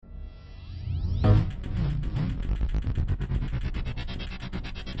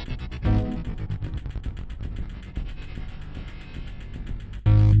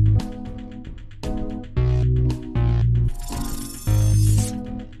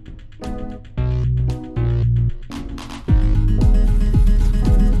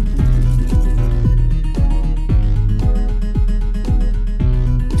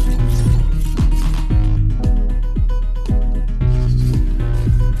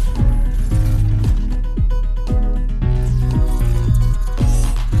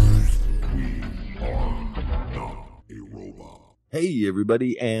Hey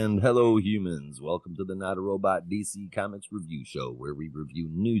everybody, and hello humans. Welcome to the Not a Robot DC Comics Review Show, where we review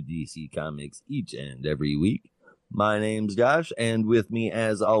new DC Comics each and every week. My name's Josh, and with me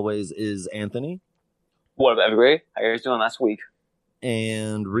as always is Anthony. What up, everybody? How you guys doing last week?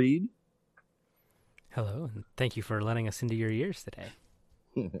 And Reed. Hello, and thank you for letting us into your ears today.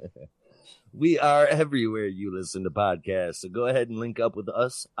 We are everywhere you listen to podcasts, so go ahead and link up with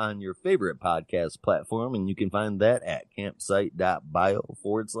us on your favorite podcast platform, and you can find that at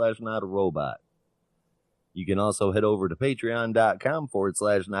campsite.bio/notarobot. You can also head over to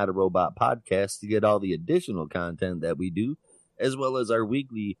patreon.com/notarobotpodcast to get all the additional content that we do, as well as our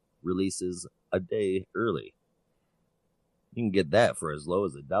weekly releases a day early. You can get that for as low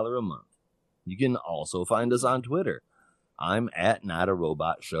as $1 a month. You can also find us on Twitter. I'm at Not a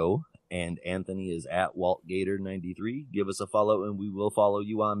Robot Show, and Anthony is at WaltGator93. Give us a follow, and we will follow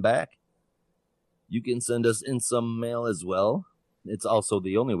you on back. You can send us in some mail as well. It's also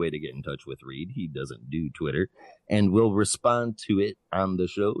the only way to get in touch with Reed. He doesn't do Twitter, and we'll respond to it on the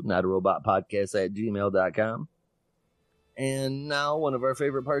show, notarobotpodcast@gmail.com. And now, one of our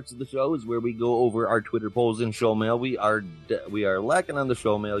favorite parts of the show is where we go over our Twitter polls and show mail. We are lacking on the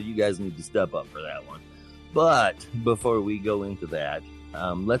show mail. You guys need to step up for that one. But before we go into that,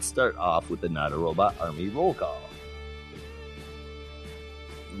 let's start off with the Not a Robot Army roll call.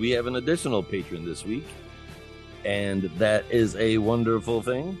 We have an additional patron this week, and that is a wonderful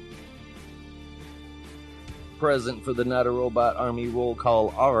thing. Present for the Not a Robot Army roll call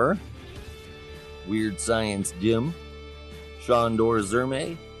are Weird Science Jim, Shondor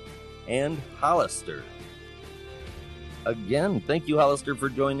Zerme, and Hollister. Again, thank you, Hollister, for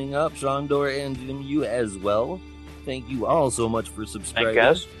joining up. Shondor and Jim, you as well. Thank you all so much for subscribing.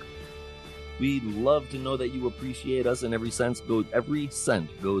 Thanks, guys. We'd love to know that you appreciate us, and every cent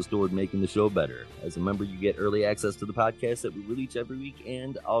goes toward making the show better. As a member, you get early access to the podcast that we release every week,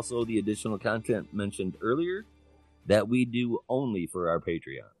 and also the additional content mentioned earlier that we do only for our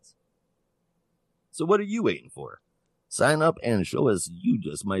Patreons. So what are you waiting for? Sign up and show us you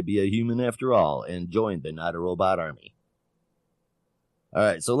just might be a human after all, and join the Not a Robot Army. All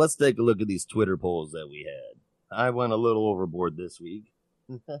right, so let's take a look at these Twitter polls that we had. I went a little overboard this week.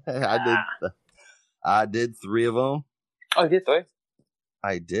 I did 3 of them. Oh, you did 3?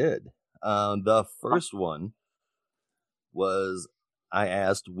 I did. The first one was, I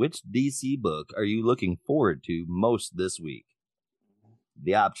asked, which DC book are you looking forward to most this week?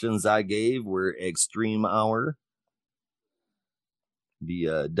 The options I gave were Extreme Hour,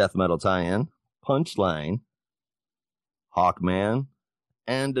 the Death Metal tie-in, Punchline, Hawkman,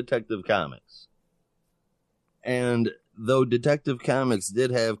 and Detective Comics. And though Detective Comics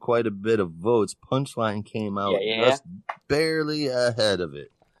did have quite a bit of votes, Punchline came out just barely ahead of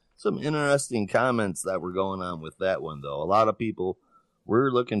it. Some interesting comments that were going on with that one, though. A lot of people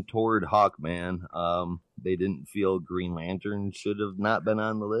were looking toward Hawkman. They didn't feel Green Lantern should have not been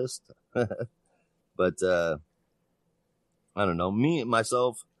on the list. But, I don't know.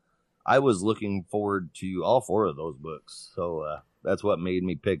 Myself, I was looking forward to all 4 of those books. So, that's what made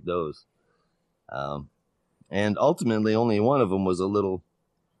me pick those. And ultimately, only one of them was a little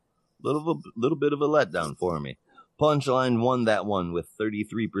bit of a letdown for me. Punchline won that one with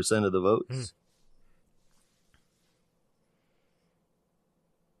 33% of the votes.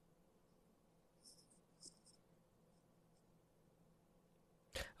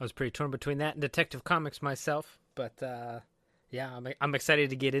 I was pretty torn between that and Detective Comics myself, but yeah, I'm excited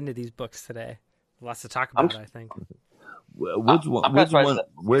to get into these books today. Lots to talk about, I think. Which one?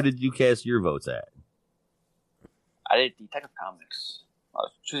 Where did you cast your votes at? I did Detective Comics. I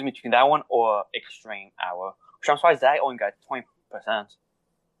was choosing between that one or Extreme Hour. Which I'm surprised that only got 20%.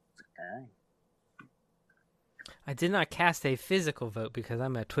 Dang. I did not cast a physical vote because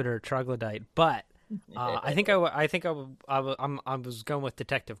I'm a Twitter troglodyte, but I was going with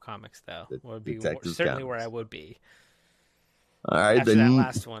Detective Comics though. Would be certainly where I would be. All right, after that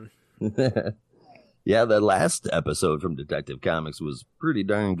last one. Yeah, the last episode from Detective Comics was pretty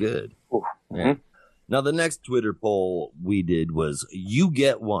darn good. Yeah. Now, the next Twitter poll we did was, you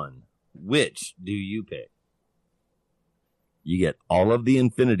get one. Which do you pick? You get all of the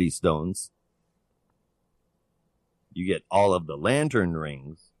Infinity Stones. You get all of the Lantern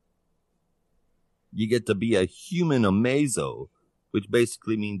Rings. You get to be a human Amazo, which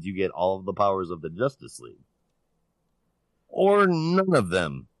basically means you get all of the powers of the Justice League. Or none of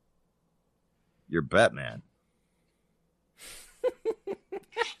them. You're Batman.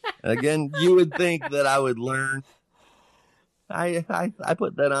 Again, you would think that I would learn. I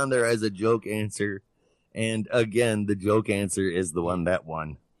put that on there as a joke answer. And again, the joke answer is the one that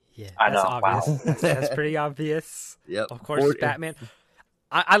won. Yeah, I that's know, obvious. wow. That's pretty obvious. Yep. Of course, it's Batman.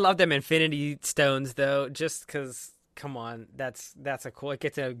 I love them Infinity Stones though, just because. Come on, that's a cool. It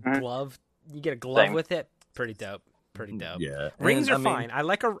gets a glove. You get a glove Same. with it. Pretty dope. Pretty dope. Yeah. Rings And, are fine. I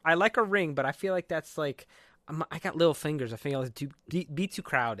like a ring, but I feel like that's like I got little fingers. I feel like be too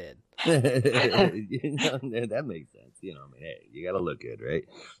crowded. That makes sense. I mean, hey, you got to look good, right?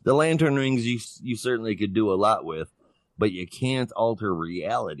 The lantern rings you certainly could do a lot with, but you can't alter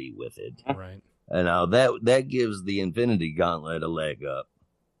reality with it. Right. And now that gives the Infinity Gauntlet a leg up.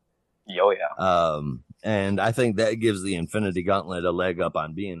 Oh yeah. And I think that gives the Infinity Gauntlet a leg up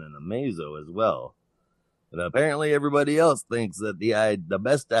on being an Amazo as well. But apparently everybody else thinks that the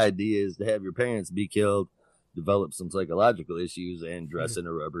best idea is to have your parents be killed, develop some psychological issues, and dress in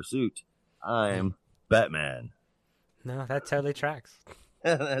a rubber suit. I'm Batman. No, that totally tracks.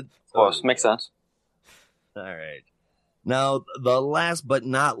 Of course, makes sense. All right. Now, the last but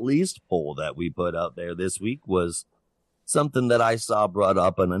not least poll that we put out there this week was something that I saw brought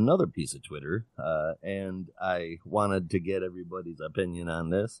up on another piece of Twitter, and I wanted to get everybody's opinion on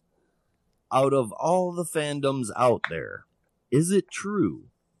this. Out of all the fandoms out there, is it true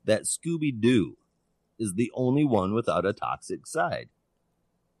that Scooby-Doo is the only one without a toxic side?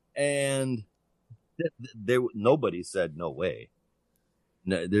 And nobody said no way.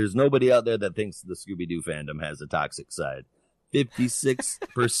 No, there's nobody out there that thinks the Scooby-Doo fandom has a toxic side.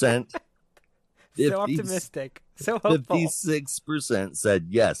 56%. So optimistic. So hopeful. 56% said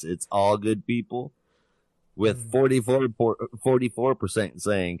yes, it's all good people, with 44%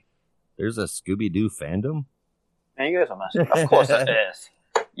 saying there's a Scooby-Doo fandom. And you guys are messing. Of course it is.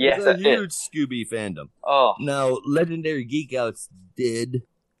 Yes, it's a it huge is. Scooby fandom. Oh. Now, Legendary Geek Outs did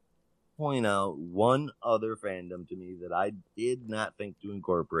point out one other fandom to me that I did not think to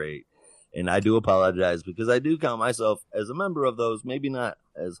incorporate, and I do apologize because I do count myself as a member of those, maybe not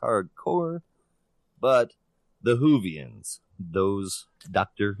as hardcore, but the Whovians, those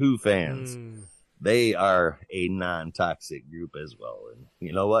Doctor Who fans, they are a non-toxic group as well. And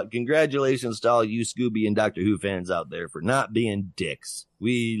you know what? Congratulations to all you Scooby and Doctor Who fans out there for not being dicks.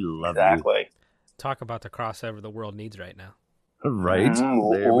 We love you. Exactly. Talk about the crossover the world needs right now. Right?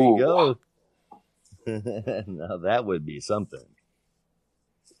 There we go. Now that would be something.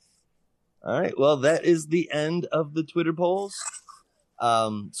 All right. Well, that is the end of the Twitter polls.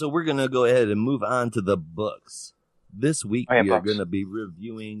 So we're going to go ahead and move on to the books. This week we are going to be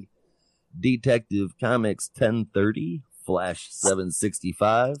reviewing Detective Comics 1030, Flash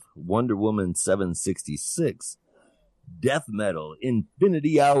 765, Wonder Woman 766, Death Metal,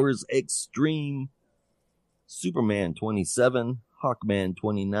 Infinity Hours Extreme, Superman 27, Hawkman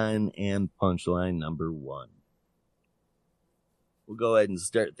 29, and Punchline number 1. We'll go ahead and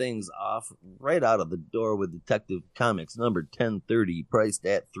start things off right out of the door with Detective Comics number 1030, priced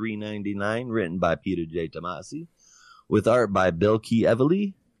at $3.99, written by Peter J. Tomasi, with art by Bill Key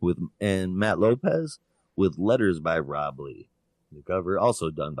Evely and Matt Lopez, with letters by Rob Lee. The cover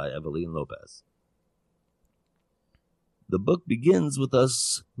also done by Evely and Lopez. The book begins with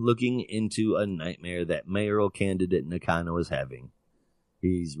us looking into a nightmare that mayoral candidate Nakano is having.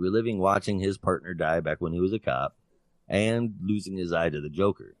 He's reliving watching his partner die back when he was a cop, and losing his eye to the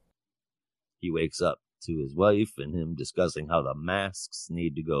Joker. He wakes up to his wife and him discussing how the masks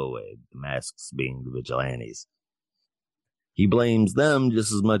need to go away, the masks being the vigilantes. He blames them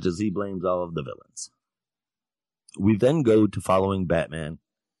just as much as he blames all of the villains. We then go to following Batman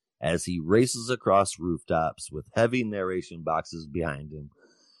as he races across rooftops with heavy narration boxes behind him,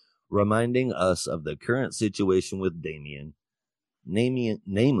 reminding us of the current situation with Damian,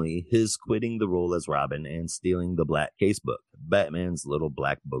 namely his quitting the role as Robin and stealing the Black Casebook, Batman's little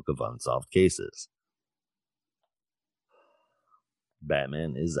black book of unsolved cases.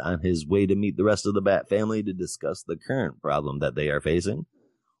 Batman is on his way to meet the rest of the Bat family to discuss the current problem that they are facing.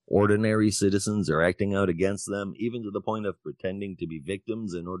 Ordinary citizens are acting out against them, even to the point of pretending to be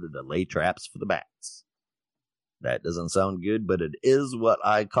victims in order to lay traps for the Bats. That doesn't sound good, but it is what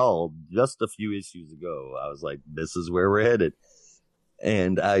I called just a few issues ago. I was like, this is where we're headed.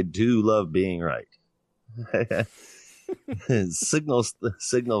 And I do love being right. Signal,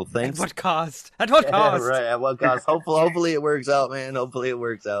 thanks. At what cost? At what cost? Right, at what cost? Hopefully it works out, man. Hopefully it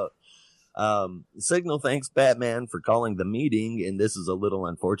works out. Signal thanks Batman for calling the meeting, and this is a little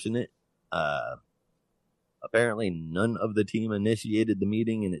unfortunate. Apparently none of the team initiated the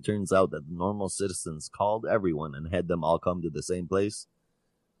meeting, and it turns out that the normal citizens called everyone and had them all come to the same place.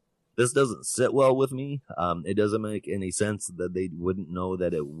 This doesn't sit well with me. It doesn't make any sense that they wouldn't know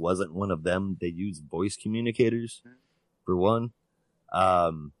that it wasn't one of them. They use voice communicators, for one.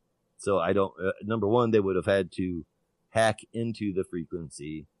 So I don't, number one, they would have had to hack into the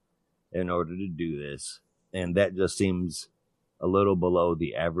frequency in order to do this. And that just seems a little below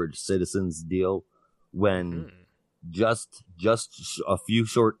the average citizen's deal when just a few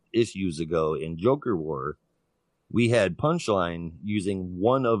short issues ago in Joker War, we had Punchline using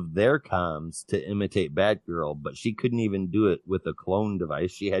one of their comms to imitate Batgirl, but she couldn't even do it with a clone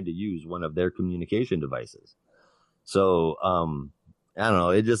device. She had to use one of their communication devices. So, I don't know.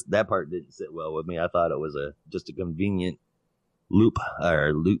 It just, that part didn't sit well with me. I thought it was just a convenient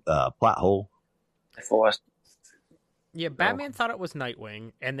plot hole. Forced. Yeah, Batman thought it was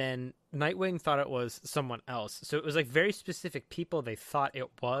Nightwing, and then Nightwing thought it was someone else. So it was like very specific people they thought it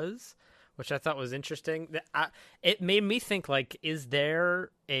was, which I thought was interesting. It made me think, like, is there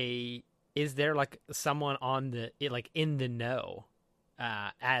like someone on the in the know,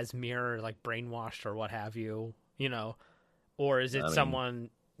 as Mirror, like brainwashed or what have you, or is it someone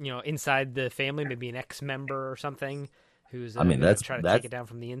inside the family, maybe an ex-member or something, who's trying to take it down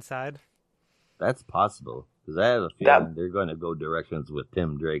from the inside? That's possible, because I have a feeling they're going to go directions with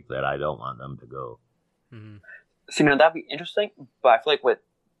Tim Drake that I don't want them to go. Mm-hmm. See, now that'd be interesting, but I feel like with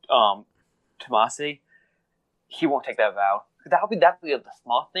Tomasi, he won't take that vow. That'd be a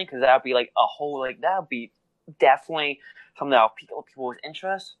small thing, because that'd be like a whole, like, that'd be definitely something that'll pique people's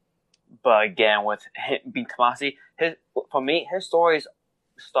interest. But again, with him being Tomasi, for me, his stories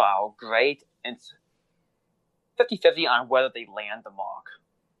start out great, and it's 50-50 on whether they land the mark.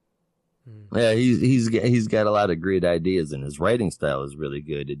 Yeah, he's got a lot of great ideas, and his writing style is really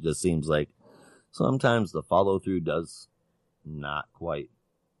good. It just seems like sometimes the follow through does not quite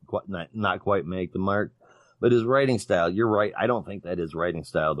make the mark. But his writing style, you're right. I don't think that his writing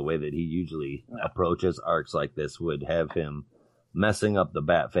style, the way that he usually approaches arcs like this, would have him messing up the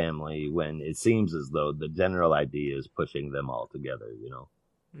Bat family when it seems as though the general idea is pushing them all together.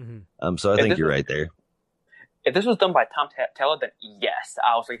 Mm-hmm. So I think you're right there. If this was done by Tom Taylor, then yes,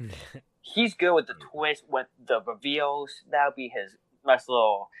 I was like, he's good with the twist, with the reveals. That would be his nice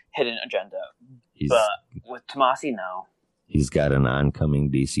little hidden agenda. But with Tomasi, no. He's got an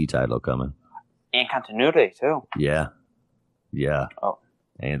oncoming DC title coming. And continuity, too. Yeah. Oh.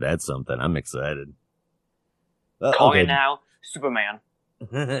 And that's something. I'm excited. Calling it now, Superman.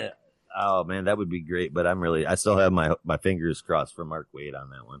 Oh, man, that would be great. But I still have my fingers crossed for Mark Waid on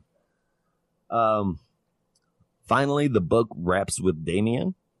that one. Finally, the book wraps with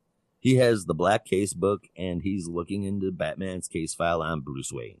Damian. He has the Black Case book, and he's looking into Batman's case file on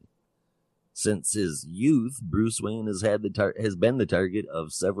Bruce Wayne. Since his youth, Bruce Wayne has been the target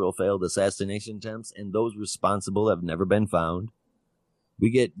of several failed assassination attempts, and those responsible have never been found. We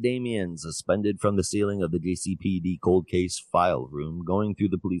get Damian suspended from the ceiling of the GCPD cold case file room, going through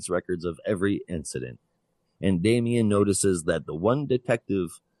the police records of every incident. And Damian notices that the one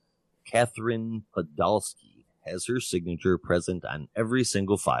detective, Catherine Podolsky, has her signature present on every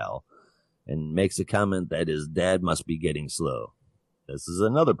single file, and makes a comment that his dad must be getting slow. This is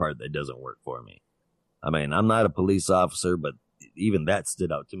another part that doesn't work for me. I mean, I'm not a police officer, but even that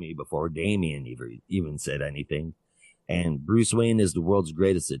stood out to me before Damian even said anything. And Bruce Wayne is the world's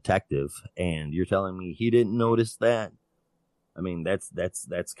greatest detective, and you're telling me he didn't notice that? I mean, that's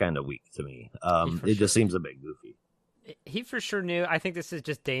kind of weak to me. It just seems a bit goofy. He for sure knew. I think this is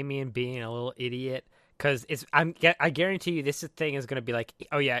just Damian being a little idiot. Because I guarantee you this thing is going to be like,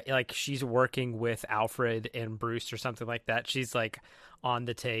 oh yeah, like she's working with Alfred and Bruce or something like that. She's like on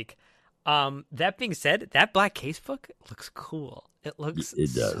the take. That being said, that Black Case book looks cool. It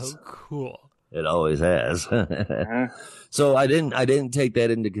does. So cool. It always has. So I didn't take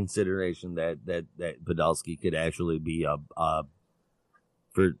that into consideration that Podolsky could actually be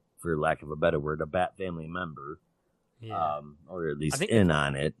for lack of a better word, a Bat family member. Yeah. Or at least in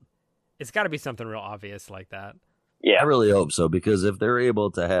on it. It's got to be something real obvious like that. Yeah, I really hope so, because if they're able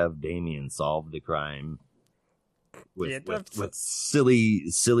to have Damian solve the crime with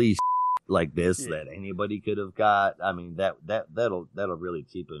silly like this that anybody could have got, I mean that'll really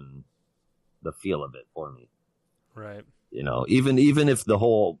cheapen the feel of it for me. Right. Even if the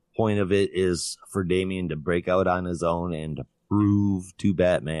whole point of it is for Damian to break out on his own and to prove to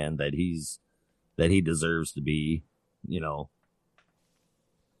Batman that he deserves to be,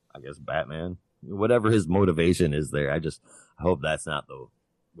 I guess Batman, whatever his motivation is there. I hope that's not the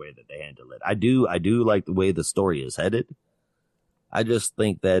way that they handle it. I do like the way the story is headed. I just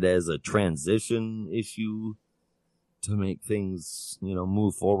think that as a transition issue to make things,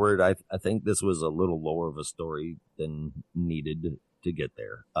 move forward, I think this was a little lower of a story than needed to get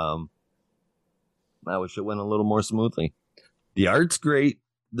there. I wish it went a little more smoothly. The art's great.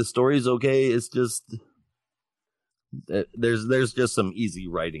 The story's okay. It's just there's just some easy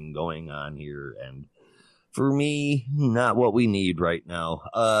writing going on here, and For me, not what we need right now.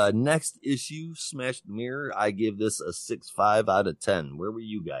 Next issue, Smashed Mirror. I give this a 6.5 out of 10. Where were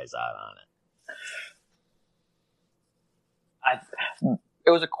you guys at on it?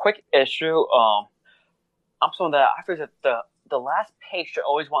 It was a quick issue. I'm someone that I feel that the last page should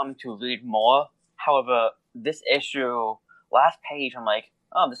always want me to read more. However, this issue, last page, I'm like,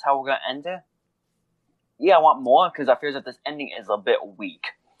 oh, this is how we're gonna end it. Yeah, I want more because I feel that this ending is a bit weak.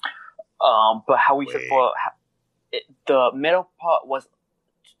 But how we said for the middle part was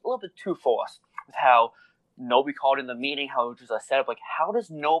a little bit too forced with how Nobi called in the meeting. How it was just a setup. Like, how did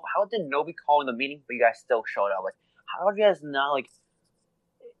Nobi call in the meeting, but you guys still showed up? Like, how did you guys not like?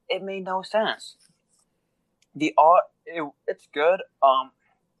 It made no sense. The art, it's good.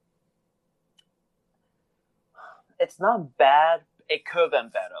 It's not bad. It could have been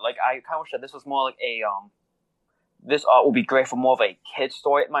better. Like, I kind of wish that this was more like a this art would be great for more of a kid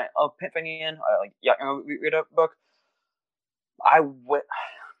story. My opinion, like read a book.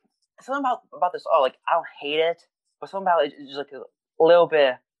 Something about this art, like I don't hate it, but something about it is just like a little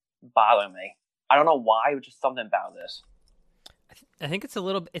bit bothering me. I don't know why. It was just something about this. I think it's a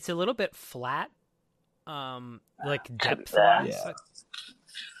little bit flat, like depth wise. Yeah,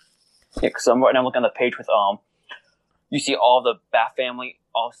 because I'm right now looking at the page with you see all the Bat family,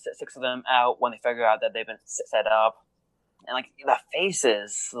 all 6 of them out when they figure out that they've been set up, and like the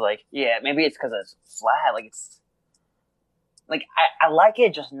faces, like yeah, maybe it's because it's flat. Like it's like I like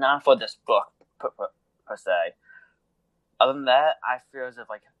it, just not for this book per se. Other than that, I feel as if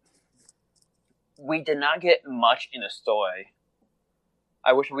like we did not get much in the story.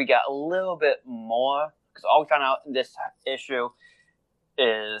 I wish we got a little bit more, because all we found out in this issue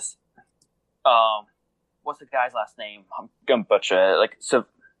is, what's the guy's last name? I'm gonna butcher it. Like, so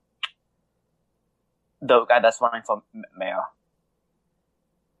the guy that's running for mayor.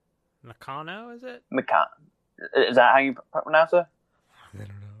 Nakano, is it? Is that how you pronounce it?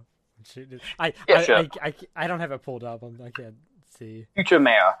 I don't know. I don't have it pulled up. I can't see. Future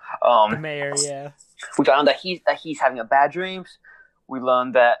mayor. The mayor, yeah. We found that he's having a bad dreams. We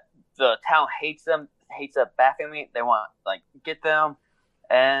learned that the town hates them, hates the Bat family. They want like get them,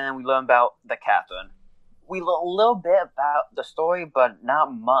 and we learned about the Catherine. We learned a little bit about the story, but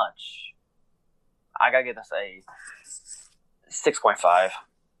not much. I gotta give this a 6.5.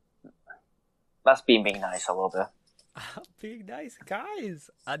 That's being nice a little bit. Being nice, guys.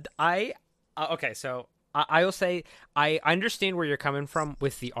 Okay, so I will say I understand where you're coming from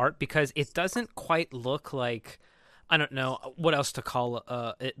with the art, because it doesn't quite look like, I don't know what else to call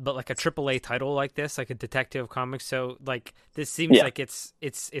it, but like a AAA title like this, like a detective comic. So like this seems like it's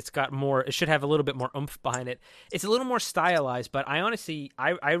got more. It should have a little bit more oomph behind it. It's a little more stylized, but I honestly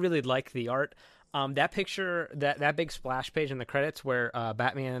I really like the art. That picture, that big splash page in the credits where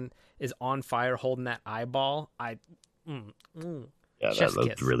Batman is on fire holding that eyeball. Yeah, that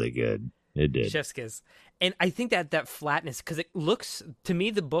looked really good. It did. Chef's kiss. And I think that flatness, because it looks to me,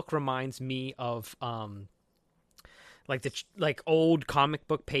 the book reminds me of like old comic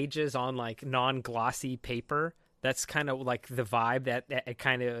book pages on like non-glossy paper. That's kind of like the vibe that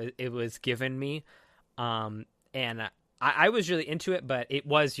it was given me. And I was really into it, but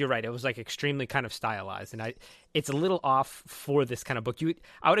you're right, it was like extremely kind of stylized, and it's a little off for this kind of book.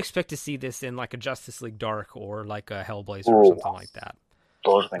 I would expect to see this in like a Justice League Dark or like a Hellblazer or something like that.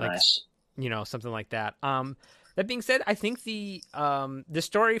 Those would be nice. Something like that. That being said, I think the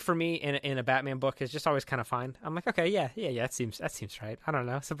story for me in a Batman book is just always kind of fine. I'm like, okay, yeah, that seems right. I don't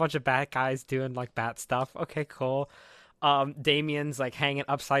know, it's a bunch of bat guys doing like bat stuff. Okay, cool. Damian's like hanging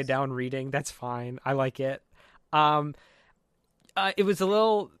upside down reading. That's fine. I like it. It was a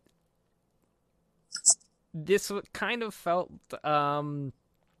little. This kind of felt. I'm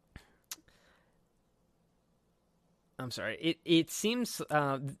sorry. It seems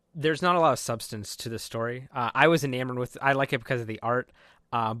there's not a lot of substance to the story. I was enamored with. I like it because of the art,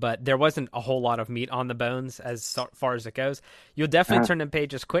 but there wasn't a whole lot of meat on the bones as far as it goes. You'll definitely turn the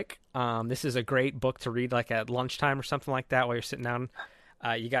pages quick. This is a great book to read like at lunchtime or something like that while you're sitting down.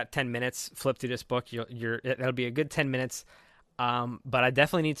 You got 10 minutes. Flip through this book. That'll be a good 10 minutes. But I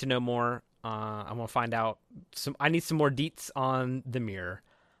definitely need to know more. I want to find out I need some more deets on the mirror.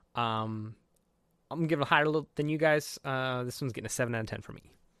 I'm gonna give it a higher than you guys. This one's getting a 7 out of 10 for me,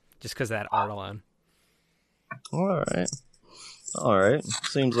 just because of that art alone. All right.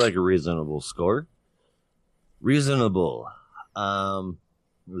 Seems like a reasonable score. Reasonable.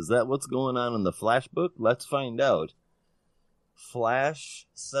 Is that what's going on in the Flash book? Let's find out. Flash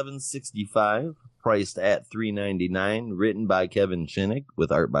 765, priced at $3.99, written by Kevin Chinick,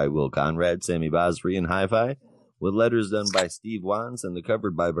 with art by Will Conrad, Sammy Basri, and Hi-Fi, with letters done by Steve Wands, and the cover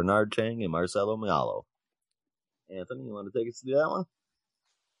by Bernard Chang and Marcelo Mialo. Anthony, you want to take us through that one?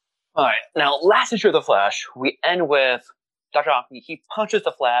 All right. Now, last issue of the Flash, we end with Dr. Octagon. He punches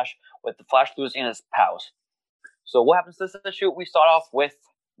the Flash with the Flash losing his powers. So what happens this issue? We start off with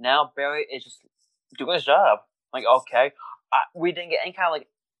now Barry is just doing his job. Like, okay, we didn't get any kind of like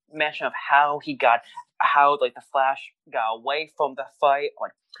mention of how like the Flash got away from the fight.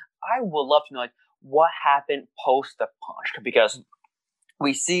 Like, I would love to know like what happened post the punch, because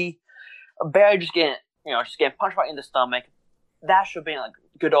we see Barry just getting punched right in the stomach. That should have been like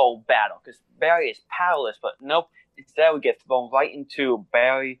a good old battle, because Barry is powerless, but nope. Instead, we get thrown right into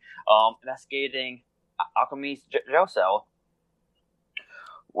Barry investigating Alchemy's jail cell,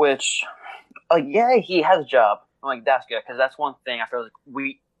 which, yeah, he has a job. I'm like, that's good, because that's one thing I feel like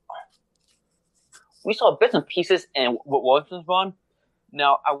we saw bits and pieces in Wilson's run.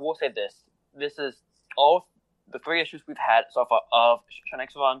 Now, I will say this. This is all the 3 issues we've had so far of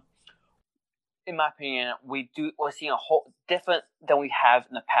Shannek's run. In my opinion, we're seeing a whole different than we have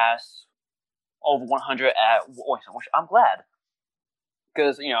in the past over 100 at Wilson, which I'm glad.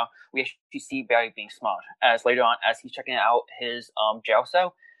 Because, we actually see Barry being smart. As later on, as he's checking out his jail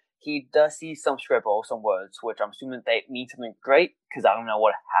cell, he does see some scribbles, some words, which I'm assuming they mean something great, because I don't know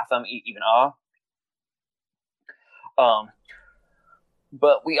what half of them even are.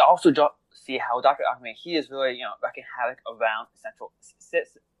 But we also see how Dr. Acme, he is really, wreaking havoc around Central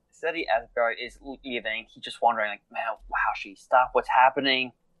City as Barry is leaving. He's just wondering, like, man, how should he stop? What's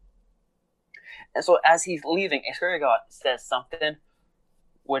happening? And so as he's leaving, Xavier God says something,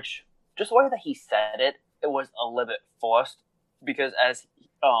 which, just the way that he said it, it was a little bit forced, because as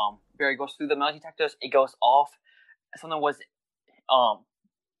Barry goes through the metal detectors, it goes off. Something was on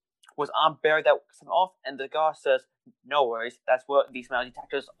Barry that sent off, and the guard says, no worries, that's what these metal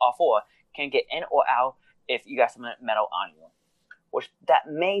detectors are for. Can get in or out if you got some metal on you. Which, that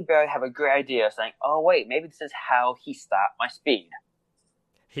made Barry have a great idea, saying, oh wait, maybe this is how he stopped my speed.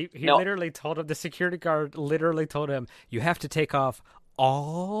 He literally told him, the security guard literally told him, you have to take off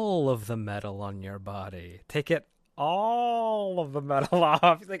all of the metal on your body. Take it all of the metal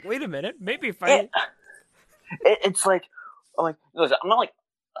off. He's like, wait a minute, maybe if I... It's like, I'm not like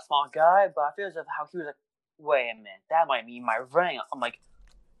a small guy, but I feel as if how he was like, wait a minute, that might mean my ring. I'm like,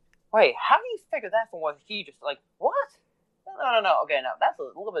 wait, how do you figure that from what he just, like, what? No. Okay, no, that's a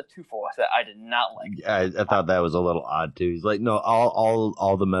little bit too forced that I did not like. I thought that was a little odd too. He's like, no,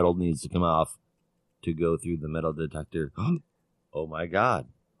 all the metal needs to come off to go through the metal detector. Oh my god!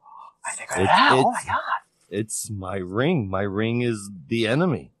 I figured it out. Oh my god! It's my ring. My ring is the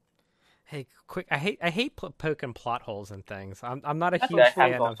enemy. Hey, quick! I hate poking plot holes and things. I'm not a huge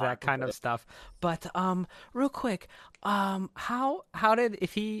fan of that kind of stuff. But real quick, how did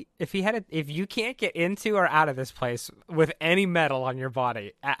if you can't get into or out of this place with any metal on your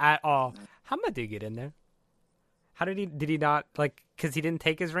body at all, how did you get in there? How did he not, like, because he didn't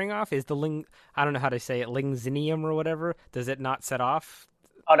take his ring off? Is the I don't know how to say it, lingzinium or whatever? Does it not set off?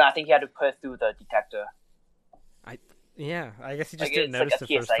 Oh no, I think he had to put it through the detector. Yeah, I guess he just didn't notice the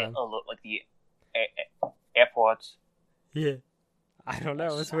first time. Like the airports. Yeah, I don't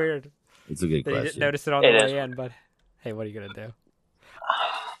know. It's weird. It's a good question. He didn't notice it on the way in, but hey, what are you gonna do?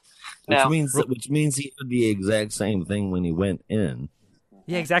 Which means he did the exact same thing when he went in.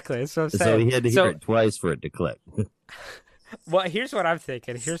 Yeah, exactly. That's what I'm saying. So he had to hear it twice for it to click. Well, here's what I'm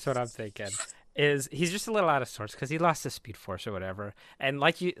thinking. Is he's just a little out of sorts because he lost his speed force or whatever. And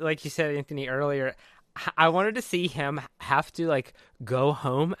like you said, Anthony, earlier, I wanted to see him have to like go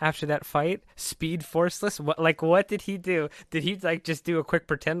home after that fight, speed forceless. What did he do? Did he like just do a quick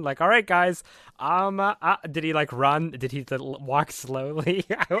pretend like, all right, guys, did he like run? Did he walk slowly?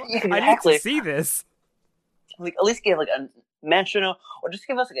 I need to see this. Like at least give like a mention or just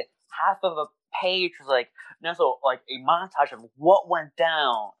give us like a half of a page, like so like a montage of what went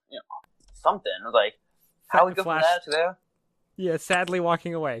down. Something like how we go from that to there. Yeah, sadly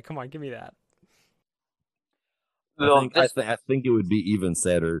walking away. Come on, give me that. I think it would be even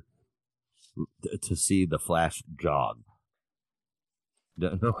sadder to see the Flash jog.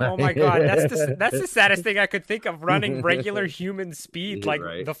 Oh my god, that's the saddest thing I could think of. Running regular human speed, like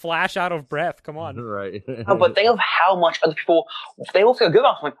right. The Flash out of breath. Come on, right? But think of how much other people they will feel good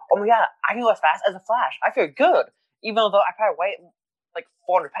about. Like, oh my god, I can go as fast as a Flash. I feel good, even though I probably weigh like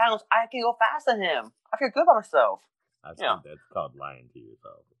 400 pounds. I can go faster than him. I feel good about myself. I think that's called lying to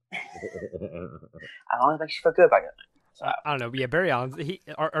yourself. I don't think you feel good about it. So. I don't know. Yeah, Barry Allen.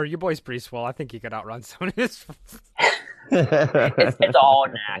 Are your boy's pretty swole. I think he could outrun some of his. it's all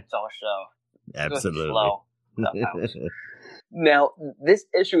an act. It's all show. Absolutely. Slow. Now, this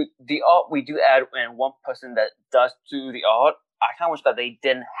issue, the art we do add in one person that does do the art. I kind of wish that they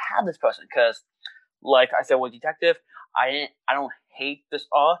didn't have this person because like I said with Detective, I don't hate this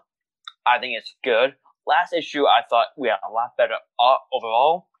art. I think it's good. Last issue, I thought we had a lot better art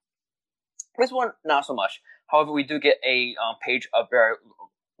overall. This one, not so much. However, we do get a page of Barry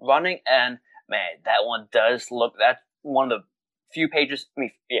running, and man, that one does look. That's one of the few pages.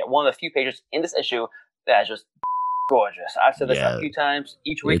 One of the few pages in this issue that is just gorgeous. I've said this a few times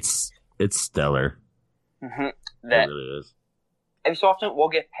each week. It's stellar. Mm-hmm. That it really is. Every so often, we'll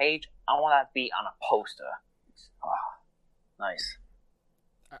get a page. I want that to be on a poster. Oh, nice.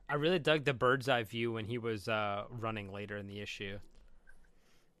 I really dug the bird's eye view when he was running later in the issue.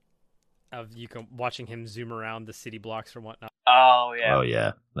 Of watching him zoom around the city blocks or whatnot. Oh yeah. Oh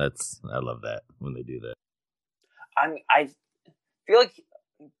yeah. I love that when they do that. I feel like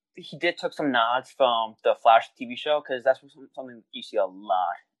he did took some nods from the Flash TV show, because that's something you see a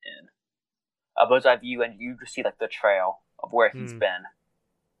lot in a bird's eye view, and you just see like the trail of where he's been.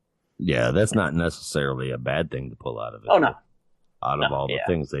 Yeah, that's not necessarily a bad thing to pull out of it. Oh no. Out of all the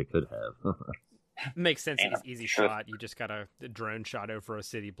things they could have. Makes sense. Easy shot. You just got a drone shot over a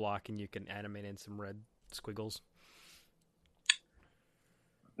city block, and you can animate in some red squiggles.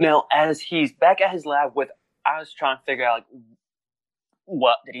 Now, as he's back at his lab I was trying to figure out, like,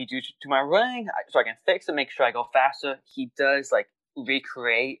 what did he do to my ring so I can fix it, make sure I go faster. He does, like,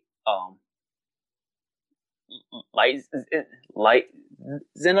 recreate light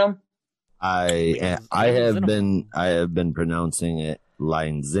Xenom. I have been pronouncing it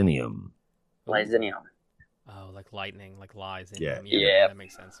Lionzinium. Lionzinium. Oh, like lightning, like lies. Yeah. That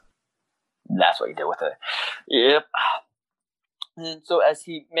makes sense. That's what he did with it. Yep. And so as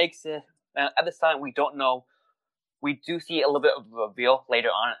he makes it, at this time we don't know. We do see a little bit of a reveal later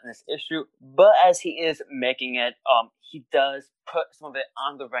on in this issue, but as he is making it, he does put some of it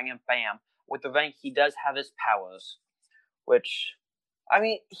on the ring, and bam, with the ring he does have his powers, which, I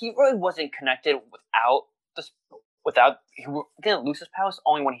mean, he really wasn't connected he didn't lose his powers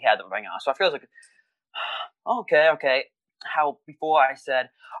only when he had the ring on. So I feel like, okay. How before I said,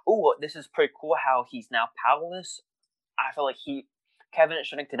 oh, this is pretty cool how he's now powerless. I feel like Kevin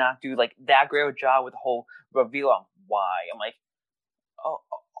Shinick did not do like that great a job with the whole reveal on why. I'm like,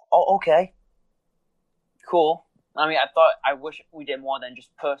 oh, okay, cool. I mean, I wish we did more than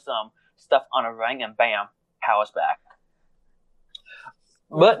just put some stuff on a ring and bam, powers back.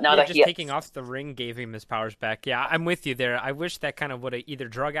 But now that taking off the ring gave him his powers back. Yeah, I'm with you there. I wish that kind of would have either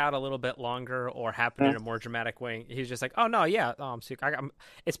drug out a little bit longer or happened in a more dramatic way. He was just like, oh no, yeah, I'm sick.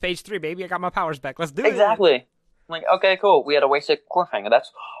 It's page 3, baby. I got my powers back. Let's do it. Exactly. I'm like, okay, cool. We had a wasted cliffhanger.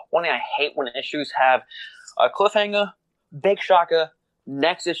 That's one thing I hate when issues have a cliffhanger, big shocker,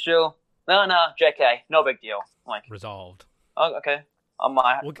 next issue. No, JK, no big deal. I'm like, resolved. Oh, okay.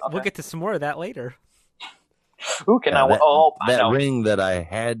 We'll get to some more of that later. Who can that ring that I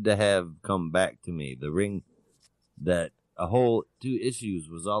had to have come back to me, the ring that a whole 2 issues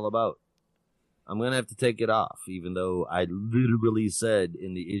was all about. I'm going to have to take it off, even though I literally said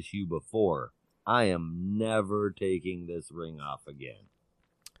in the issue before, I am never taking this ring off again.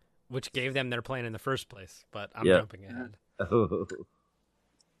 Which gave them their plan in the first place, but I'm jumping ahead.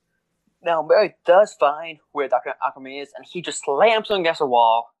 Now, Barry does find where Dr. Aquaman is, and he just slams him against a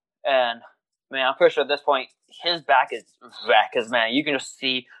wall, and man, I'm pretty sure at this point, his back is wrecked, because, man, you can just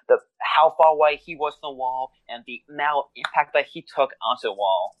see how far away he was from the wall and the amount of impact that he took onto the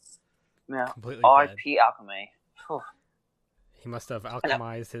wall. Man, R.I.P. Alchemy. Whew. He must have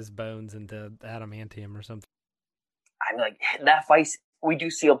alchemized his bones into adamantium or something. I mean, like, that fight, we do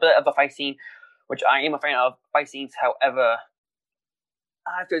see a bit of a fight scene, which I am a fan of fight scenes. However,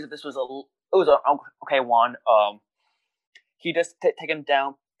 I feel as if this was an okay one. He does take him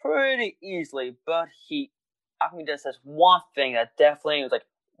down pretty easily, but Aquaman does this one thing that definitely was like,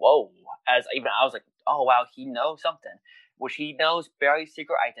 whoa. As even I was like, oh wow, he knows something, which he knows Barry's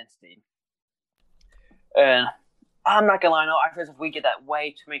secret identity. And I'm not gonna lie, no, I feel as if we get that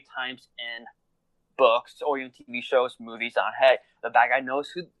way too many times in books or even TV shows, movies. On hey, the bad guy knows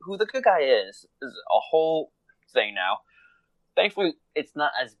who the good guy is a whole thing now. Thankfully, it's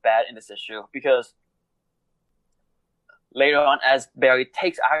not as bad in this issue, because later on, as Barry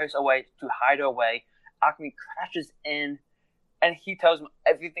takes Iris away to hide her away, Aquaman crashes in, and he tells him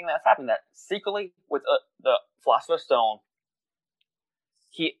everything that's happened. That secretly, with the Philosopher's Stone,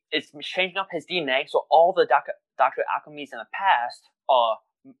 he is changing up his DNA, so all the Dr. Aquamans in the past are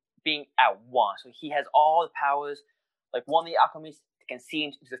being at one. So he has all the powers. Like, one of the Aquamans can see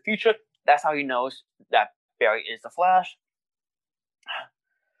into the future. That's how he knows that Barry is the Flash.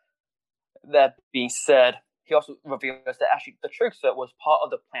 That being said, he also reveals that actually the Trickster was part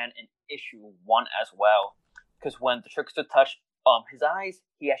of the plan in issue 1 as well. Because when the Trickster touched his eyes,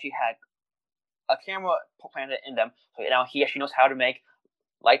 he actually had a camera planted in them, so now he actually knows how to make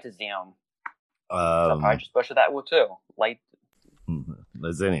Lithium. I'll probably just butcher that word too.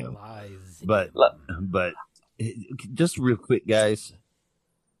 Lithium. Lies. But just real quick, guys.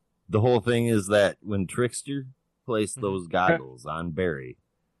 The whole thing is that when Trickster placed those goggles on Barry,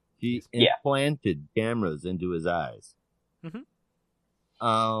 he implanted cameras into his eyes.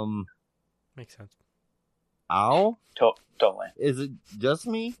 Makes sense. Ow? Totally. Is it just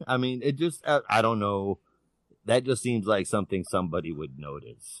me? I mean, it just, I don't know. That just seems like something somebody would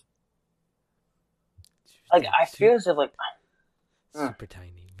notice. Like, I feel as if, like... Super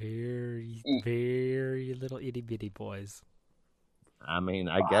tiny. Very, very little itty-bitty boys. I mean,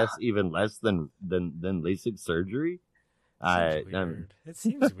 I guess even less than LASIK surgery. It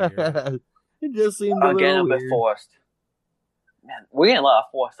seems weird. It just seemed a bit weird. Forced. Man, we're getting a lot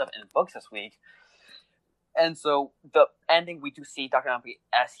of forced stuff in books this week. And so the ending, we do see Dr. Nampi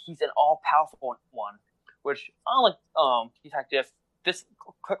as he's an all-powerful one, which, unlike Detective, this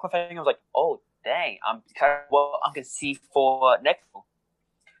quick thing was like, oh dang, I'm kind of what I'm gonna see for next.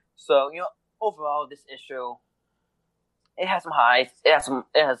 So overall, this issue, it has some highs, it has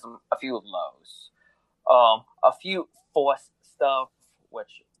a few lows, a few forced stuff,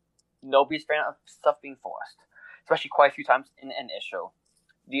 which nobody's fan of stuff being forced, especially quite a few times in an issue.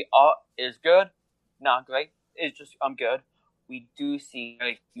 The art is good, not great. It's just good. We do see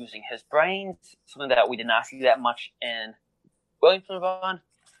Eric using his brains, something that we did not see that much in Williamson Run.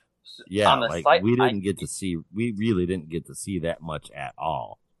 Yeah, we really didn't get to see that much at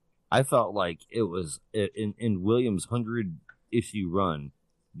all. I felt like it was in Williams' 100-issue run.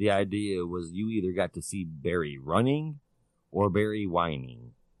 The idea was you either got to see Barry running or Barry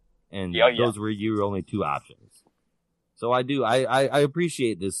whining, and those were your only two options. So I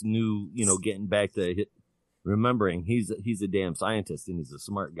appreciate this new, getting back to remembering he's a damn scientist and he's a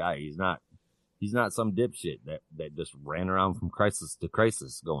smart guy. He's not some dipshit that just ran around from crisis to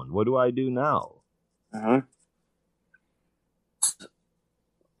crisis going, what do I do now? I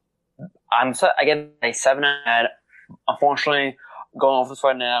get a 7 out. Unfortunately, going over this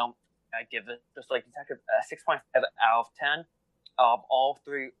right now, I give it just like Detective a 6.5 out of 10 of all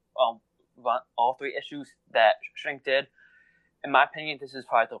three issues that Shrink did. In my opinion, this is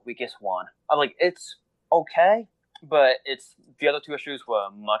probably the weakest one. It's okay, but the other two issues were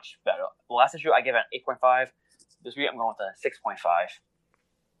much better. The last issue I gave it an 8.5. This week I'm going with a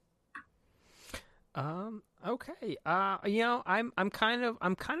 6.5. Okay. I'm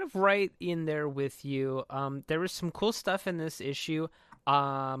kind of right in there with you. There was some cool stuff in this issue.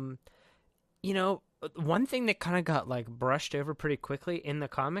 One thing that kind of got brushed over pretty quickly in the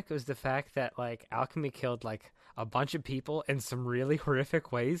comic was the fact that Alchemy killed a bunch of people in some really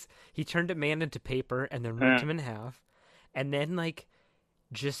horrific ways. He turned a man into paper and then ripped him in half, and then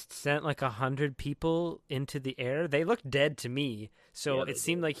just sent 100 people into the air. They looked dead to me, so it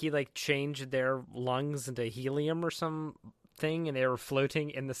seemed like he changed their lungs into helium or something, and they were floating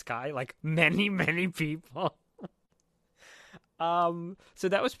in the sky many people. So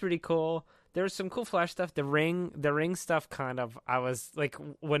that was pretty cool. There was some cool Flash stuff. The ring stuff I was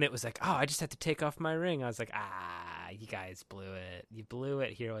when it was oh, I just had to take off my ring. I was you guys blew it. You blew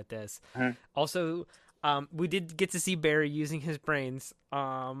it here with this. Also, we did get to see Barry using his brains.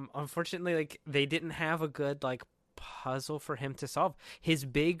 Unfortunately, they didn't have a good puzzle for him to solve. His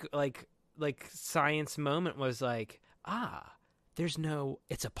big science moment was there's no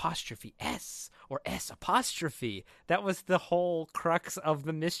it's apostrophe S or S apostrophe. That was the whole crux of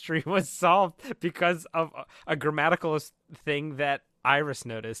the mystery, was solved because of a grammatical thing that Iris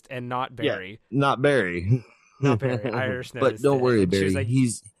noticed and not Barry. Yeah, not Barry. Not Barry. Iris noticed. But don't worry, Barry.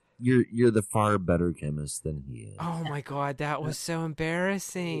 He's You're the far better chemist than he is. Oh my god, that was so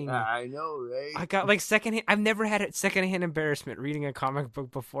embarrassing. I know, right? I got secondhand. I've never had a secondhand embarrassment reading a comic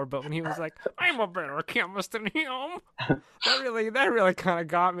book before, but when he was "I'm a better chemist than him," that really kind of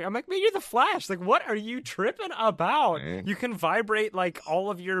got me. I'm man, you're the Flash. What are you tripping about? You can vibrate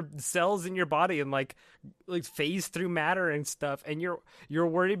all of your cells in your body and phase through matter and stuff, and you're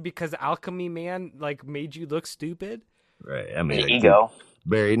worried because Alchemy Man made you look stupid. Right. I mean, ego.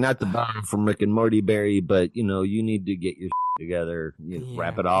 Barry, not the borrow from Rick and Morty, Barry, but you need to get your together,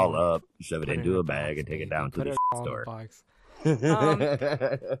 wrap it all up, shove it into a bag, and take it down to the store.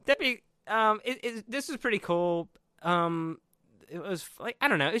 This is pretty cool. It was I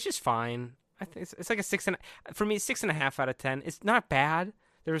don't know, it's just fine. I think it's a 6.5 out of 10. It's not bad.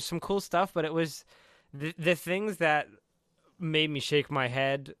 There was some cool stuff, but it was the things that made me shake my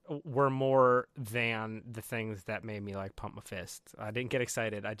head were more than the things that made me pump my fist. I didn't get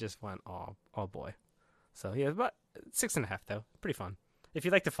excited. I just went, oh boy. So yeah, but 6.5 though, pretty fun. If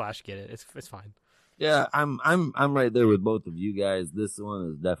you like the Flash, get it. It's fine. Yeah, I'm right there with both of you guys. This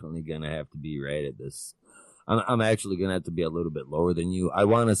one is definitely gonna have to be right at this. I'm actually gonna have to be a little bit lower than you. I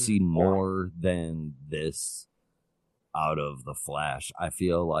want to see more than this out of the Flash. I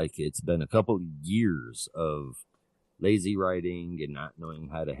feel like it's been a couple years of lazy writing and not knowing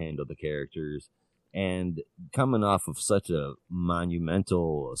how to handle the characters, and coming off of such a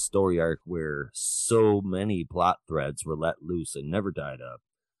monumental story arc where so many plot threads were let loose and never tied up.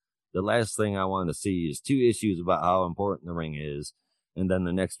 The last thing I want to see is 2 issues about how important the ring is, and then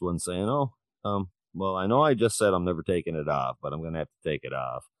the next one saying, well, I know I just said I'm never taking it off, but I'm going to have to take it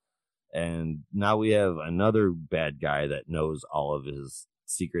off. And now we have another bad guy that knows all of his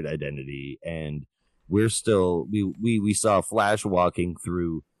secret identity, and we're still, we saw Flash walking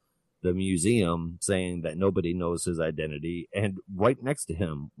through the museum saying that nobody knows his identity, and right next to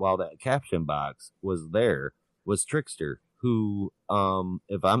him, while that caption box was there, was Trickster, who,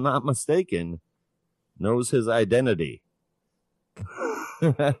 if I'm not mistaken, knows his identity.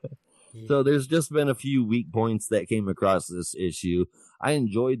 So there's just been a few weak points that came across this issue. I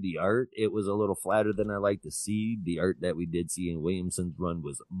enjoyed the art. It was a little flatter than I like to see. The art that we did see in Williamson's run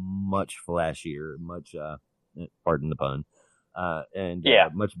was much flashier, much, pardon the pun, and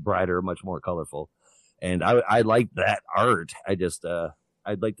much brighter, much more colorful. And I like that art. I just,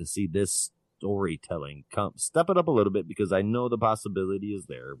 I'd like to see this storytelling step it up a little bit, because I know the possibility is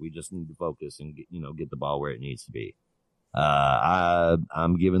there. We just need to focus and get the ball where it needs to be.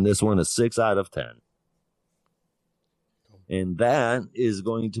 I'm giving this one a 6 out of 10. And that is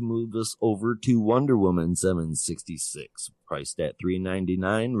going to move us over to Wonder Woman 766, priced at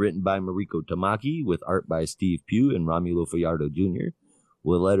 $3.99, written by Mariko Tamaki, with art by Steve Pugh and Romulo Fajardo Jr.,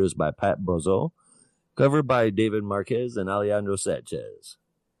 with letters by Pat Brosseau, covered by David Marquez and Alejandro Sanchez.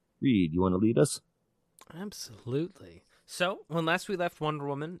 Reed, you want to lead us? Absolutely. So, when last we left Wonder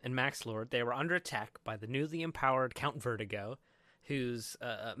Woman and Max Lord, they were under attack by the newly empowered Count Vertigo, whose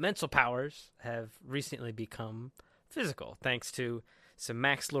mental powers have recently become physical, thanks to some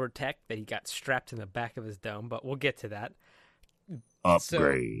Max Lord tech that he got strapped in the back of his dome, but we'll get to that.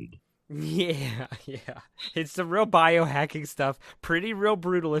 Upgrade. Yeah. It's some real biohacking stuff. Pretty real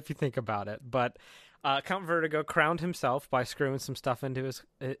brutal if you think about it, but Count Vertigo crowned himself by screwing some stuff into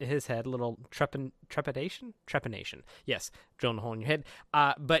his head, a little trepanation. Yes, drilling a hole in your head.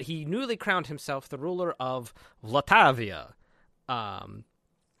 But he newly crowned himself the ruler of Latavia,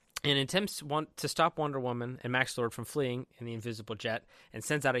 and attempts to stop Wonder Woman and Max Lord from fleeing in the invisible jet, and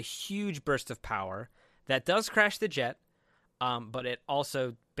sends out a huge burst of power that does crash the jet, but it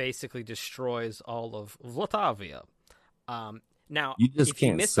also basically destroys all of Latavia. Now, you just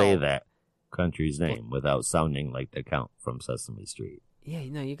can't say that country's name without sounding like the Count from Sesame Street. Yeah,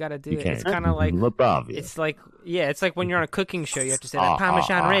 you got to do it. It's kind of like it's like when you're on a cooking show, you have to say that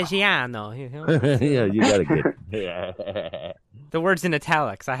Parmesan Reggiano. Yeah, you got to get the words in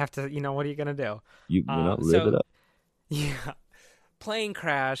italics. I have to. What are you gonna do? Live it up. Yeah. Plane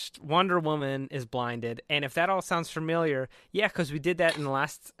crashed. Wonder Woman is blinded, and if that all sounds familiar, yeah, because we did that in the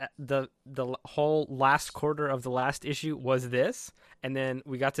last the whole last quarter of the last issue was this, and then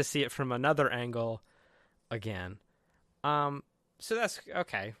we got to see it from another angle again. So that's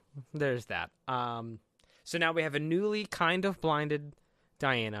okay. There's that. So now we have a newly kind of blinded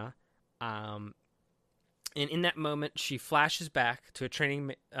Diana, and in that moment she flashes back to a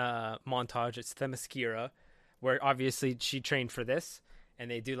training montage at Themyscira, where obviously she trained for this, and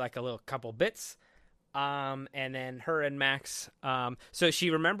they do like a little couple bits. And then her and Max, so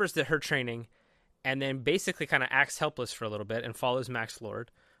she remembers her training, and then basically kind of acts helpless for a little bit and follows Max Lord,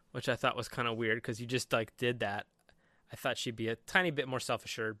 which I thought was kind of weird because you just like did that. I thought she'd be a tiny bit more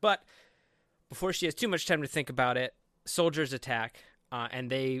self-assured, but before she has too much time to think about it, soldiers attack,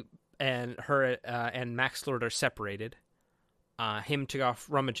 and her and Max Lord are separated. Him to go off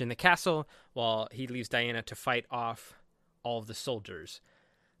rummage in the castle, while he leaves Diana to fight off all of the soldiers.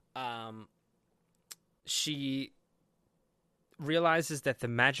 She realizes that the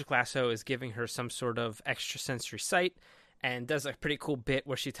magic lasso is giving her some sort of extrasensory sight, and does a pretty cool bit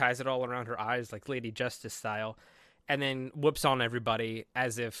where she ties it all around her eyes, like Lady Justice style, and then whoops on everybody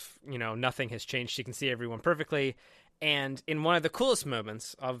as if, nothing has changed. She can see everyone perfectly. And in one of the coolest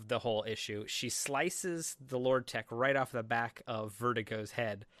moments of the whole issue, she slices the Lord Tech right off the back of Vertigo's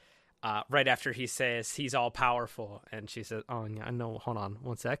head, right after he says he's all powerful. And she says, "Oh, yeah, no, hold on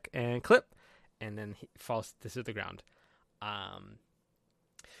one sec," and clip, and then he falls to the ground.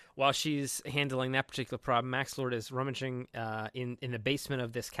 While she's handling that particular problem, Max Lord is rummaging in the basement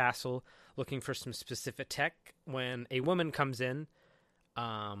of this castle, looking for some specific tech, when a woman comes in,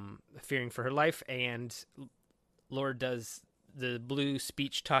 fearing for her life, and Lord does the blue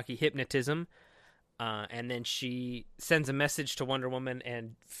speech talkie hypnotism, and then she sends a message to Wonder Woman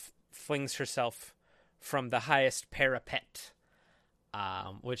and flings herself from the highest parapet,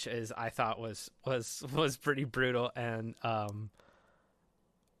 which is I thought was pretty brutal, and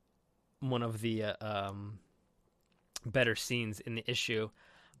one of the better scenes in the issue.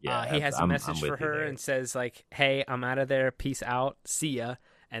 Yeah, he has a message for her there. and says like, "Hey, I'm out of there. Peace out. See ya."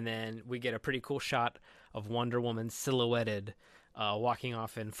 And then we get a pretty cool shot of Wonder Woman silhouetted, walking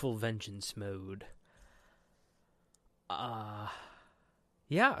off in full vengeance mode.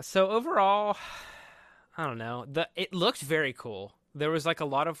 Yeah. So overall, I don't know. It looked very cool. There was like a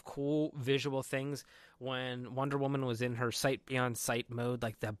lot of cool visual things when Wonder Woman was in her sight beyond sight mode.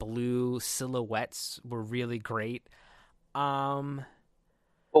 Like the blue silhouettes were really great. But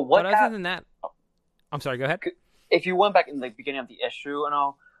other than that, I'm sorry. Go ahead. If you went back in the beginning of the issue and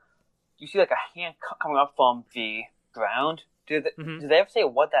all, you see like a hand coming up from the ground. Did they ever say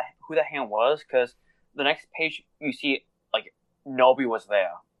who that hand was? Because the next page you see like nobody was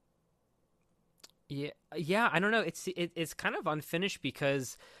there. Yeah. I don't know. It's kind of unfinished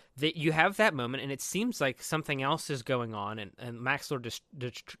because you have that moment, and it seems like something else is going on, and Max Lord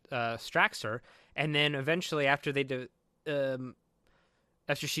distracts her, and then eventually after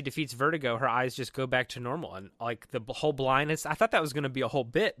after she defeats Vertigo, her eyes just go back to normal, and like the whole blindness. I thought that was going to be a whole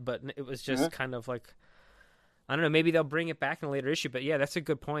bit, but it was just kind of like, I don't know. Maybe they'll bring it back in a later issue, but yeah, that's a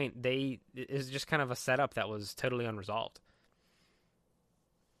good point. It's just kind of a setup that was totally unresolved.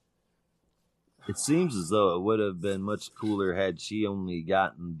 It seems as though it would have been much cooler had she only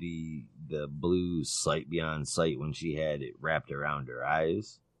gotten the blue sight beyond sight when she had it wrapped around her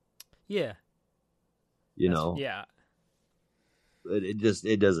eyes. Yeah. Yeah.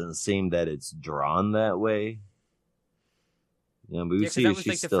 It doesn't seem that it's drawn that way. But we see she's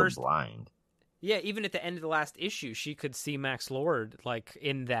like still blind. Yeah, even at the end of the last issue, she could see Max Lord like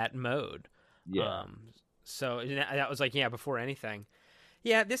in that mode. Yeah. So that was like before anything.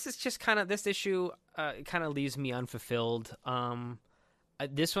 Yeah, this is just this issue kind of leaves me unfulfilled.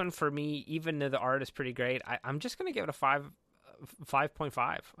 This one for me, even though the art is pretty great, I'm just gonna give it a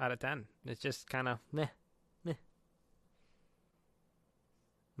 5.5 out of 10. It's just kind of meh.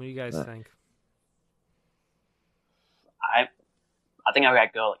 What do you guys think? I think I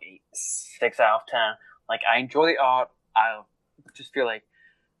gotta go like 6 out of 10. Like I enjoy the art. I just feel like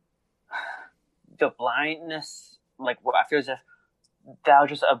the blindness. Like what I feel as if that was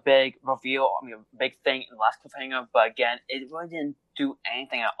just a big reveal. I mean, a big thing in the last cliffhanger. But again, it really didn't do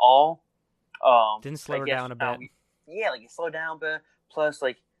anything at all. Didn't slow her down a bit. Like it slowed down a bit. Plus,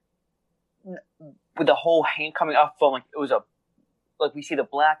 like with the whole hand coming up from like it was like we see the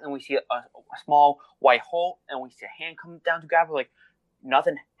black and we see a small white hole and we see a hand come down to grab her. Like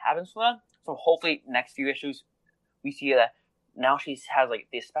nothing happens to them. So hopefully next few issues we see that now she has like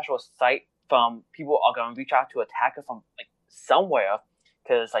this special sight from people are going to reach out to attack her from like somewhere,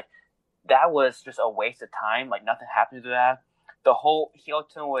 because like that was just a waste of time. Like nothing happened to that. The whole heel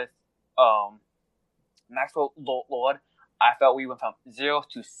turn with Maxwell Lord, I felt we went from 0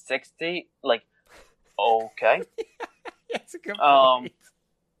 to 60. Like okay. That's a good point.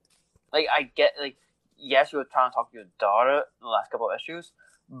 Like I get like yes, you were trying to talk to your daughter in the last couple of issues,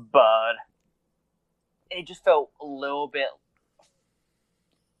 but it just felt a little bit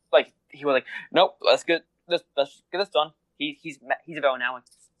like he was like, nope, let's get this done. He's a villain now. Like,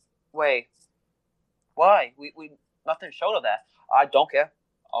 wait, why? We nothing showed of that. I don't care.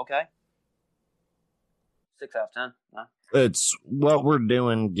 Okay, 6 out of 10. No. It's what we're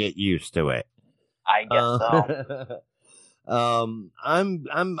doing. Get used to it. I guess so.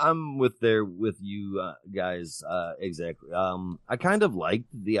 I'm with you guys exactly. I kind of liked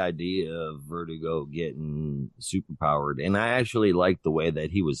the idea of Vertigo getting superpowered, and I actually liked the way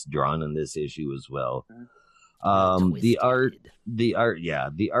that he was drawn in this issue as well. The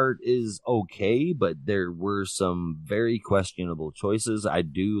art is okay, but there were some very questionable choices. I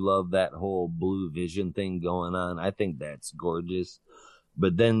do love that whole blue vision thing going on. I think that's gorgeous.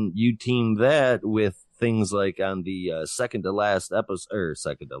 But then you team that with things like on the second to last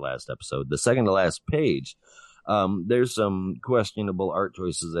page, there's some questionable art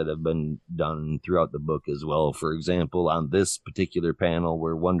choices that have been done throughout the book as well. For example, on this particular panel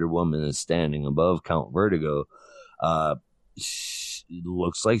where Wonder Woman is standing above Count Vertigo,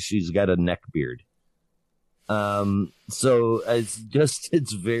 looks like she's got a neck beard. So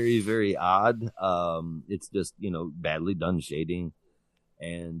it's very, very odd. It's just, badly done shading.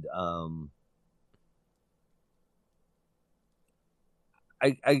 And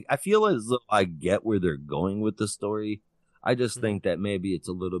I feel as though I get where they're going with the story. I just think that maybe it's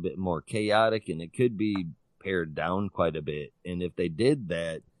a little bit more chaotic, and it could be pared down quite a bit. And if they did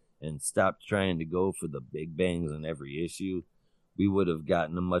that and stopped trying to go for the big bangs in every issue, we would have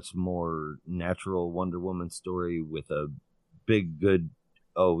gotten a much more natural Wonder Woman story with a big, good,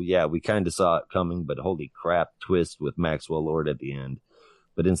 oh yeah, we kind of saw it coming, but holy crap twist with Maxwell Lord at the end.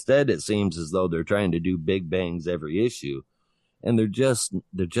 But instead, it seems as though they're trying to do big bangs every issue, and they're just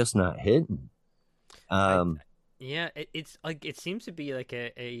not hitting. It's like it seems to be like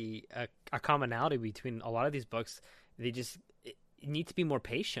a commonality between a lot of these books. They just need to be more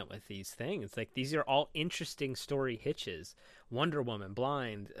patient with these things. Like, these are all interesting story hitches. Wonder Woman,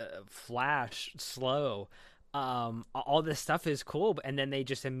 Blind, Flash, Slow. All this stuff is cool, and then they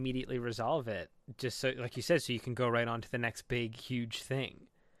just immediately resolve it, just so, like you said, so you can go right on to the next big, huge thing.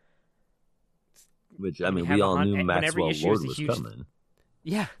 Which, I mean, we all knew Maxwell Lord was coming.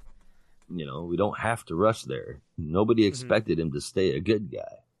 Yeah. You know, we don't have to rush there. Nobody expected him to stay a good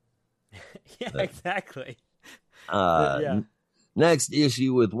guy. Exactly. Next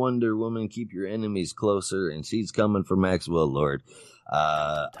issue with Wonder Woman, Keep Your Enemies Closer, and she's coming for Maxwell Lord.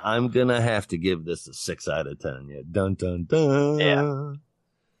 I'm gonna have to give this a 6 out of 10. Yeah, dun dun dun.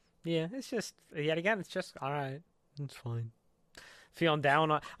 Yeah, it's just, yet again, it's just all right. It's fine. Feeling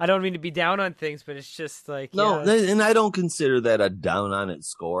down on. I don't mean to be down on things, but it's just like and I don't consider that a down on it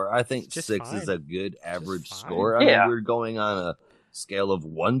score. I think 6 fine. is a good average score. I mean, we're going on a scale of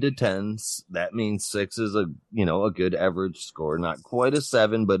 1 to 10. That means 6 is a good average score. Not quite a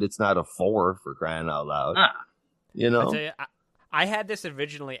 7, but it's not a 4 for crying out loud. You know. I tell you, I had this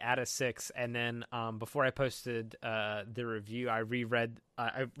originally at a 6, and then before I posted the review, I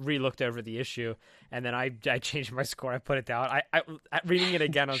re-looked over the issue, and then I changed my score. I put it down. I reading it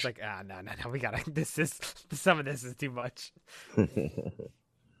again, I was like, no, we gotta. Some of this is too much.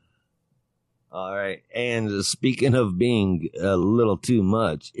 All right, and speaking of being a little too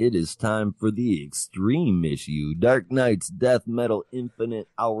much, it is time for the Extreme issue, Dark Knight's Death Metal Infinite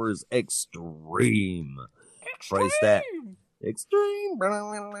Hours Extreme. Price that. Extreme.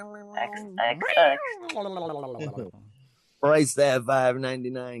 Price that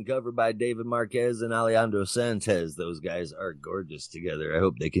 $5.99. Cover by David Marquez and Alejandro Sanchez. Those guys are gorgeous together. I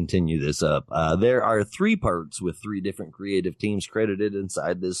hope they continue this up. There are 3 parts with 3 different creative teams credited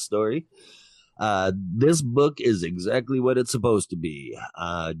inside this story. This book is exactly what it's supposed to be.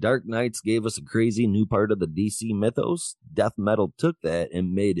 Dark Knights gave us a crazy new part of the DC mythos. Death Metal took that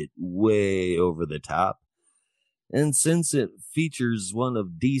and made it way over the top. And since it features one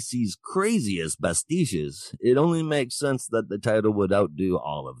of DC's craziest pastiches, it only makes sense that the title would outdo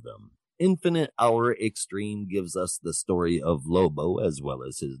all of them. Infinite Hour Extreme gives us the story of Lobo, as well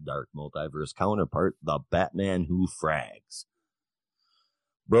as his dark multiverse counterpart, the Batman Who Frags.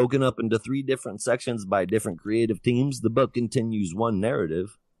 Broken up into 3 different sections by different creative teams, the book continues one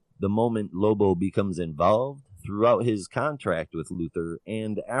narrative, the moment Lobo becomes involved, throughout his contract with Luthor,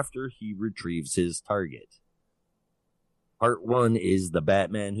 and after he retrieves his target. Part 1 is The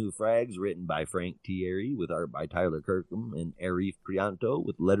Batman Who Frags, written by Frank Thierry, with art by Tyler Kirkham, and Arif Prianto,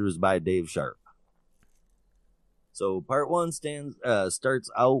 with letters by Dave Sharp. So Part 1 starts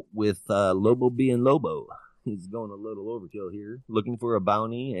out with Lobo being Lobo. He's going a little overkill here, looking for a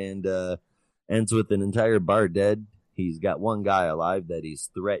bounty, and ends with an entire bar dead. He's got one guy alive that he's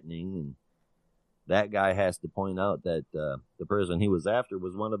threatening, and that guy has to point out that the person he was after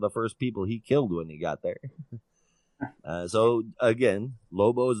was one of the first people he killed when he got there. So, again,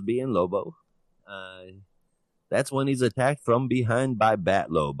 Lobo's being Lobo. That's when he's attacked from behind by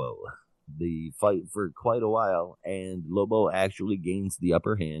Bat Lobo. They fight for quite a while, and Lobo actually gains the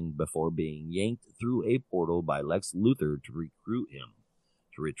upper hand before being yanked through a portal by Lex Luthor to recruit him,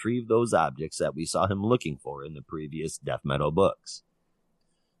 to retrieve those objects that we saw him looking for in the previous Death Metal books.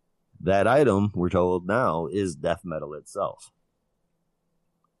 That item, we're told now, is Death Metal itself.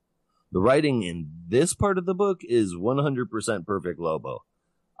 The writing in this part of the book is 100% perfect Lobo.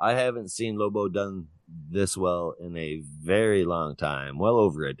 I haven't seen Lobo done this well in a very long time, well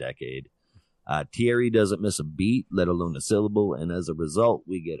over a decade. Thierry doesn't miss a beat, let alone a syllable, and as a result,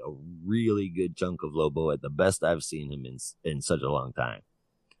 we get a really good chunk of Lobo at the best I've seen him in such a long time.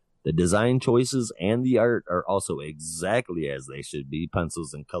 The design choices and the art are also exactly as they should be,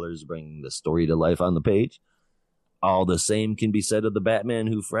 pencils and colors bringing the story to life on the page. All the same can be said of the Batman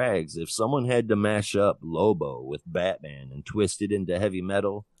Who Frags. If someone had to mash up Lobo with Batman and twist it into heavy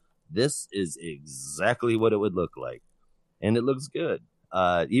metal, this is exactly what it would look like. And it looks good.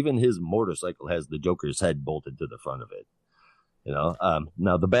 Even his motorcycle has the Joker's head bolted to the front of it. You know,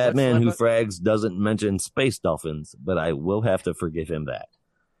 now the Batman Who Frags doesn't mention space dolphins, but I will have to forgive him that.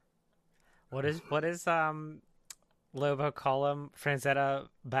 What is Lobo call him? Franzetta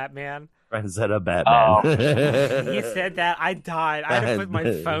Batman? Francetta Batman. He said that. I died. I had to put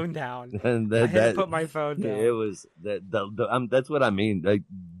my phone down. And I had to put my phone down. It was that. That's what I mean. Like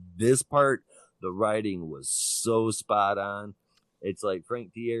this part, the writing was so spot on. It's like,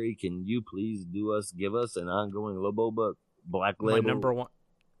 Frank Thierry, can you please give us an ongoing Lobo book? Black Label.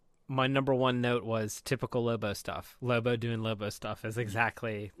 My number one note was typical Lobo stuff. Lobo doing Lobo stuff is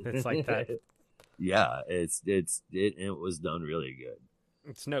exactly. It's like that. Yeah, it was done really good.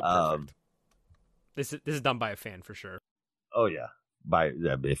 It's no perfect. This is done by a fan for sure. Oh yeah,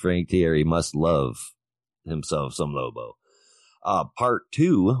 Frank Thierry must love himself some Lobo. Part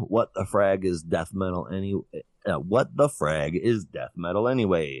 2, What the Frag is Death Metal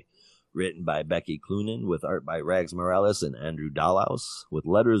Anyway? Written by Becky Cloonan, with art by Rags Morales and Andrew Dahlhaus, with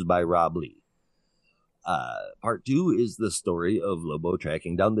letters by Rob Lee. Part 2 is the story of Lobo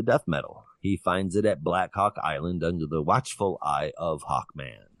tracking down the death metal. He finds it at Black Hawk Island under the watchful eye of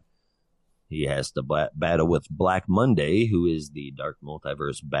Hawkman. He has to battle with Black Monday, who is the Dark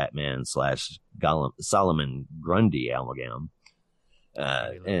Multiverse Batman / Solomon Grundy amalgam.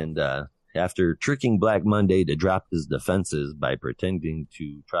 After tricking Black Monday to drop his defenses by pretending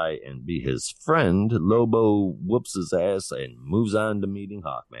to try and be his friend, Lobo whoops his ass and moves on to meeting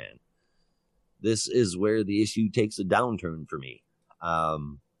Hawkman. This is where the issue takes a downturn for me.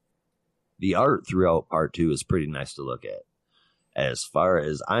 The art throughout Part 2 is pretty nice to look at. As far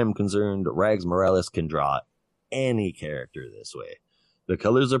as I'm concerned, Rags Morales can draw any character this way. The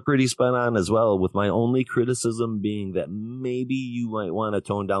colors are pretty spot on as well, with my only criticism being that maybe you might want to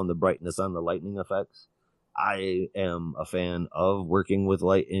tone down the brightness on the lightning effects. I am a fan of working with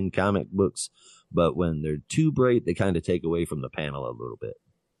light in comic books, but when they're too bright, they kind of take away from the panel a little bit.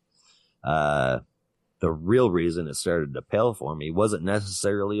 The real reason it started to pale for me wasn't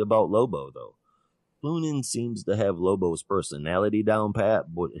necessarily about Lobo, though. Cloonan seems to have Lobo's personality down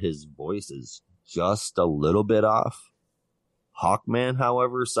pat, but his voice is just a little bit off. Hawkman,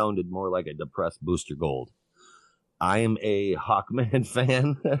 however, sounded more like a depressed Booster Gold. I am a Hawkman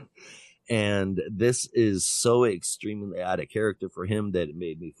fan, and this is so extremely out of character for him that it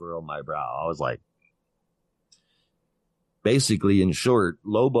made me furrow my brow. I was like, basically, in short,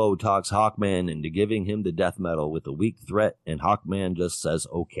 Lobo talks Hawkman into giving him the death metal with a weak threat, and Hawkman just says,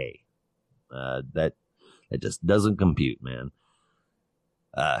 okay. That just doesn't compute, man.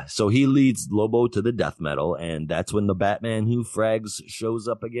 So he leads Lobo to the death metal, and that's when the Batman Who Frags shows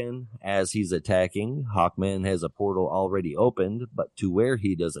up again. As he's attacking, Hawkman has a portal already opened, but to where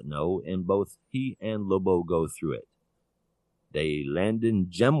he doesn't know, and both he and Lobo go through it. They land in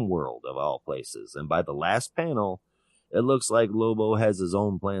Gem World, of all places, and by the last panel, it looks like Lobo has his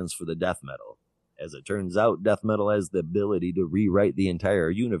own plans for the death metal. As it turns out, death metal has the ability to rewrite the entire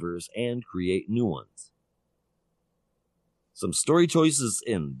universe and create new ones. Some story choices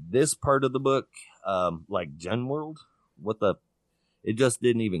in this part of the book, like Gem World, it just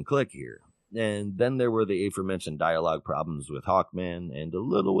didn't even click here. And then there were the aforementioned dialogue problems with Hawkman and a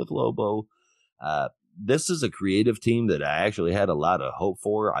little with Lobo. This is a creative team that I actually had a lot of hope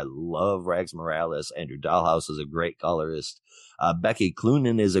for. I love Rags Morales. Andrew Dahlhaus is a great colorist. Becky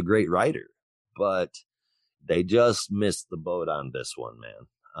Cloonan is a great writer. But they just missed the boat on this one,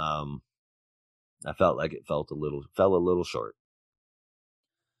 man. I felt like it fell a little short.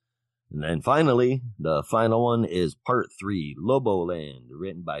 And then finally, the final one is Part 3, Loboland,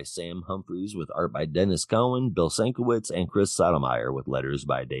 written by Sam Humphries with art by Dennis Cowan, Bill Sienkiewicz, and Chris Sotomayor with letters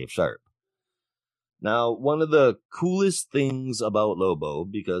by Dave Sharp. Now, one of the coolest things about Lobo,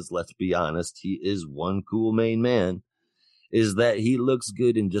 because let's be honest, he is one cool main man, is that he looks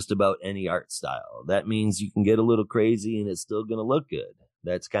good in just about any art style. That means you can get a little crazy and it's still going to look good.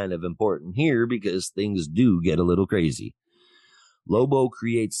 That's kind of important here because things do get a little crazy. Lobo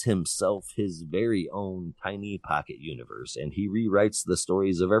creates himself his very own tiny pocket universe, and he rewrites the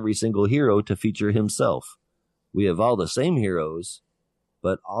stories of every single hero to feature himself. We have all the same heroes,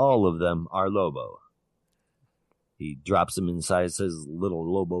 but all of them are Lobo. He drops him inside his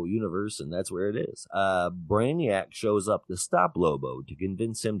little Lobo universe, and that's where it is. Brainiac shows up to stop Lobo, to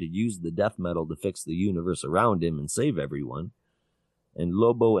convince him to use the death metal to fix the universe around him and save everyone. And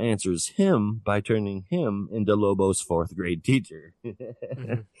Lobo answers him by turning him into Lobo's 4th grade teacher.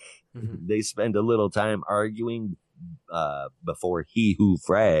 They spend a little time arguing before He Who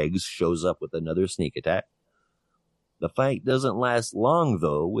Frags shows up with another sneak attack. The fight doesn't last long,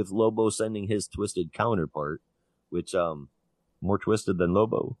 though, with Lobo sending his twisted counterpart, which, more twisted than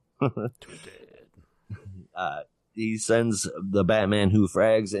Lobo. Twisted. He sends the Batman Who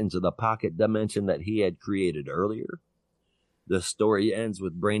Frags into the pocket dimension that he had created earlier. The story ends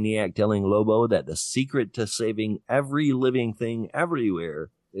with Brainiac telling Lobo that the secret to saving every living thing everywhere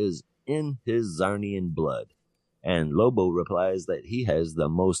is in his Zarnian blood. And Lobo replies that he has the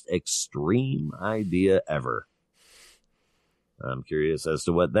most extreme idea ever. I'm curious as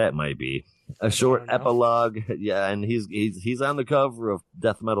to what that might be. A short epilogue, yeah, and he's on the cover of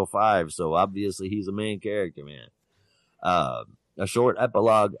Death Metal 5, so obviously he's a main character, man. A short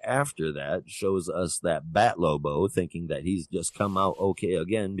epilogue after that shows us that Bat Lobo, thinking that he's just come out okay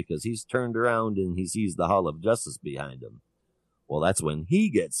again because he's turned around and he sees the Hall of Justice behind him. Well, that's when he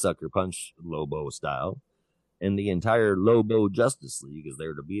gets sucker punched Lobo style, and the entire Lobo Justice League is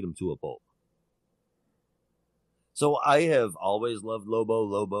there to beat him to a pulp. So I have always loved Lobo.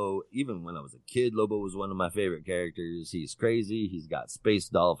 Lobo, even when I was a kid, Lobo was one of my favorite characters. He's crazy. He's got space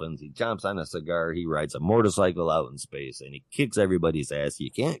dolphins. He chomps on a cigar. He rides a motorcycle out in space, and he kicks everybody's ass.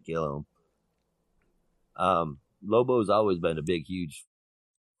 You can't kill him. Lobo's always been a big, huge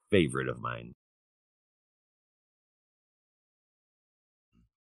favorite of mine.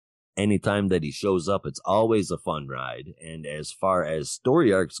 Anytime that he shows up, it's always a fun ride. And as far as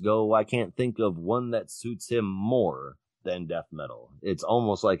story arcs go, I can't think of one that suits him more than Death Metal. It's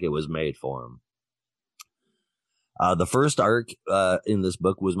almost like it was made for him. The first arc in this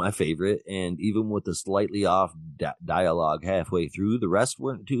book was my favorite, and even with the slightly off dialogue halfway through, the rest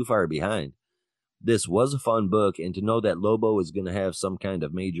weren't too far behind. This was a fun book, and to know that Lobo is going to have some kind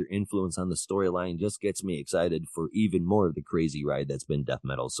of major influence on the storyline just gets me excited for even more of the crazy ride that's been Death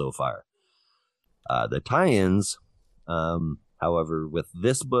Metal so far. The tie-ins, however, with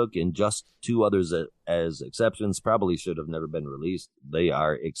this book and just two others as exceptions, probably should have never been released. They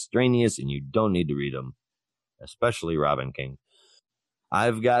are extraneous, and you don't need to read them, especially Robin King.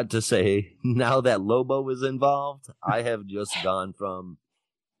 I've got to say, now that Lobo is involved, I have just gone from,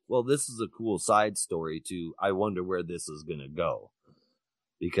 well, this is a cool side story to I wonder where this is going to go,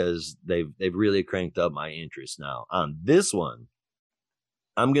 because they've really cranked up my interest now. On this one,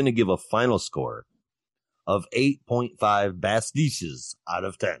 I'm going to give a final score of 8.5 Bastiches out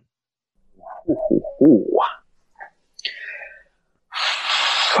of 10. Ooh.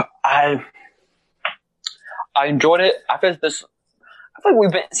 I enjoyed it. I feel like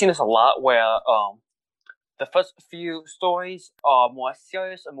we've been seeing this a lot where the first few stories are more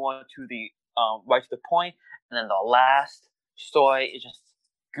serious and more to the right to the point, and then the last story is just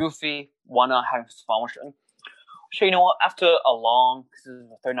goofy, wanna have fun with it. So you know what? After a long, this is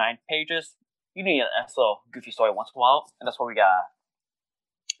 39 pages, you need a nice little goofy story once in a while, and that's what we got.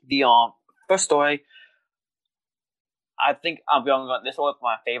 The first story, I think I'm going this one.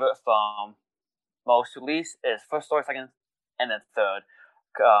 My favorite from most to least is first story, second, and then third.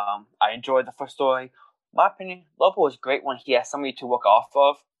 I enjoyed the first story. My opinion, Lobo was great when he has somebody to work off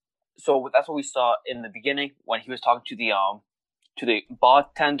of. So that's what we saw in the beginning when he was talking to the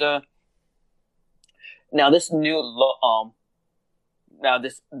bartender. Now this new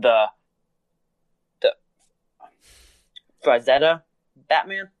the Frazetta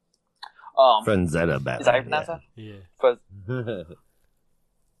Batman. Frazetta Batman. Is that how you pronounce it? Yeah. First,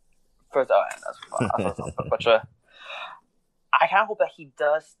 but I kind of hope that he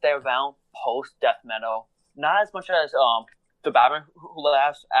does stay around post Death Metal. Not as much as the Batman who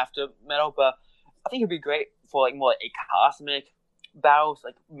laughs after Metal, but I think he'd be great for like more like a cosmic battles.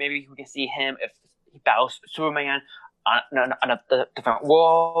 Like maybe we can see him if he battles Superman on a different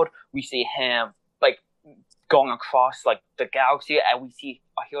world. We see him like going across like the galaxy, and we see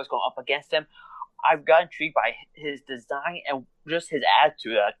our heroes going up against him. I've got intrigued by his design and just his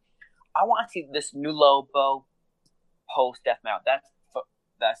attitude. I want to see this new Lobo post Death Metal.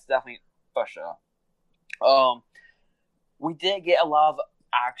 That's definitely for sure. We did get a lot of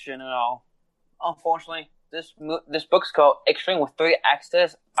action and all. Unfortunately, this book's called Extreme with 3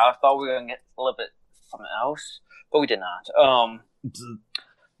 X's. I thought we were gonna get a little bit something else, but we did not.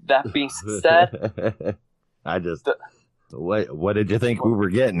 That being said, what did you think we were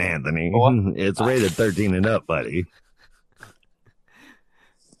getting, Anthony? What? It's rated 13 and up, buddy.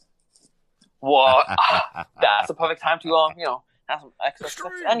 Well, that's the perfect time to have some extra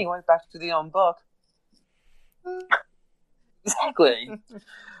stuff. Anyway, back to the book. Exactly.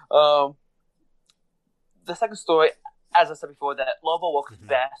 The second story, as I said before, that Lobo works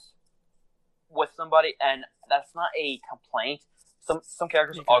best with somebody, and that's not a complaint. Some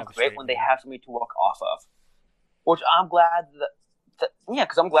characters are great when they have somebody to work off of, which I'm glad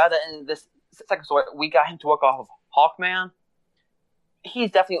because I'm glad that in this second story we got him to work off of Hawkman.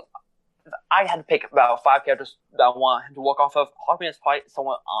 He's definitely. I had to pick about 5 characters that I want him to work off of. Hawkman is probably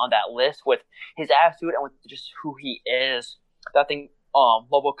someone on that list with his attitude and with just who he is. That I think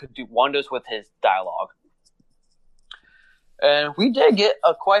Lobo could do wonders with his dialogue. And we did get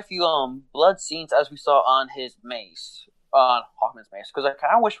quite a few blood scenes as we saw on his mace. on Hawkman's mace because I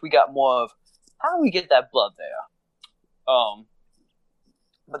kind of wish we got more of how do we get that blood there.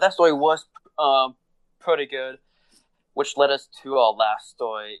 But that story was pretty good, which led us to our last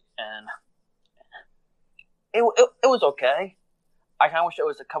story, and it was okay. I kind of wish it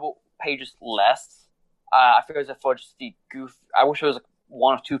was a couple pages less. I figured it was for just the goof. I wish it was like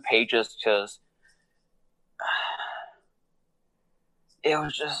 1 or 2 pages because it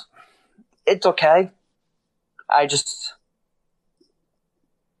was just. It's okay. It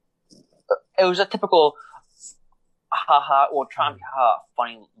was a typical haha or trying to be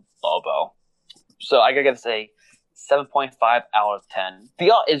funny Lobo. So I gotta say 7.5 out of 10.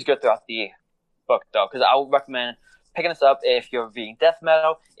 The art is good throughout the book though, because I would recommend picking this up if you're reading death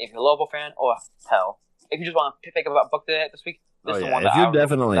metal, if you're a Lobo fan, or hell, if you just want to pick up a book this week. This is the one if that you're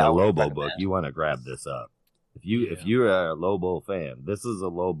definitely a Lobo recommend. book, you want to grab this up. If you're a Lobo fan, this is a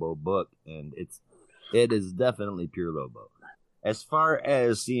Lobo book, and it is definitely pure Lobo. As far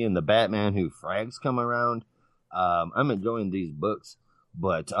as seeing the Batman Who Frags come around, I'm enjoying these books,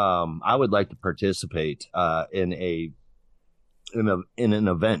 but I would like to participate in an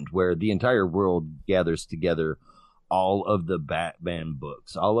event where the entire world gathers together all of the Batman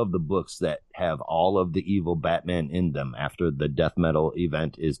books, all of the books that have all of the evil Batman in them after the death metal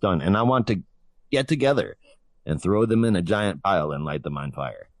event is done. And I want to get together and throw them in a giant pile and light them on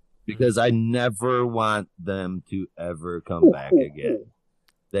fire. Because I never want them to ever come back again.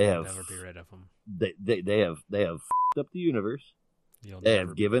 They have never be rid of them. They have f***ed up the universe. They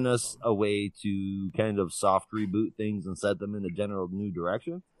have given us a way to kind of soft reboot things and set them in a general new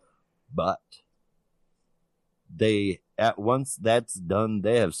direction. But once that's done,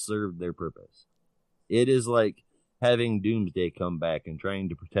 they have served their purpose. It is like having Doomsday come back and trying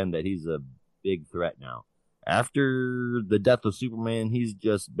to pretend that he's a big threat now. After the death of Superman, he's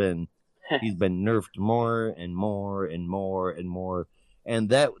been nerfed more and more and more and more, and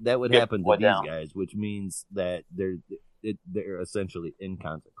that would happen to these guys, which means that they're essentially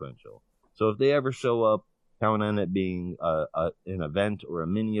inconsequential. So if they ever show up, count on it being an event or a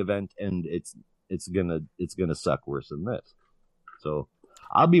mini event, and it's gonna suck worse than this. So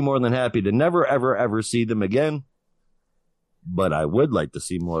I'll be more than happy to never ever ever see them again, but I would like to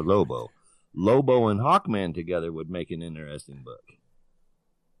see more Lobo. Lobo and Hawkman together would make an interesting book.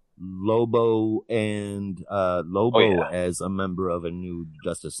 Lobo as a member of a new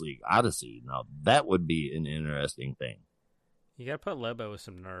Justice League Odyssey. Now that would be an interesting thing. You gotta put Lobo with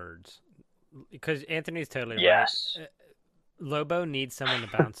some nerds, because Anthony's totally right. Lobo needs someone to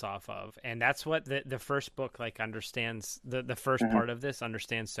bounce off of, and that's what the first book understands. The first part of this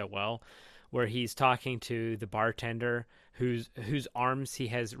understands so well, where he's talking to the bartender whose arms he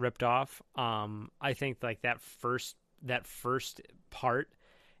has ripped off. I think that first part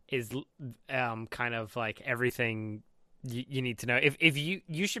is kind of like everything you need to know. If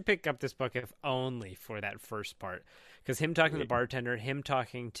you should pick up this book if only for that first part, because him talking to the bartender, him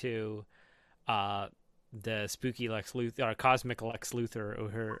talking to the spooky Lex Luthor or cosmic Lex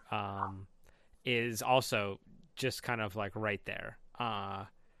Luthor, is also just kind of like right there.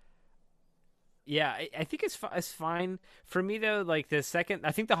 Yeah, I think it's fine for me though. Like the second,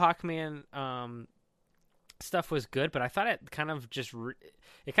 I think the Hawkman stuff was good, but I thought it kind of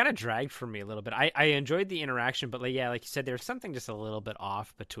it kind of dragged for me a little bit. I enjoyed the interaction, but like you said, there's something just a little bit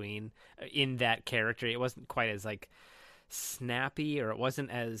off between in that character. It wasn't quite as like snappy, or it wasn't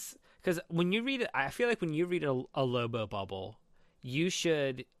as, because when you read it, I feel like when you read a Lobo bubble, you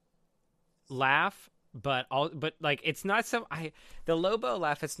should laugh. But like it's not the Lobo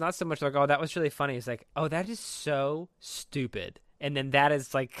laugh. It's not so much like, oh, that was really funny. It's like, oh, that is so stupid, and then that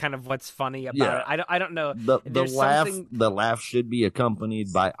is like kind of what's funny about it. I don't know. The laugh should be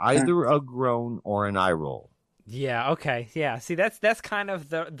accompanied by either a groan or an eye roll. Yeah. Okay. Yeah. See, that's kind of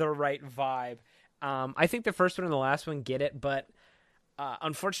the right vibe. I think the first one and the last one get it, but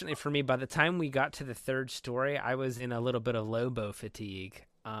unfortunately for me, by the time we got to the third story, I was in a little bit of Lobo fatigue.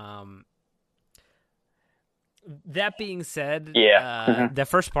 That being said, the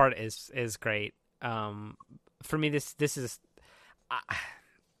first part is great. For me, this is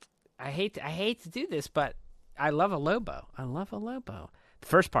I hate to do this, but I love a Lobo. The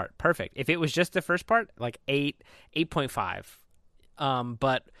first part, perfect. If it was just the first part, like 8.5.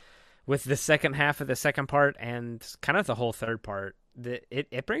 But with the second half of the second part and kind of the whole third part,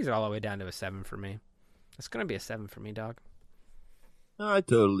 it brings it all the way down to a 7 for me. It's gonna be a 7 for me, dog. I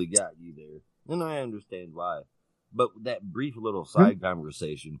totally got you there. And I understand why. But that brief little side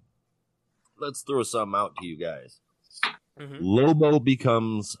conversation, let's throw something out to you guys. Mm-hmm. Lobo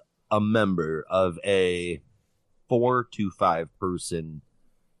becomes a member of a 4 to 5 person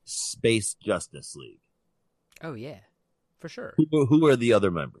Space Justice League. Oh, yeah. for sure. Who are the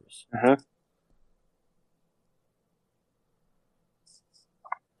other members?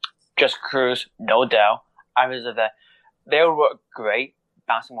 Jessica Cruz, no doubt. I was that they would work great,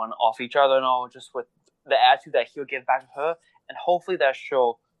 bouncing one off each other and all, just with the attitude that he'll give back to her, and hopefully that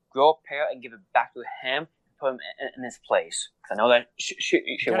she'll grow a pair and give it back to him, put him in his place. Because I know that she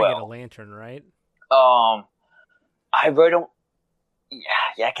You gotta will. get a lantern, right? I really don't.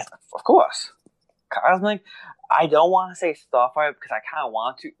 Yeah, of course. Cosmic. I don't want to say Starfire because I kind of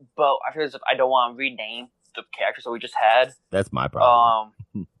want to, but I feel as if I don't want to rename the characters that we just had. That's my problem.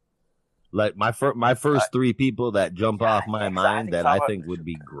 Like my first three people that jump off my mind that I think would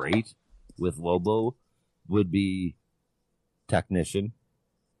be great with Lobo would be Technician,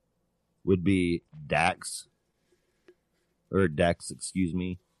 would be Dex, excuse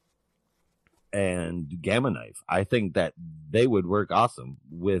me, and Gamma Knife. I think that they would work awesome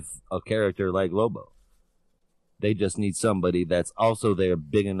with a character like Lobo. They just need somebody that's also there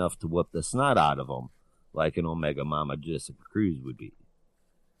big enough to whoop the snot out of them, like an Omega Mama Jessica Cruz would be.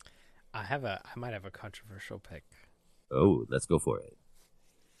 I might have a controversial pick. Oh, let's go for it.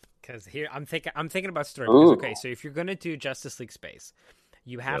 Because here I'm thinking about story. Because, okay, so if you're gonna do Justice League Space,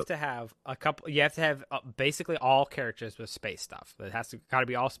 you have to have a couple. You have to have basically all characters with space stuff. It has to gotta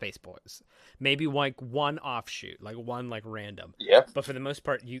be all space boys. Maybe like one offshoot, like one like random. Yeah. But for the most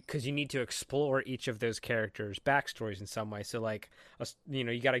part, because you need to explore each of those characters' backstories in some way. So like,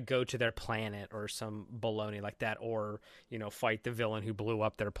 you got to go to their planet or some baloney like that, or fight the villain who blew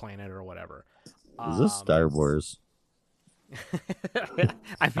up their planet or whatever. Is this Star Wars?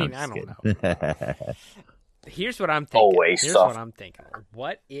 I mean, I don't know. Here's what I'm thinking. What I'm thinking.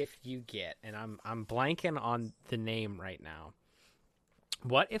 What if you get, and I'm blanking on the name right now.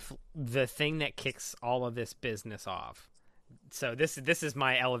 What if the thing that kicks all of this business off? So this is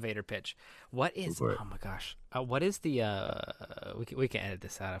my elevator pitch. What is? Oh my gosh. What is the? We can edit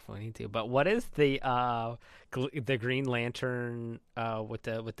this out if we need to. But what is the Green Lantern with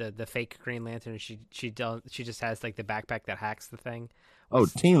the fake Green Lantern? She just has like the backpack that hacks the thing.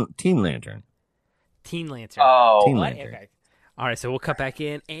 Teen Lantern. Teen Lantern. Oh, Teen Lantern. Okay. All right, so we'll cut back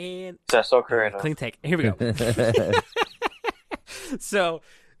in and that's so creative. Clean take. Here we go. So,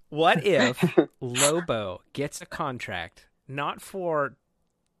 what if Lobo gets a contract not for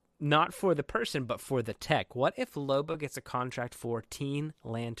the person but for the tech? What if Lobo gets a contract for Teen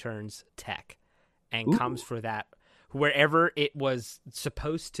Lantern's tech and comes for that wherever it was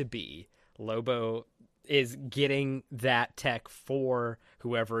supposed to be? Lobo is getting that tech for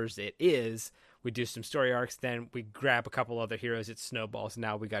whoever's it is. We do some story arcs, then we grab a couple other heroes, it snowballs,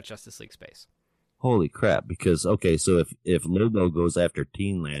 now we got Justice League Space. Holy crap, because, okay, so if Lobo goes after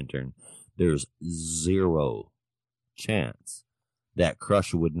Teen Lantern, there's zero chance that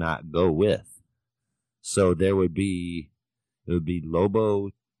Crush would not go with. So it would be Lobo,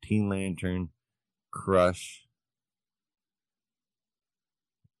 Teen Lantern, Crush,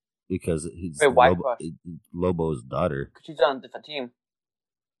 because it's why Crush? Lobo's daughter. Because she's on a different team.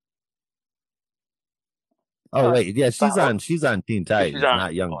 Oh wait, yeah, she's on Teen Titans,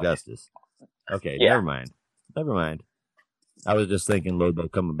 not Young Justice. Okay, yeah. Never mind. I was just thinking Lobo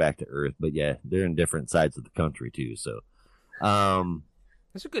coming back to Earth, but yeah, they're in different sides of the country too. So,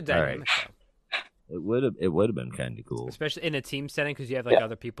 that's a good dynamic. Right. It would have been kind of cool, especially in a team setting because you have like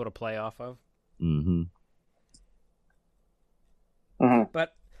other people to play off of. Mm-hmm.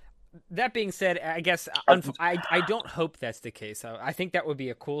 But that being said, I guess I don't hope that's the case. I think that would be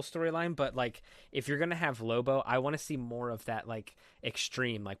a cool storyline, but like if you're gonna have Lobo, I want to see more of that like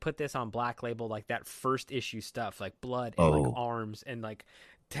extreme. Like put this on Black Label, like that first issue stuff, like blood and like arms and like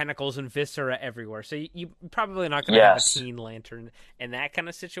tentacles and viscera everywhere. So you probably not gonna have a Teen Lantern in that kind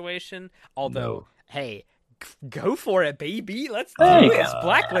of situation. Although, hey, go for it, baby. Let's do this.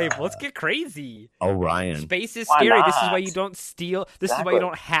 Black Label. Let's get crazy. Orion. Space is scary. This is why you don't steal. This is why you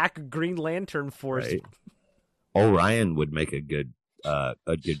don't hack Green Lantern Force. Right. Orion would make a good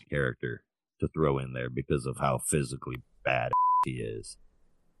character to throw in there because of how physically bad he is.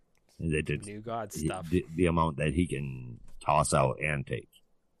 And they did New God stuff. The amount that he can toss out and take.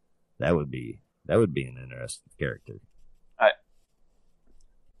 That would be an interesting character.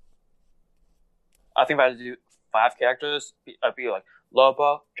 I think if I had to do 5 characters, I'd be like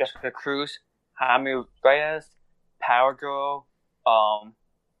Lobo, Jessica Cruz, Jaime Reyes, Power Girl, Lord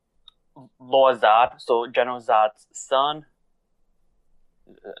Zod, so General Zod's son.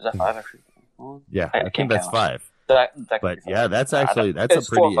 Is that 5 actually? Yeah, I think that's 5. But yeah, that's a pretty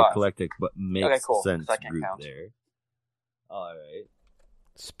eclectic but makes sense group there. All right.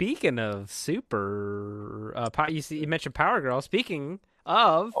 Speaking of super, you mentioned Power Girl. Speaking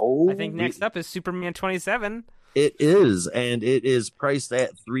of, I think next up is Superman 27. It is, and it is priced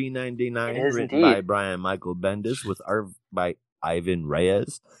at $3.99. It is written indeed. by Brian Michael Bendis with art by Ivan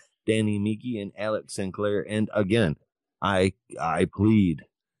Reyes, Danny Miki, and Alex Sinclair. And again, I plead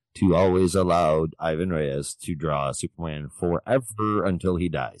to always allow Ivan Reyes to draw Superman forever until he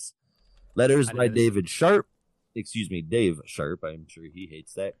dies. Letters by Dave Sharp. I'm sure he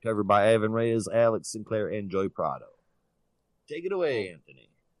hates that. Covered by Ivan Reyes, Alex Sinclair, and Joy Prado. Take it away, Anthony.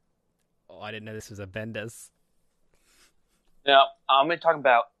 Oh, I didn't know this was a Bendis. Now, I'm going to talk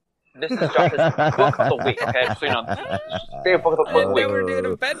about this is Josh's book of the week, okay? So, favorite book of the week. We're doing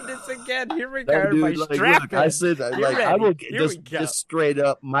a Bendis again. Here we That go. dude, My like, strap. look, I said, like, I will Here we go. just straight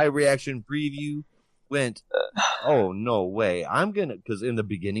up. My reaction preview went, "Oh no way!" I'm gonna, because in the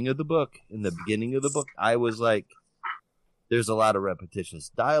beginning of the book, I was like, "There's a lot of repetitious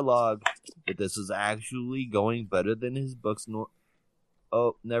dialogue, but this is actually going better than his books."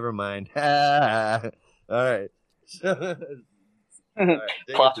 Oh, never mind. All right.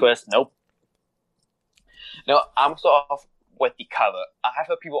 Plot twist. Nope. No, I'm start off with the cover. I've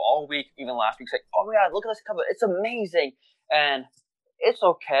heard people all week, even last week, say, "Oh my god, look at this cover! It's amazing!" And it's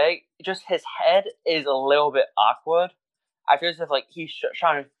okay. Just his head is a little bit awkward. I feel as if like he's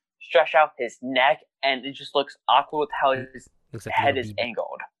trying to stretch out his neck, and it just looks awkward with how his head is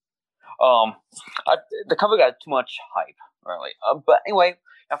angled. The cover got too much hype, really. But anyway,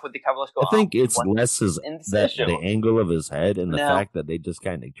 enough with the cover. Let's go. I think it's less the angle of his head and the fact that they just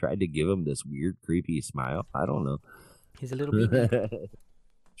kind of tried to give him this weird, creepy smile. I don't know. He's a little baby.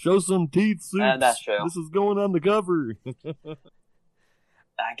 Show some teeth, Soups. That's true. This is going on the cover.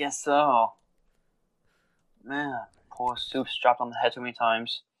 I guess so. Man, poor Soups dropped on the head too many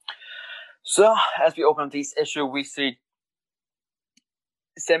times. So, as we open up this issue, we see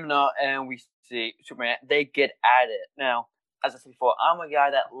Seminar and we see Superman. They get at it. Now, as I said before, I'm a guy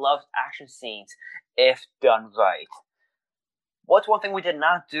that loves action scenes if done right. What's one thing we did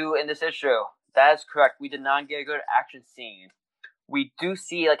not do in this issue? That is correct. We did not get a good action scene. We do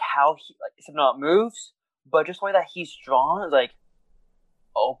see like how Seminar moves, but just the way that he's drawn is like,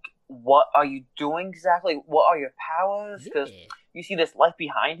 okay, what are you doing exactly? What are your powers? Because you see this light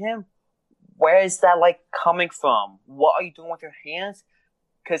behind him. Where is that light coming from? What are you doing with your hands?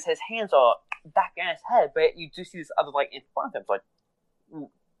 Because his hands are back in his head, but you do see this other light in front of him. It's like,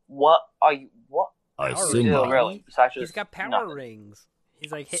 what are you? What? I see. Really? He's got power rings.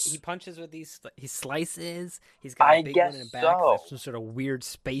 He's like he punches with these. He slices. He's got a big one in the back. So. Like some sort of weird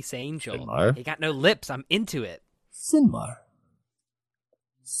space angel. Sinmar? He got no lips. I'm into it. Sinmar.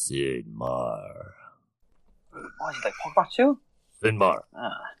 Oh, is he like Pokemon too? Sinmar.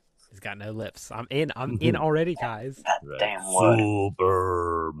 He's got no lips. I'm in already, guys. That damn word.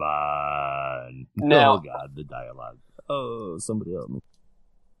 Superman. No. Oh God, the dialogue. Oh, somebody help me.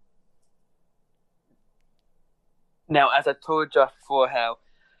 Now, as I told Josh before, how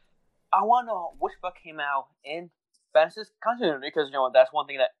I want to know which book came out in Bendis' continuity, because that's one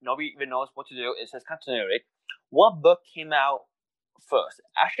thing that nobody even knows what to do is his continuity. What book came out first,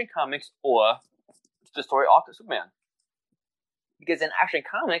 Action Comics or the story arc of Superman? Because in Action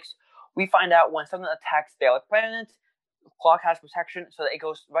Comics, we find out when something attacks the other planet, Clark has protection, so that it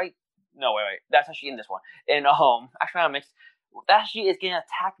goes right. No, wait. That's actually in this one. In Action Comics, that actually is getting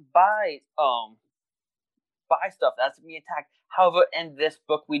attacked by stuff that's being attacked. However, in this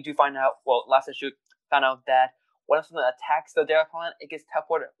book, we do find out. Well, last issue found out that when something attacks the Daily Planet, it gets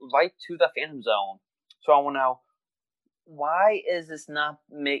teleported right to the Phantom Zone. So I want to know, why is this not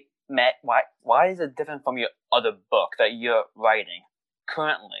why is it different from your other book that you're writing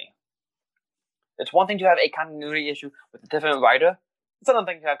currently? It's one thing to have a continuity issue with a different writer. It's another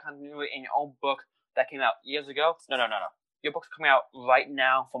thing to have continuity in your own book that came out years ago. No. Your book's coming out right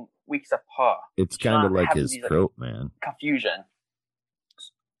now from weeks apart. It's kind of like his throat, man. Confusion.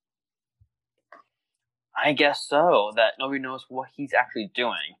 I guess so, that nobody knows what he's actually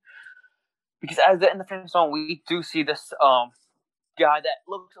doing. Because in the Phantom Zone, we do see this guy that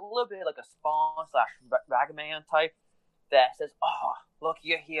looks a little bit like a Spawn / Ragaman type that says, "Oh, look,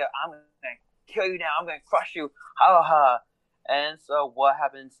 you're here. I'm going to kill you now. I'm going to crush you. Ha ha." And so what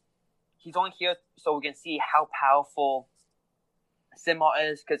happens? He's only here so we can see how powerful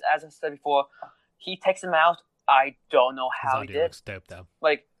Sinmar is. Because as I said before, he takes him out. I don't know how he did. Looks dope, though.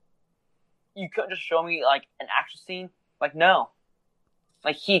 Like, you couldn't just show me like an action scene. Like, no.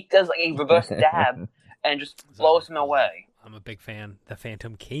 Like, he does like a reverse dab and just blows him away. I'm a big fan. The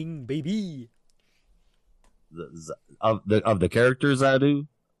Phantom King, baby. Of the characters I do?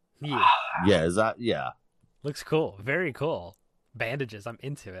 Yeah. Yeah. Looks cool. Very cool. Bandages. I'm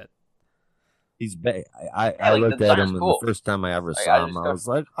into it. I like, the looked at design is him, and cool. the first time I ever Like, saw him, I was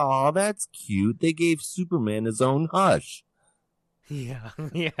like, "Oh, that's cute." They gave Superman his own hush. Yeah,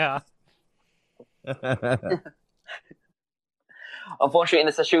 yeah. Unfortunately, in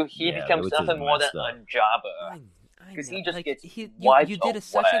this issue, he Yeah, becomes which is nothing more than messed up. a jobber. I 'Cause know. he just Like, gets you wiped did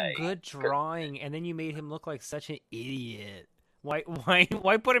such a away. good drawing, and then you made him look like such an idiot. Why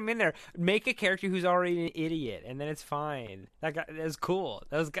put him in there? Make a character who's already an idiot, and then it's fine. That was cool.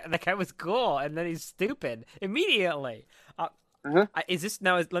 That guy was cool, and then he's stupid immediately. Is this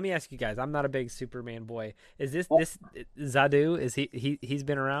now? Let me ask you guys. I'm not a big Superman boy. Is this Zadu? Is he's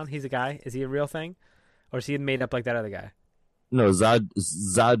been around? He's a guy. Is he a real thing, or is he made up like that other guy? No,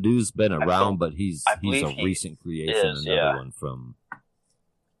 Zadu's been around, but he's a recent creation. Another one from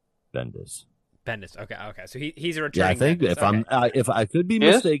Bendis. Bendis. Okay. So he's a returning. Yeah, I think Bendis. if I could be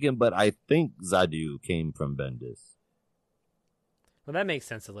mistaken, but I think Zadu came from Bendis. Well, that makes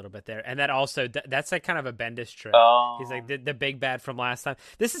sense a little bit there, and that also that's like kind of a Bendis trick. He's like the big bad from last time.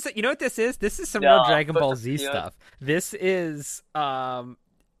 This is what this is. This is some real Dragon Ball Z stuff. This is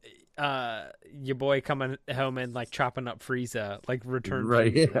your boy coming home and like chopping up Frieza, like Return.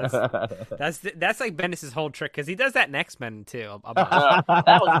 Right. Frieza. That's like Bendis' whole trick, because he does that in X-Men too.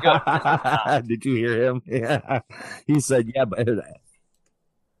 That was good. Did you hear him? Yeah, he said, "Yeah, but."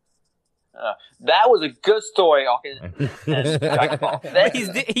 That was a good story. He's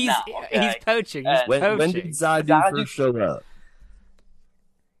poaching. When did Zadu first show up?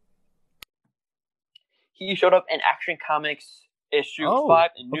 He showed up in Action Comics issue 5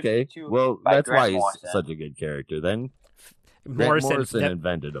 and New 52. Well, that's Grant why Morrison. He's such a good character. Then Morrison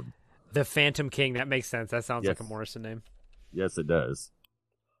invented him. The Phantom King. That makes sense. That sounds like a Morrison name. Yes, it does.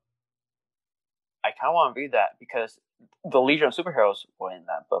 I kind of want to read that because the Legion of Superheroes were in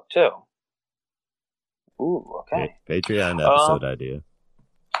that book too. Ooh, okay. Patreon episode idea.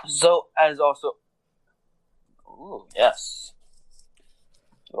 So, as also... Ooh, yes.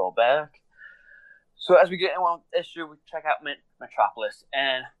 Go back. So, as we get in one issue, we check out Metropolis,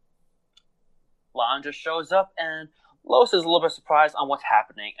 and Lon just shows up, and Lois is a little bit surprised on what's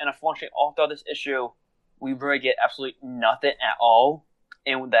happening. And unfortunately, all throughout this issue, we really get absolutely nothing at all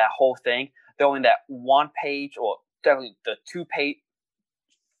in that whole thing. They're only that one page, or definitely the two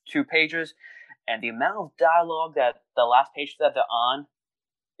pages, and the amount of dialogue that the last page that they're on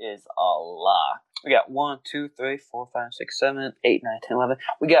is a lot. We got 1, 2, 3, 4, 5, 6, 7, 8, 9, 10, 11.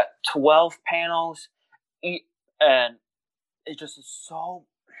 We got 12 panels, and it just is so...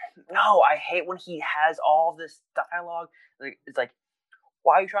 No, I hate when he has all this dialogue. It's like,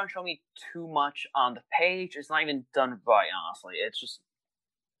 why are you trying to show me too much on the page? It's not even done right, honestly. It's just...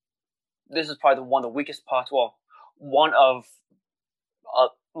 This is probably one of the weakest parts. Well, one of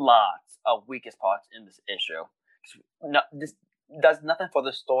lots of weakest parts in this issue. This does nothing for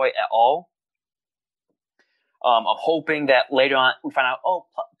the story at all. I'm hoping that later on we find out,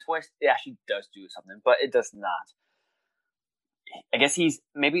 plot twist, it actually does do something, but it does not. I guess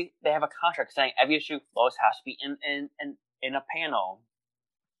maybe they have a contract saying every issue Lois has to be in a panel,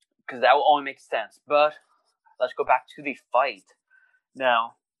 because that will only make sense. But let's go back to the fight.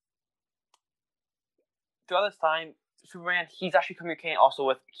 Now, throughout this time, Superman, he's actually communicating also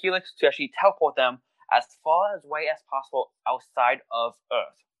with Helix to actually teleport them as far away as possible outside of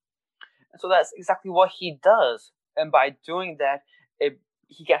Earth. And so that's exactly what he does. And by doing that,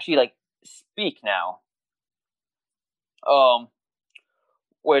 he can actually speak now.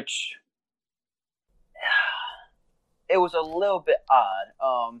 Which it was a little bit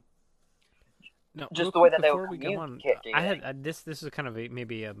odd. No, just the way that they before were we go on, communicating. I had this is kind of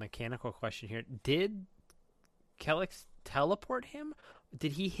maybe a mechanical question here. Did Kellex teleport him?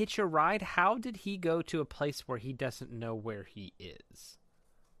 Did he hitch a ride? How did he go to a place where he doesn't know where he is?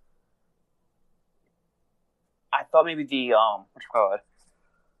 I thought maybe the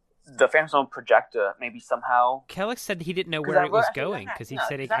the Phantom Zone projector maybe somehow. Kellex said he didn't know where it was going because he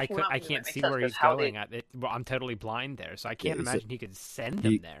said I can't see where he's going. I'm totally blind there, so I can't imagine he could send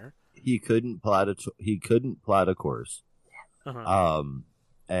them there. He couldn't plot a course. Uh-huh.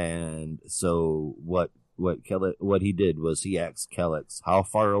 And so what he did was he asked Kellex, "How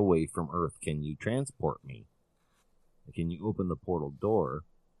far away from Earth can you transport me? Can you open the portal door?"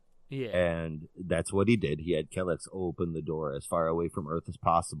 Yeah. And that's what he did. He had Kellex open the door as far away from Earth as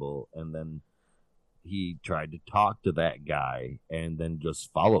possible, and then he tried to talk to that guy, and then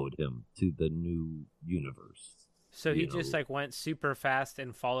just followed him to the new universe. So he just went super fast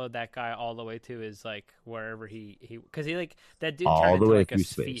and followed that guy all the way to his wherever he because that dude all turned the into way a through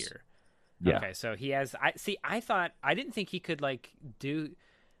sphere. space. Yeah. Okay, so he has. I didn't think he could do.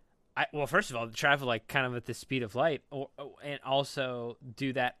 Well, first of all, travel kind of at the speed of light, and also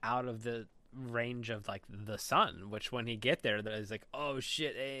do that out of the range of like the sun. Which when he get there, that is like, oh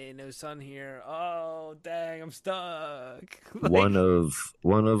shit, hey, no sun here. Oh dang, I'm stuck. Like, one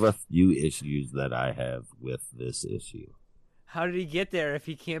of a few issues that I have with this issue. how did he get there if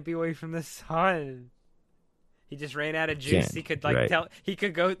he can't be away from the sun? He just ran out of juice. Can't, He could like right. tell. He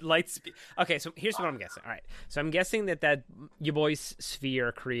could go light speed. Okay, so here's what I'm guessing. All right, so I'm guessing that your boy's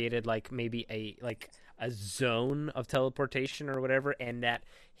sphere created like maybe a zone of teleportation or whatever, and that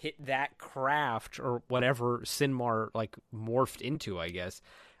hit that craft or whatever Sinmar like morphed into, I guess,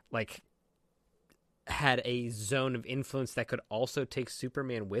 like had a zone of influence that could also take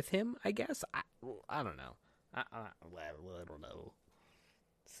Superman with him. I guess I don't know. I don't know.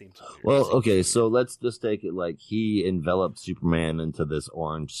 Seems weird. Well, okay, so let's just take it like he enveloped Superman into this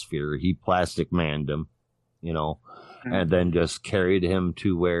orange sphere. He plastic manned him, and then just carried him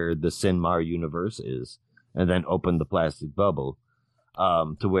to where the Sinmar universe is, and then opened the plastic bubble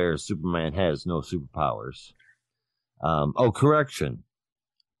to where Superman has no superpowers. Correction.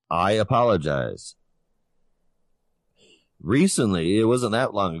 I apologize. Recently, it wasn't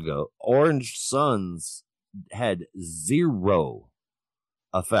that long ago, orange suns had zero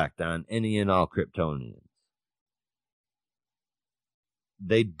effect on any and all Kryptonians.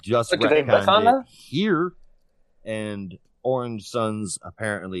 They just retconned it here, and orange suns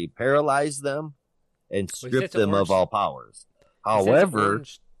apparently paralyzed them and stripped them of all powers. However,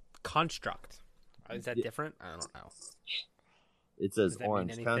 orange construct. Is that different? I don't know. It says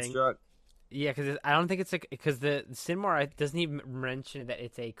orange construct. Yeah, because I don't think it's like because the Sinmar doesn't even mention that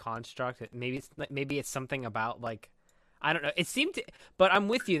it's a construct. Maybe it's something about like I don't know. It seemed, but I'm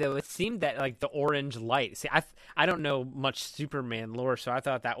with you though. It seemed that like the orange light. See, I don't know much Superman lore, so I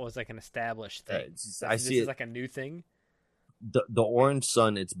thought that was like an established thing. I see this is like a new thing. The orange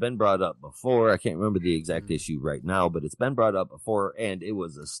sun. It's been brought up before. I can't remember the exact issue right now, but it's been brought up before, and it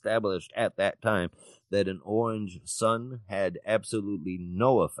was established at that time that an orange sun had absolutely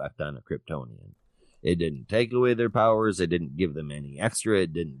no effect on a Kryptonian. It didn't take away their powers. It didn't give them any extra.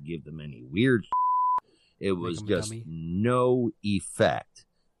 It didn't give them any weird. It was just no effect.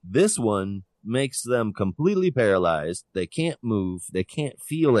 This one makes them completely paralyzed. They can't move. They can't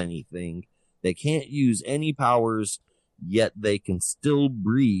feel anything. They can't use any powers, yet they can still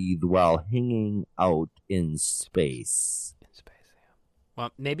breathe while hanging out in space.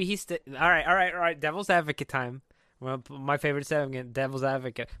 Well, maybe he's still... All right. Devil's advocate time. Well, my favorite segment, Devil's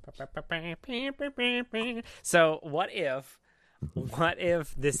Advocate. So what if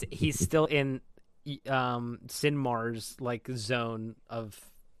he's still in Sinmar's like zone of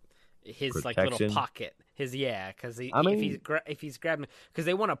his protection? Like little pocket, because if he's grabbing, because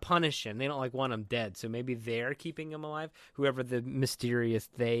they want to punish him, they don't like want him dead, so maybe they're keeping him alive, whoever the mysterious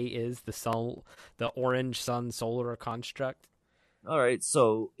they is, the orange sun solar construct. All right,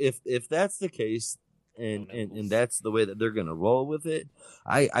 so if that's the case, and that's the way that they're going to roll with it,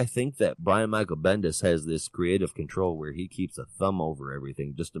 I think that Brian Michael Bendis has this creative control where he keeps a thumb over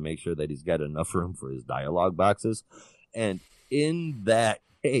everything just to make sure that he's got enough room for his dialogue boxes. And in that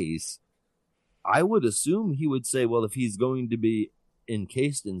case, I would assume he would say, well, if he's going to be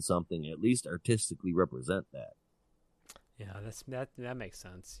encased in something, at least artistically represent that. Yeah, that makes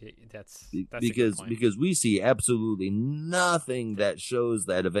sense. That's because we see absolutely nothing that shows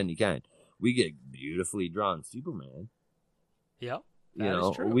that of any kind. We get beautifully drawn Superman. Yep.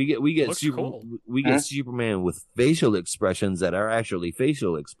 Is true. We get Superman with facial expressions that are actually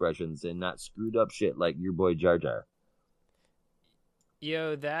facial expressions and not screwed up shit like your boy Jar Jar.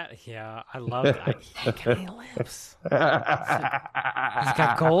 I love that. He got any lips.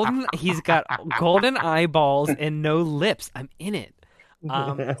 He's got golden eyeballs and no lips. I'm in it.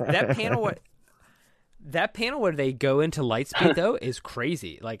 That panel where they go into Lightspeed though is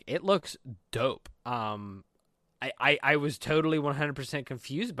crazy. Like it looks dope. I was totally 100%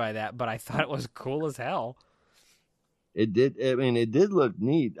 confused by that, but I thought it was cool as hell. It did. I mean, it did look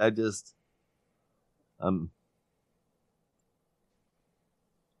neat. I just,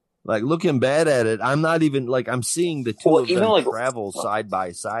 like looking bad at it. I'm not even like I'm seeing the two of them travel side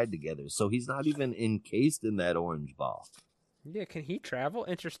by side together. So he's not even encased in that orange ball. Yeah, can he travel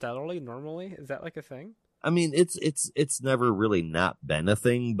interstellarly normally? Is that like a thing? I mean, it's never really not been a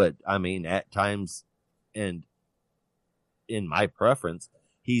thing, but I mean, at times, and in my preference,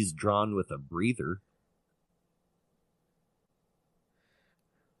 he's drawn with a breather.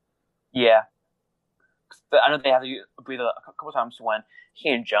 Yeah. I know they have to breathe a couple times when he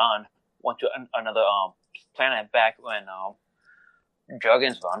and John went to another planet back when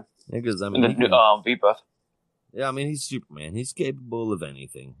Jurgens run. Because I mean, Rebirth. Yeah, I mean, he's Superman. He's capable of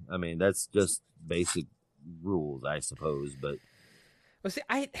anything. I mean, that's just basic rules, I suppose. But Well, see,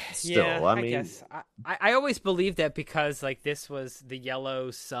 Still, yeah, I I mean, guess I always believed that because like this was the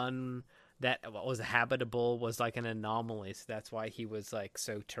yellow sun that was habitable was like an anomaly, so that's why he was like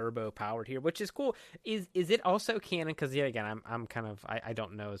so turbo powered here, which is cool. Is it also canon? Because yeah, again, I'm kind of I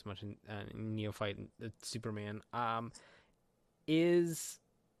don't know as much in Neophyte Superman. Is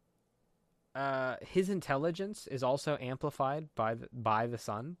his intelligence is also amplified by the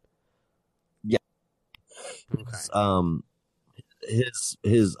sun? yeah. Okay. His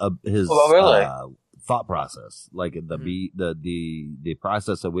Well, really? thought process, like the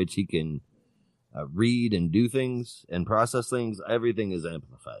process at which he can read and do things and process things, everything is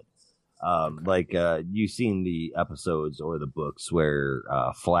amplified. Like you've seen the episodes or the books where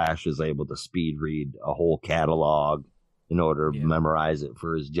Flash is able to speed read a whole catalog in order to memorize it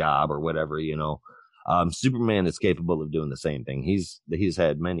for his job or whatever, you know. Superman is capable of doing the same thing. He's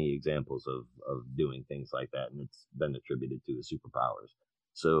had many examples of doing things like that, and it's been attributed to his superpowers.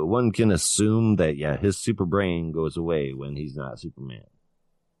 So one can assume that his super brain goes away when he's not Superman.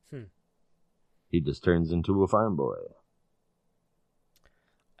 He just turns into a farm boy.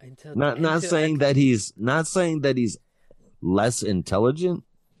 Not saying that he's less intelligent,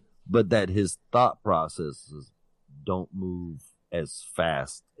 but that his thought processes don't move as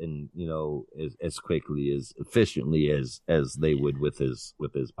fast and as quickly, as efficiently as they would with his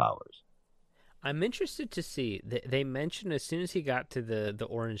powers. I'm interested to see that they mentioned as soon as he got to the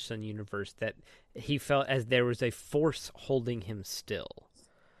Orange Sun universe that he felt as there was a force holding him still.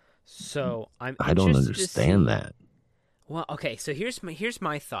 So I don't understand that. Well, okay, so here's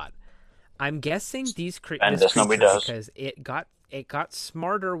my thought. I'm guessing this creature because it got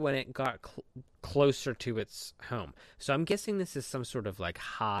smarter when it got closer to its home. So I'm guessing this is some sort of like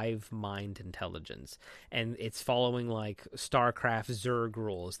hive mind intelligence, and it's following like StarCraft Zerg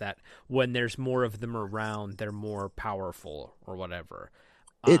rules that when there's more of them around, they're more powerful or whatever.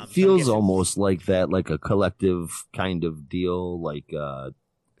 It feels almost like that, like a collective kind of deal, like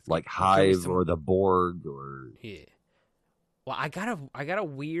Hive or the Borg or Well, I got a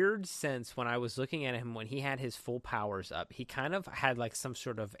weird sense when I was looking at him when he had his full powers up. He kind of had like some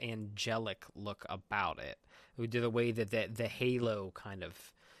sort of angelic look about it. The way that the halo kind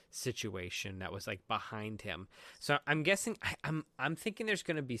of situation that was like behind him. So I'm guessing I'm thinking there's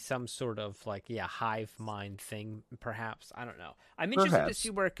going to be some sort of like hive mind thing, perhaps. I don't know. I'm interested to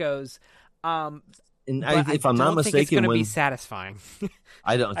see where it goes. And if I'm not mistaken, it's going to be satisfying.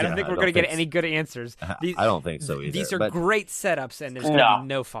 I don't think we're going to get any good answers. I don't think so either. These are great setups, and there's going to be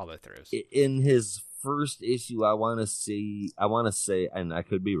no follow-throughs. In his first issue, I want to say, and I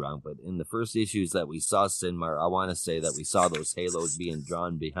could be wrong, but in the first issues that we saw Sinmar, I want to say that we saw those halos being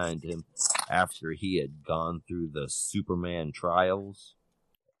drawn behind him after he had gone through the Superman trials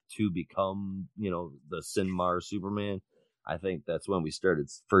to become, the Sinmar Superman. I think that's when we started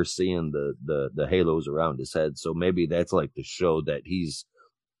first seeing the halos around his head. So maybe that's like to show that he's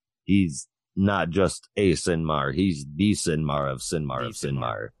not just a Sinmar. He's the Sinmar of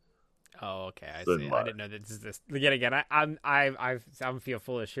Sinmar. Oh, okay. I see. I didn't know that this. Again, I feel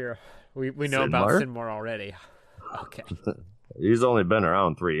foolish here. We know about Sinmar already. Okay. He's only been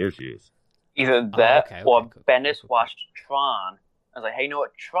around 3 issues. Either that or Bendis watched Tron. I was like, hey, you know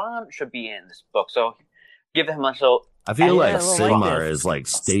what? Tron should be in this book. So give him a little. I feel like Sinmar is like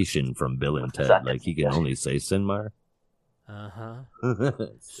Station from Bill and Ted. Like he can only say Sinmar. Sinmar.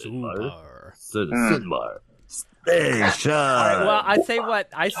 Sinmar. Station. Right, well, I say what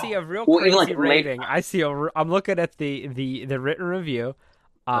I see a real crazy rating. I'm looking at the written review.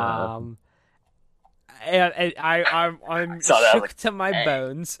 And I'm shook to my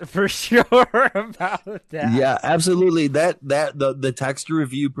bones for sure about that. Yeah, absolutely. The text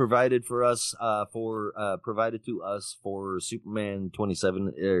review provided to us for Superman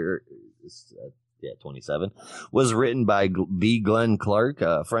 27. 27 was written by B. Glenn Clark,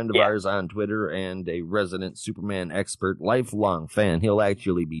 a friend of ours on Twitter and a resident Superman expert, lifelong fan. He'll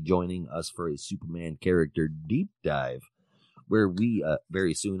actually be joining us for a Superman character deep dive, where we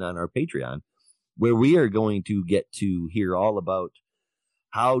very soon on our Patreon, where we are going to get to hear all about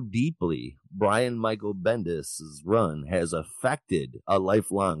how deeply Brian Michael Bendis' run has affected a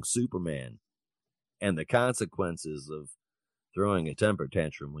lifelong Superman and the consequences of throwing a temper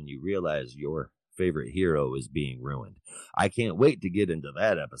tantrum when you realize your favorite hero is being ruined. I can't wait to get into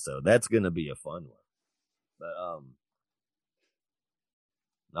that episode. That's going to be a fun one. But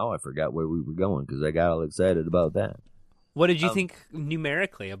now I forgot where we were going because I got all excited about that. What did you think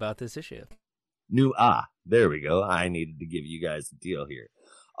numerically about this issue? There we go. I needed to give you guys a deal here.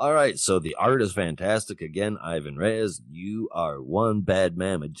 All right, so the art is fantastic. Again, Ivan Reyes, you are one bad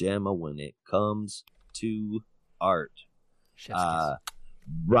mamma jamma when it comes to art.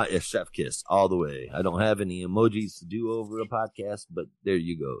 Right, a chef kiss all the way. I don't have any emojis to do over a podcast, but there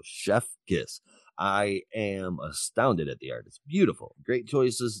you go. Chef kiss. I am astounded at the art. It's beautiful. Great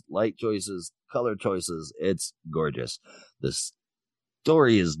choices, light choices, color choices. It's gorgeous. The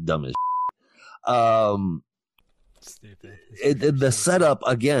story is dumb as Stupid. the setup,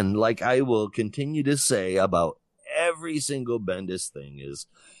 again, like I will continue to say about every single Bendis thing, is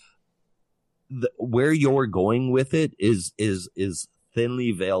where you're going with it is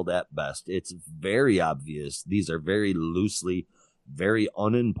thinly veiled at best. It's very obvious. These are very loosely, very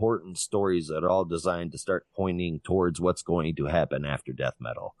unimportant stories that are all designed to start pointing towards what's going to happen after death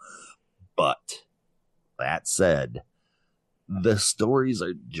metal. But that said, the stories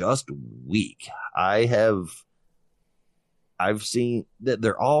are just weak. I've seen that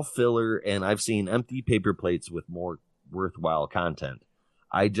they're all filler, and I've seen empty paper plates with more worthwhile content.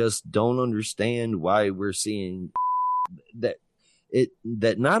 I just don't understand why we're seeing that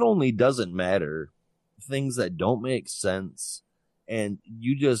that not only doesn't matter, things that don't make sense, and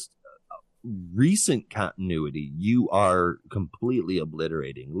you just recent continuity you are completely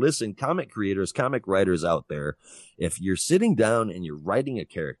obliterating. Listen, comic creators, comic writers out there, if you're sitting down and you're writing a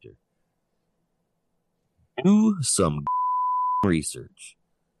character, do some research.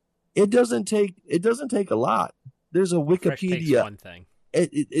 It doesn't take a lot. There's a Wikipedia. One thing.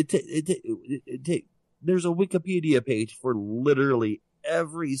 There's a Wikipedia page for literally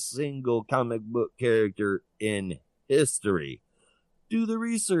every single comic book character in history. Do the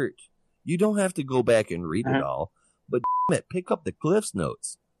research. You don't have to go back and read it all, but damn it, pick up the Cliff's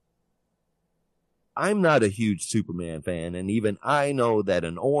Notes. I'm not a huge Superman fan, and even I know that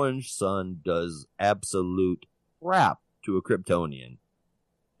an orange sun does absolute crap to a Kryptonian.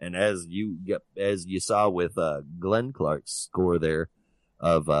 And as you saw with Glenn Clark's score there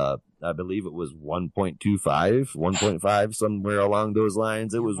of I believe it was 1.25, 1.5, somewhere along those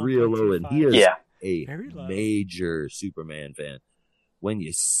lines. It was real low, and he is a major Superman fan. When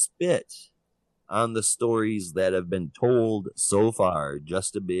you spit on the stories that have been told so far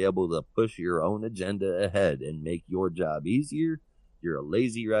just to be able to push your own agenda ahead and make your job easier, you're a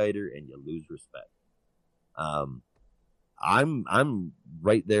lazy writer and you lose respect. I'm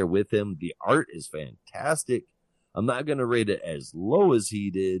right there with him. The art is fantastic. I'm not going to rate it as low as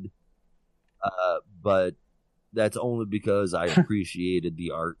he did, but that's only because I appreciated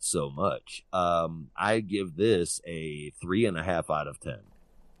the art so much. I give this a 3.5 out of 10.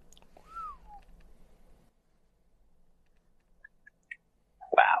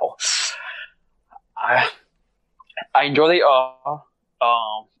 Wow. I enjoy the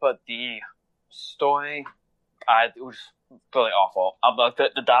but the story, it was really awful. About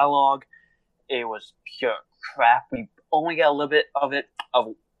the dialogue, it was pure crap. We only got a little bit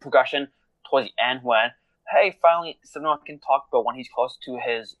of progression towards the end when, hey, finally someone can talk about when he's close to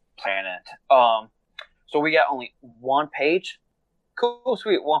his planet. So we got only one page. Cool,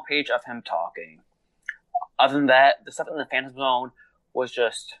 sweet, one page of him talking. Other than that, the stuff in the Phantom Zone was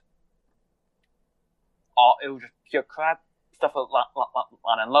just pure crap. Stuff with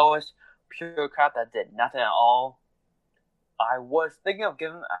Lon and Lois, pure crap that did nothing at all. I was thinking of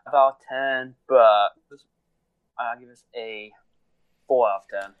giving about 10, but I'll give this a 4 out of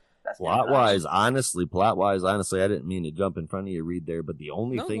 10. That's plot-wise, honestly, I didn't mean to jump in front of you, Reed, there, but the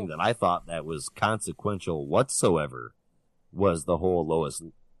only thing that I thought that was consequential whatsoever was the whole Lois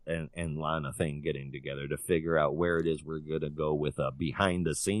and Lana thing getting together to figure out where it is we're going to go with a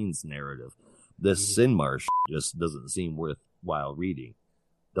behind-the-scenes narrative. This Sinmar just doesn't seem worthwhile reading.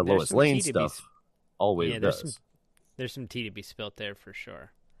 The Lois Lane stuff always does. There's some tea to be spilt there for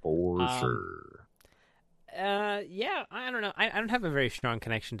sure. For sure. Yeah, I don't know. I don't have a very strong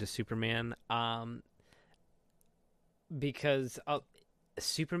connection to Superman. Because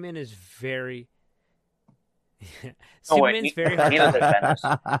Superman is very. Superman's very hard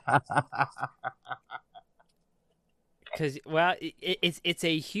to because it's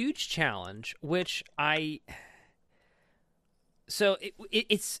a huge challenge, which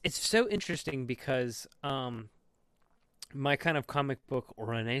it's so interesting because my kind of comic book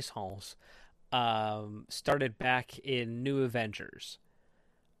renaissance started back in New Avengers.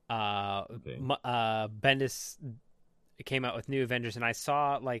 Bendis came out with New Avengers, and I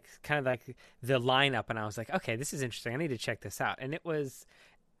saw the lineup, and I was like, okay, this is interesting. I need to check this out. And it was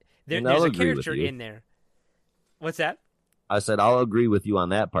there's a character in there. What's that? I said I'll agree with you on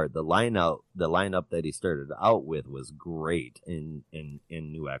that part. The lineup that he started out with was great in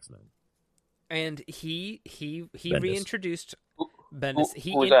New X-Men. And he reintroduced Bendis.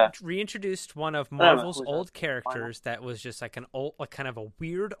 He reintroduced one of Marvel's old characters that was just like an old, like kind of a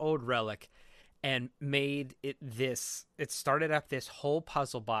weird old relic, and made it this. It started up this whole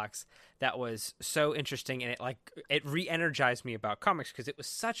puzzle box that was so interesting, and it re-energized me about comics because it was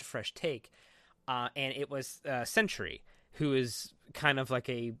such a fresh take. And it was Sentry, who is kind of like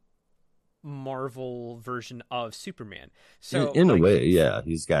a Marvel version of Superman. So in a way, yeah,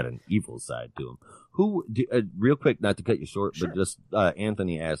 he's got an evil side to him. Real quick, not to cut you short, Sure. but just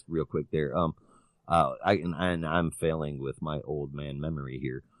Anthony asked real quick there. I'm failing with my old man memory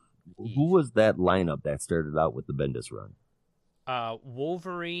here. Who was that lineup that started out with the Bendis run?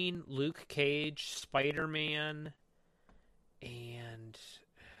 Wolverine, Luke Cage, Spider-Man, and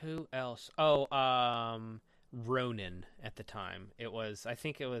who else? Oh, Ronin at the time. I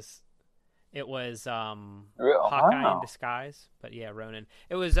think it was Hawkeye in disguise, but yeah, Ronin.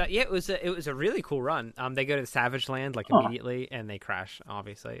 It was it was a really cool run. They go to the Savage Land like immediately, and they crash.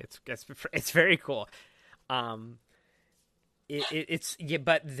 Obviously, it's very cool. It's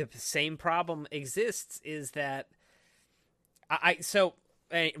but the same problem exists is that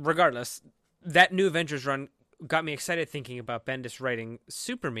regardless, that New Avengers run got me excited thinking about Bendis writing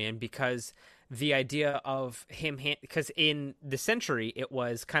Superman because the idea of him, because in the Century, it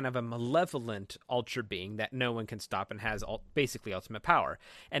was kind of a malevolent ultra being that no one can stop and has basically ultimate power.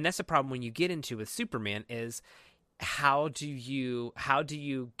 And that's the problem when you get into with Superman is how do you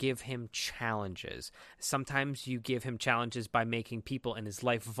give him challenges? Sometimes you give him challenges by making people in his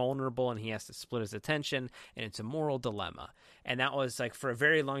life vulnerable and he has to split his attention, and it's a moral dilemma. And that was like for a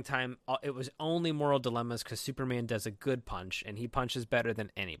very long time it was only moral dilemmas because Superman does a good punch and he punches better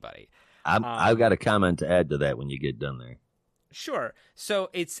than anybody. I've got a comment to add to that when you get done there. Sure.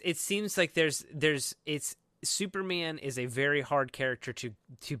 So it seems like Superman is a very hard character to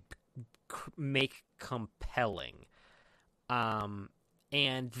make compelling.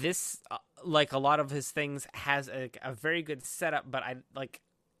 And this, like a lot of his things, has a very good setup, but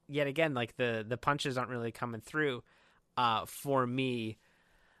yet again, like the punches aren't really coming through, for me.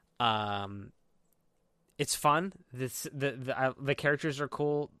 It's fun. The characters are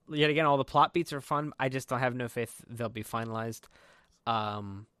cool. Yet again, all the plot beats are fun. I just don't have no faith they'll be finalized.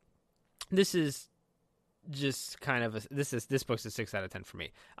 This is just kind of this book's a 6 out of 10 for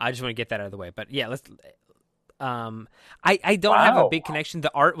me. I just want to get that out of the way. But yeah, let's. I don't have a big connection.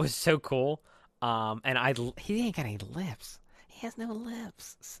 The art was so cool. And he ain't got any lips. He has no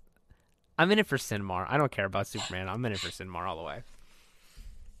lips. I'm in it for Sinmar. I don't care about Superman. I'm in it for Sinmar all the way.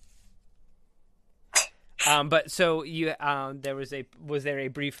 But so you was there a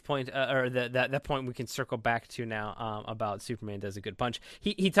brief point or that point we can circle back to now about Superman does a good punch.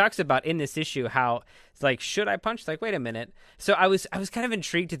 He talks about in this issue how it's like, should I punch? Like, wait a minute. So I was kind of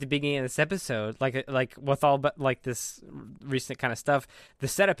intrigued at the beginning of this episode, like with all but like this recent kind of stuff. The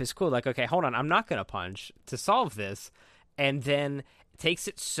setup is cool. Like, okay, hold on, I'm not gonna punch to solve this, and then takes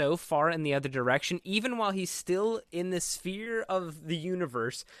it so far in the other direction, even while he's still in the sphere of the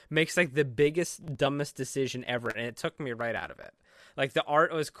universe, makes like the biggest, dumbest decision ever, and it took me right out of it. Like the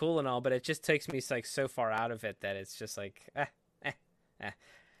art was cool and all, but it just takes me like so far out of it that it's just like,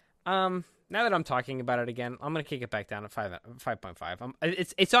 Now that I'm talking about it again, I'm gonna kick it back down to 5.5.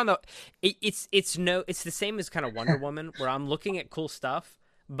 It's on the, it's the same as kind of Wonder Woman, where I'm looking at cool stuff,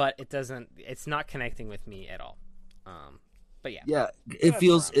 but it's not connecting with me at all. But yeah, it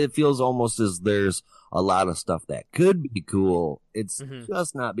feels almost as there's a lot of stuff that could be cool. It's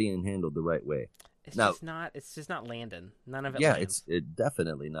just not being handled the right way. It's just not landing. None of it. Yeah, lands. it's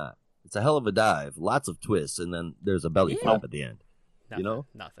definitely not. It's a hell of a dive, lots of twists, and then there's a belly flop at the end.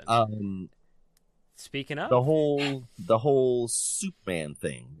 Nothing. Speaking of the whole Superman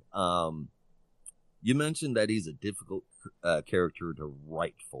thing, you mentioned that he's a difficult character to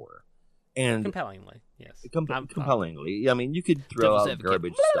write for. And compellingly, yes. Compellingly. I mean, you could throw out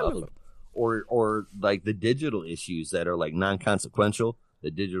garbage stuff or like the digital issues that are like non-consequential, the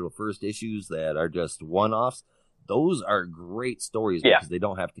digital first issues that are just one-offs. Those are great stories because they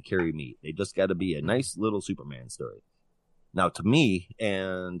don't have to carry meat. They just got to be a nice little Superman story. Now, to me,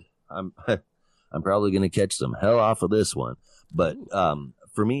 and I'm probably going to catch some hell off of this one, but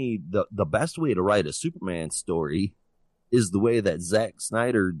for me, the best way to write a Superman story is the way that Zack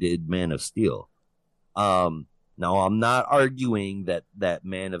Snyder did Man of Steel. Now, I'm not arguing that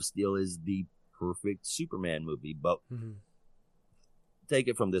Man of Steel is the perfect Superman movie, but take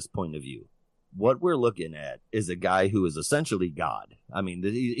it from this point of view. What we're looking at is a guy who is essentially God. I mean,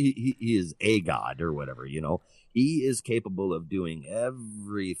 he is a god or whatever, you know. He is capable of doing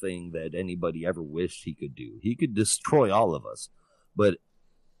everything that anybody ever wished he could do. He could destroy all of us. But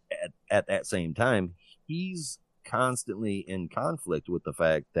at that same time, he's constantly in conflict with the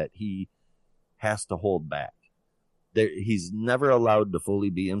fact that he has to hold back. he's never allowed to fully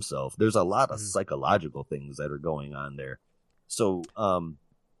be himself. There's a lot of psychological things that are going on there. So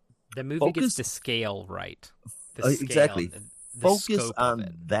the movie gets the scale right. Exactly. The focus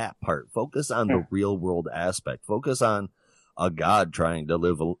on that part. Focus on the real world aspect. Focus on a god trying to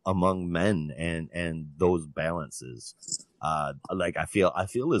live among men and those balances. Like I feel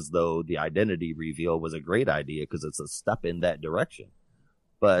as though the identity reveal was a great idea because it's a step in that direction.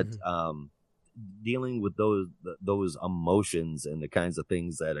 But dealing with those emotions and the kinds of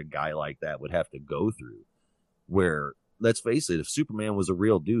things that a guy like that would have to go through, where, let's face it, if Superman was a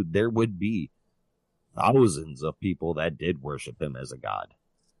real dude, there would be thousands of people that did worship him as a god.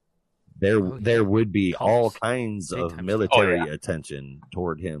 There would be all kinds of military attention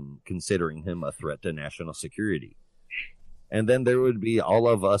toward him, considering him a threat to national security. And then there would be all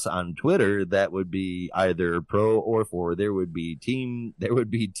of us on Twitter that would be either pro or for. There would be team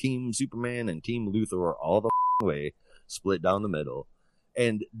Superman and team Luthor all the way, split down the middle.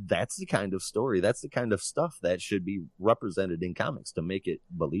 And that's the kind of story, that's the kind of stuff that should be represented in comics to make it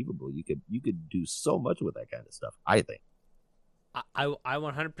believable. You could do so much with that kind of stuff, I think. I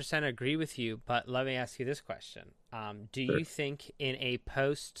 100% agree with you, but let me ask you this question. Do you think in a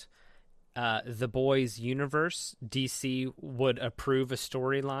post The Boys universe, DC would approve a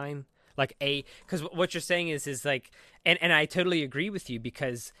storyline? Because what you're saying is like, and I totally agree with you,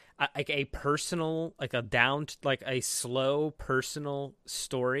 because like a personal, like a slow personal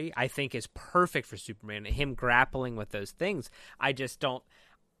story, I think is perfect for Superman. Him grappling with those things. I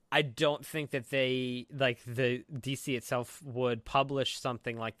don't think that they, like, the DC itself would publish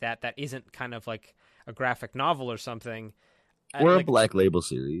something like that isn't kind of like a graphic novel or something. Or a Black Label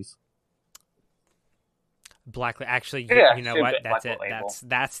series. Actually, yeah, you know what? That's it. Label.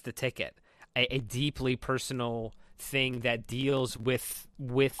 That's the ticket. A deeply personal thing that deals with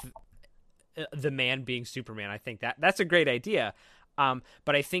the man being Superman. I think that's a great idea.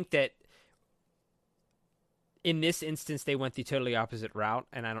 But I think that in this instance, they went the totally opposite route,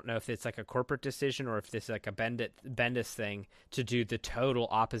 and I don't know if it's like a corporate decision or if this is like a Bendis thing to do the total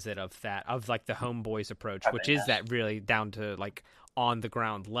opposite of that, of like the Homeboys approach, which is that really down to like on the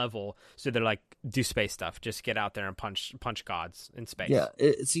ground level. So they're like, do space stuff, just get out there and punch gods in space. Yeah,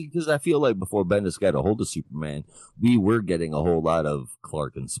 see, because I feel like before Bendis got a hold of Superman, we were getting a whole lot of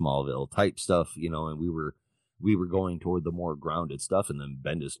Clark and Smallville type stuff, and we were going toward the more grounded stuff, and then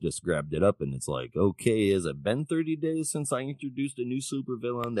Bendis just grabbed it up, and it's like, okay, has it been 30 days since I introduced a new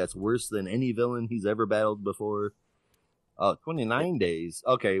supervillain that's worse than any villain he's ever battled before? 29 days.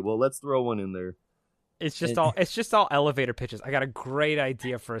 Okay, well, let's throw one in there. It's just all elevator pitches. I got a great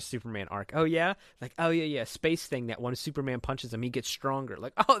idea for a Superman arc. Oh yeah, like space thing that when Superman punches him, he gets stronger.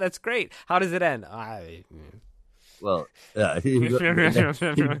 Like, oh, that's great. How does it end? Well,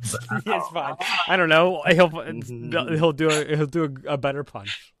 it's fine. I don't know. He'll do a better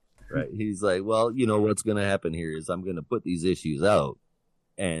punch. Right. He's like, well, what's going to happen here is I'm going to put these issues out,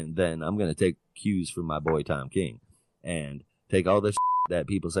 and then I'm going to take cues from my boy Tom King, and take all this that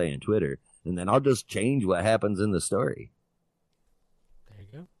people say on Twitter, and then I'll just change what happens in the story. There you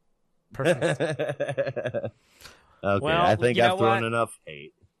go. Perfect. Okay, well, I think I've thrown enough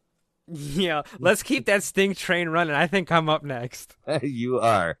hate. Yeah, let's keep that stink train running. I think I'm up next. You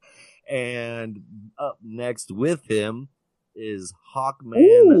are. And up next with him is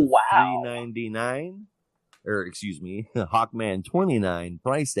Hawkman 399. Or, excuse me, Hawkman 29,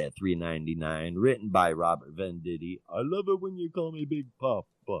 priced at $3.99, written by Robert Venditti. I love it when you call me Big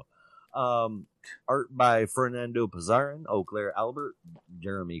Papa. Art by Fernando Pizarro, Eau Claire Albert,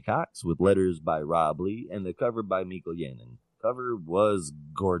 Jeremy Cox, with letters by Rob Lee, and the cover by Mikel Janin. Cover was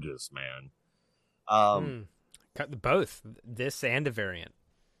gorgeous, man. Both this and the variant.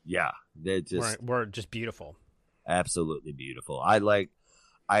 Yeah, they were just beautiful. Absolutely beautiful. I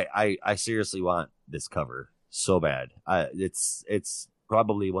seriously want this cover so bad. It's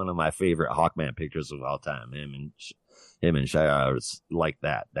probably one of my favorite Hawkman pictures of all time. Him and Shia is like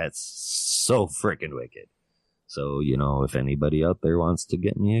that. That's so freaking wicked. So, if anybody out there wants to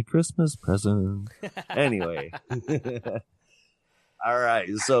get me a Christmas present. Anyway. All right,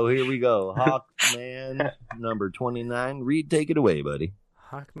 so here we go. Hawkman number 29. Reed, take it away, buddy.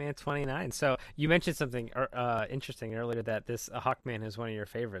 Hawkman 29. So you mentioned something interesting earlier, that this Hawkman is one of your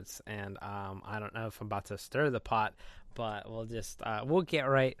favorites, and I don't know if I'm about to stir the pot, but we'll just we'll get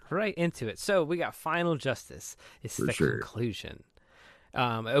right into it. So we got Final Justice. It's the conclusion. It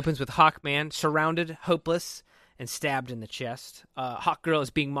opens with Hawkman surrounded, hopeless, and stabbed in the chest. Hawkgirl is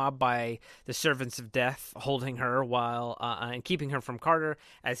being mobbed by the Servants of Death, holding her while and keeping her from Carter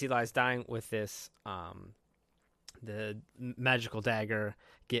as he lies dying with this the magical dagger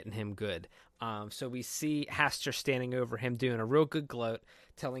getting him good. So we see Haster standing over him, doing a real good gloat,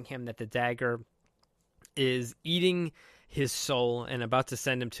 telling him that the dagger is eating his soul and about to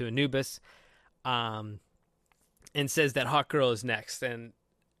send him to Anubis, and says that Hawkgirl is next. And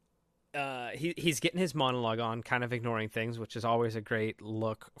he's getting his monologue on, kind of ignoring things, which is always a great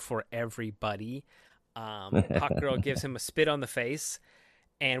look for everybody. Hawkgirl gives him a spit on the face,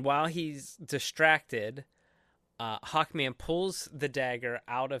 and while he's distracted, Hawkman pulls the dagger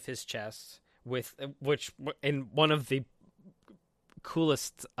out of his chest, which in one of the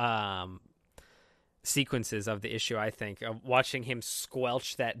coolest sequences of the issue, I think, of watching him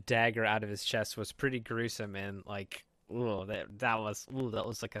squelch that dagger out of his chest was pretty gruesome, and like, ooh, that was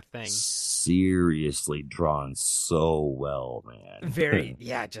like a thing. Seriously drawn so well, man. Very,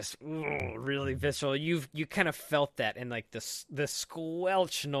 yeah, just really visceral. You kind of felt that in like the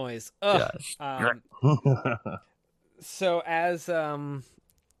squelch noise. Ugh. Yes. So as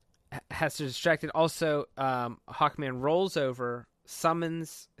Hester distracted, also Hawkman rolls over,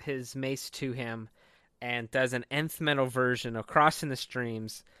 summons his mace to him, and does an nth metal version of Crossing the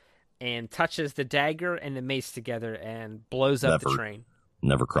Streams, and touches the dagger and the mace together and blows up the train.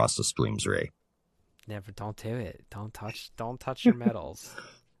 Never cross the streams, Ray. Never. Don't do it. Don't touch your metals.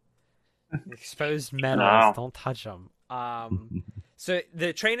 Exposed metals. Don't touch them. So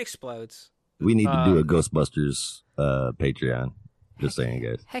the train explodes. We need to do a Ghostbusters Patreon. Just saying,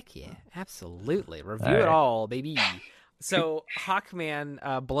 guys. Heck yeah, absolutely. Review it all, baby. So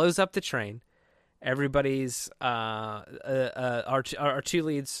Hawkman blows up the train. Everybody's our two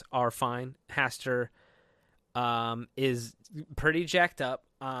leads are fine. Haster is pretty jacked up.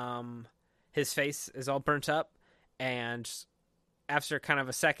 His face is all burnt up, and after kind of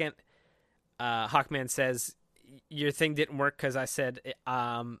a second, Hawkman says, "Your thing didn't work because I said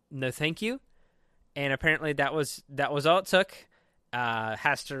no, thank you." And apparently that was all it took.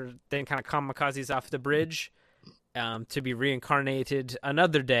 Haster then kind of kamikazes off the bridge to be reincarnated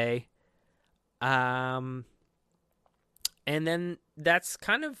another day. And then that's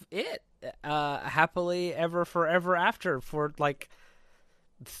kind of it. Happily ever forever after for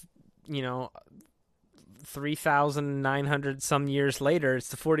 3,900 some years later. It's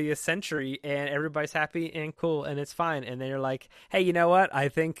the 40th century and everybody's happy and cool and it's fine. And then you're like, hey, you know what? I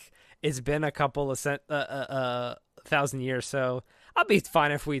think it's been a couple of thousand years, so I'll be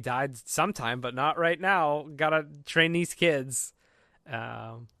fine if we died sometime, but not right now. Gotta train these kids.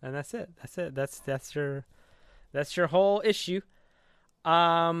 And that's it. That's your whole issue.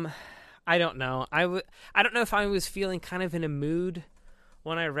 I don't know. I don't know if I was feeling kind of in a mood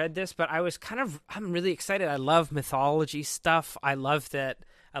when I read this, but I'm really excited. I love mythology stuff. I love that.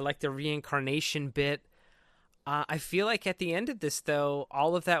 I like the reincarnation bit. I feel like at the end of this, though,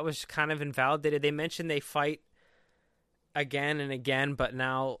 all of that was kind of invalidated. They mentioned they fight again and again, but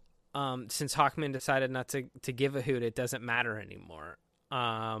now since Hawkman decided not to give a hoot, it doesn't matter anymore.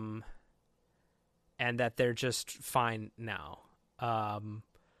 And that they're just fine now. I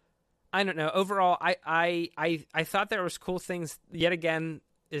don't know. Overall, I thought there was cool things. Yet again,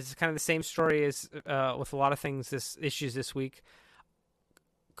 is kind of the same story as with a lot of things issues this week.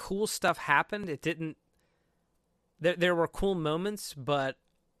 Cool stuff happened. It didn't. There were cool moments, but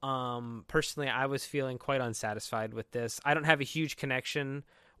personally, I was feeling quite unsatisfied with this. I don't have a huge connection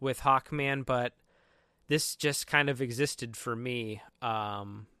with Hawkman, but this just kind of existed for me.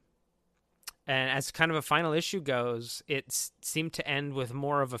 And as kind of a final issue goes, it seemed to end with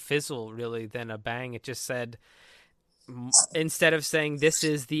more of a fizzle, really, than a bang. It just said, instead of saying this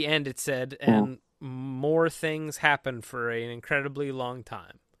is the end, it said, and more things happened for an incredibly long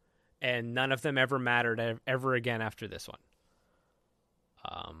time. And none of them ever mattered ever again after this one.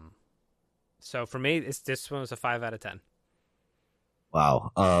 So for me, this one was a 5 out of 10.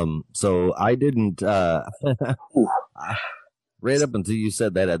 Wow. So I didn't, right up until you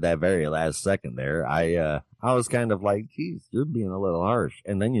said that at that very last second there, I was kind of like, geez, you're being a little harsh.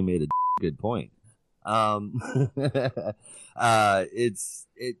 And then you made a good point. It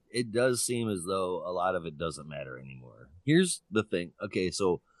does seem as though a lot of it doesn't matter anymore. Here's the thing. Okay.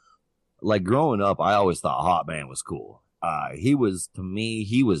 So like growing up, I always thought Hawkman was cool. He was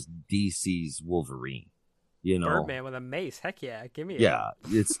DC's Wolverine. You know, Birdman with a mace. Heck yeah, give me. Yeah,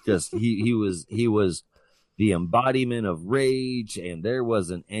 it's just he was the embodiment of rage, and there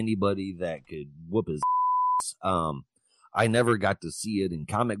wasn't anybody that could whoop his ass. I never got to see it in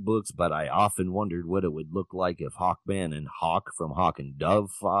comic books, but I often wondered what it would look like if Hawkman and Hawk from Hawk and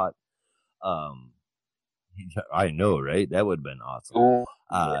Dove fought. I know, right? That would have been awesome.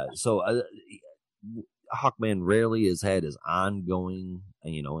 So Hawkman rarely has had his ongoing,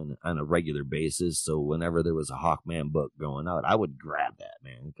 on a regular basis. So whenever there was a Hawkman book going out, I would grab that,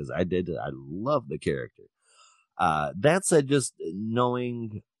 man, because I love the character. That said, just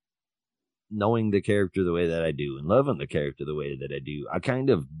knowing the character the way that I do and loving the character the way that I do, I kind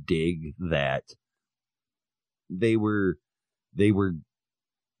of dig that they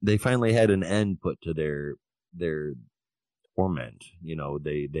finally had an end put to their torment.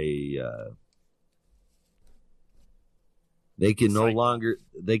 They can no longer.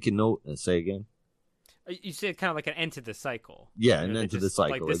 They can no. Say again. You said kind of like an end to the cycle. Yeah, an end to the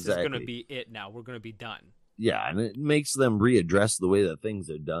cycle. Like, this exactly. is going to be it now. We're going to be done. Yeah, and it makes them readdress the way that things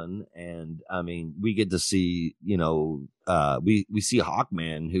are done. And I mean, we get to see, we see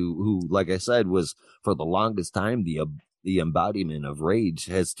Hawkman, who, like I said, was for the longest time the embodiment of rage,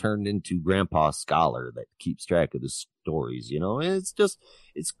 has turned into Grandpa Scholar that keeps track of the stories. And it's just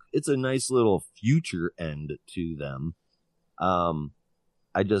it's a nice little future end to them. I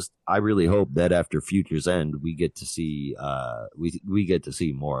really hope that after Future's End, we get to see we get to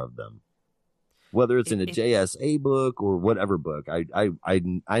see more of them. Whether it's in a JSA book or whatever book, I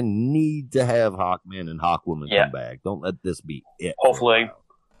need to have Hawkman and Hawkwoman come back. Don't let this be it. Hopefully.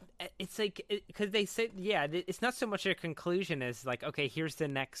 It's like, because they say, it's not so much a conclusion as like, okay, here's the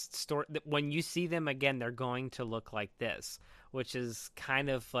next story. When you see them again, they're going to look like this, which is kind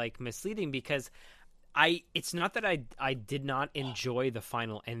of like misleading, because it's not that I did not enjoy the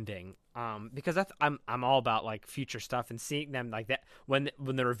final ending, because I'm all about like future stuff, and seeing them like that when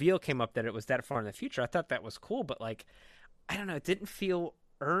the reveal came up that it was that far in the future, I thought that was cool, but like, I don't know, it didn't feel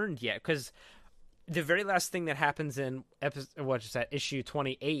earned yet, because the very last thing that happens in issue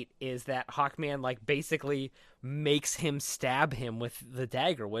 28 is that Hawkman like basically makes him stab him with the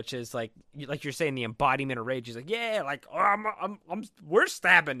dagger, which is like you're saying, the embodiment of rage. He's like, yeah, like, oh, we're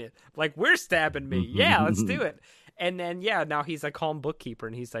stabbing it, like, we're stabbing me, yeah, let's do it. And then now he's like calm bookkeeper,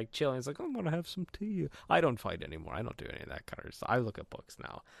 and he's like chilling. He's like, I'm gonna have some tea. I don't fight anymore. I don't do any of that kind of stuff. I look at books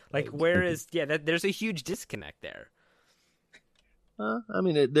now. Like, whereas there's a huge disconnect there. I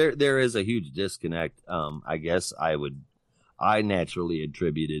mean, there is a huge disconnect. I guess I naturally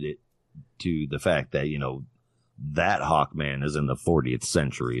attributed it to the fact that, that Hawkman is in the 40th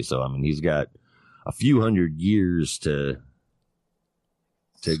century. So, I mean, he's got a few hundred years to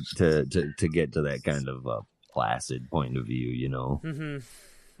get to that kind of placid point of view,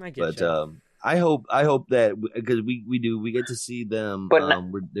 Mm-hmm. I get but, I hope that, because we get to see them,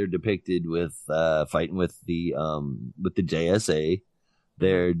 they're depicted with fighting with the JSA.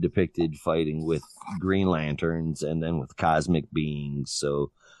 They're depicted fighting with Green Lanterns and then with cosmic beings.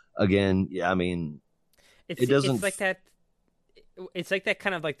 So again, I mean, it doesn't. It's like that. It's like that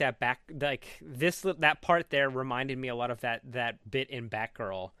kind of like that that part there reminded me a lot of that bit in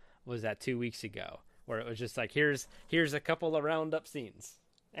Batgirl. Was that 2 weeks ago, where it was just like, here's a couple of roundup scenes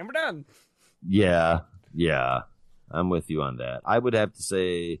and we're done. Yeah, I'm with you on that. I would have to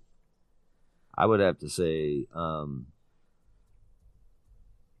say,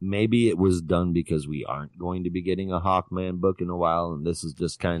 maybe it was done because we aren't going to be getting a Hawkman book in a while, and this is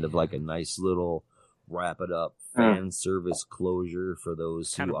just kind of like a nice little wrap it up fan service closure for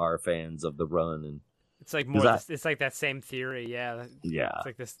those who are fans of the run. And it's like it's like that same theory, yeah. It's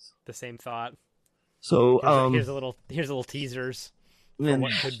like the same thought. So here's a little teasers for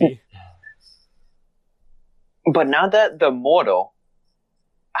what could be. But now that the mortal,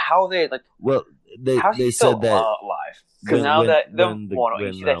 how are they like? Well, they said that alive. Because now that the mortal,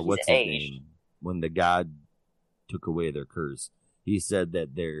 you see that he's aged. When the god took away their curse, he said that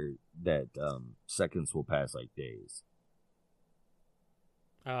seconds will pass like days.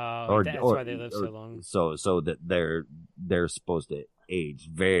 That's why they live so long. So that they're supposed to age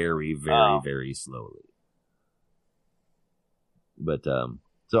very, very, very slowly. But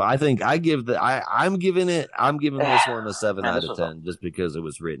so I think I'm giving this one a 7 out of 10 just because it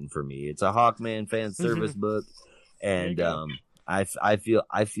was written for me. It's a Hawkman fan service book, and I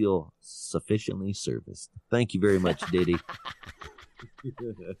feel sufficiently serviced. Thank you very much, Diddy.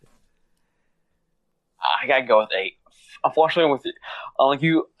 I gotta go with 8. Unfortunately, with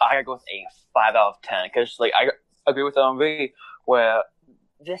you, I gotta go with a 5 out of 10 because like I agree with LMV where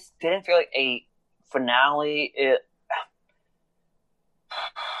this didn't feel like a finale.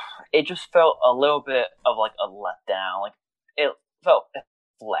 It just felt a little bit of like a letdown. Like it felt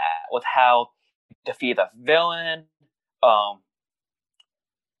flat with how defeated the villain.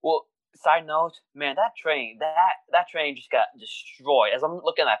 Well, side note, man, that train just got destroyed. As I'm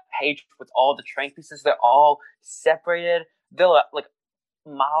looking at that page with all the train pieces, they're all separated. They're like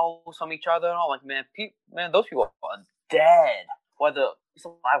miles from each other, and all. Like, man, those people are dead, whether it's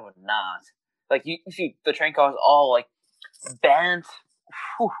alive or not. Like you see the train cars all like bent.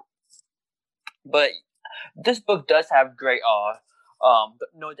 Whew. But this book does have great art.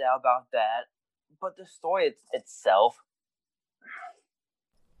 No doubt about that. But the story itself,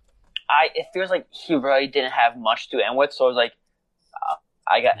 it feels like he really didn't have much to end with. So I was like,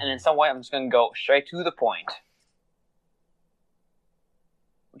 and in some way, I'm just gonna go straight to the point,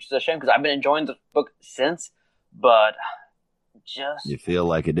 which is a shame because I've been enjoying the book since, but just you feel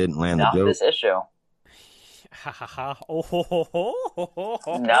like it didn't land the not joke. this issue. Not Look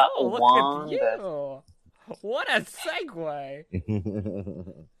one at bit. you. What a segue.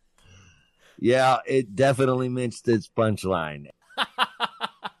 Yeah, it definitely missed its punchline.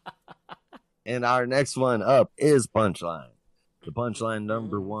 And our next one up is Punchline. The Punchline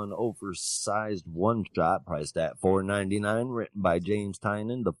 #1 oversized one-shot priced at $4.99, written by James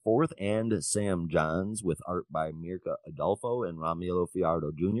Tynion IV and Sam Johns, with art by Mirka Adolfo and Romulo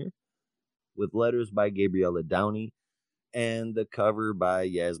Fiardo Jr., with letters by Gabriella Downey, and the cover by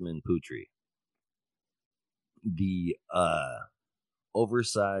Yasmin Putri. The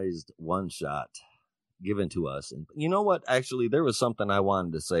oversized one-shot given to us. And you know what? Actually, there was something I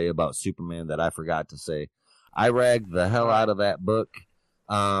wanted to say about Superman that I forgot to say. I ragged the hell out of that book,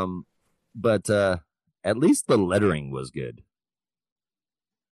 but at least the lettering was good.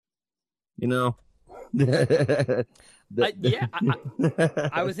 You know? I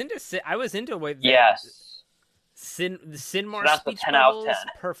was into with Yes. Sinmar That's the speech 10 out of bubbles. 10.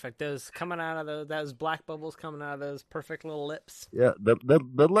 Perfect. Those coming out of those black bubbles coming out of those perfect little lips. Yeah,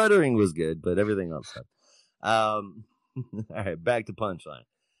 the lettering was good, but everything else sucked. All right, back to Punchline.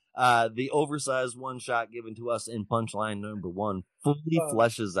 The oversized one-shot given to us in Punchline #1 fully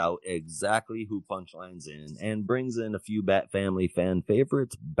fleshes out exactly who Punchline's in and brings in a few Bat Family fan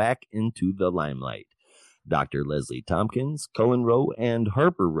favorites back into the limelight. Dr. Leslie Tompkins, Cullen Rowe, and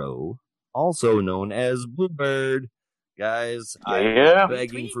Harper Rowe, also known as Bluebird. Guys, I've been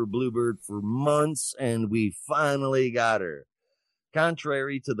begging for Bluebird for months, and we finally got her.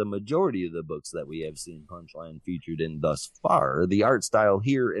 Contrary to the majority of the books that we have seen Punchline featured in thus far, the art style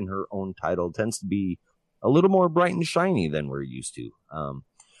here in her own title tends to be a little more bright and shiny than we're used to.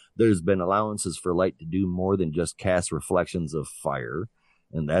 There's been allowances for light to do more than just cast reflections of fire,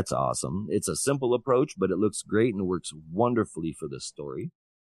 and that's awesome. It's a simple approach, but it looks great and works wonderfully for the story.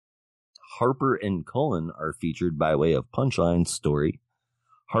 Harper and Cullen are featured by way of Punchline's story.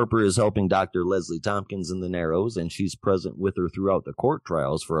 Harper is helping Dr. Leslie Tompkins in the Narrows, and she's present with her throughout the court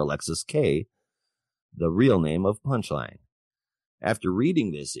trials for Alexis K., the real name of Punchline. After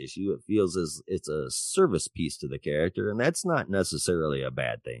reading this issue, it feels as it's a service piece to the character, and that's not necessarily a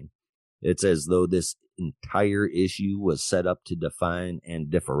bad thing. It's as though this entire issue was set up to define and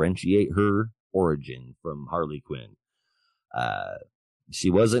differentiate her origin from Harley Quinn. She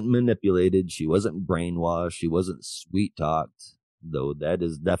wasn't manipulated, she wasn't brainwashed, she wasn't sweet-talked, though that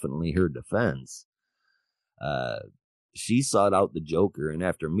is definitely her defense. She sought out the Joker, and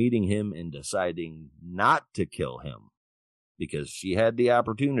after meeting him and deciding not to kill him, because she had the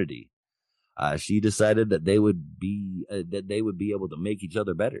opportunity, she decided that they would be able to make each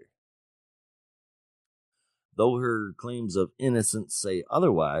other better. Though her claims of innocence say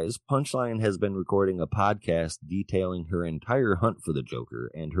otherwise, Punchline has been recording a podcast detailing her entire hunt for the Joker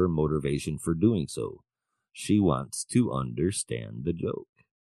and her motivation for doing so. She wants to understand the joke.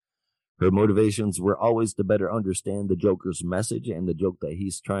 Her motivations were always to better understand the Joker's message and the joke that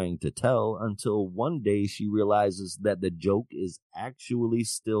he's trying to tell, until one day she realizes that the joke is actually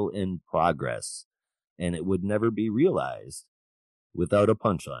still in progress, and it would never be realized without a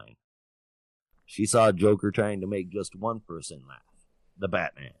punchline. She saw Joker trying to make just one person laugh, the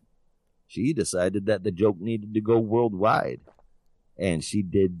Batman. She decided that the joke needed to go worldwide, and she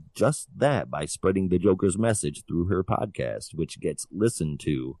did just that by spreading the Joker's message through her podcast, which gets listened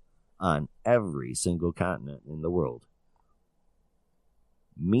to on every single continent in the world.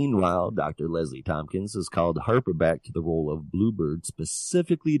 Meanwhile, Dr. Leslie Tompkins has called Harper back to the role of Bluebird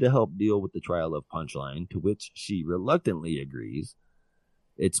specifically to help deal with the trial of Punchline, to which she reluctantly agrees.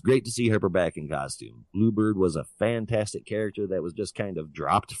 It's great to see Harper back in costume. Bluebird was a fantastic character that was just kind of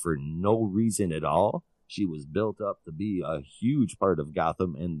dropped for no reason at all. She was built up to be a huge part of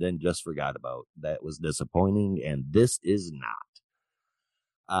Gotham and then just forgot about. That was disappointing, and this is not.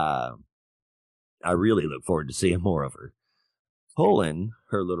 I really look forward to seeing more of her. Cullen,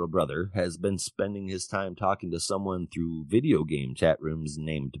 her little brother, has been spending his time talking to someone through video game chat rooms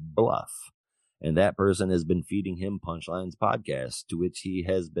named Bluff, and that person has been feeding him Punchline's podcast, to which he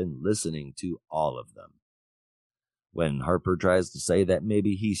has been listening to all of them. When Harper tries to say that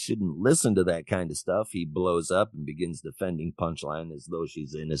maybe he shouldn't listen to that kind of stuff, he blows up and begins defending Punchline as though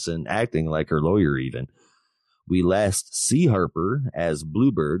she's innocent, acting like her lawyer even. We last see Harper as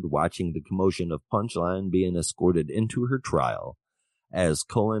Bluebird watching the commotion of Punchline being escorted into her trial, as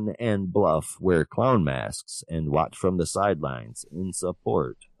Cullen and Bluff wear clown masks and watch from the sidelines in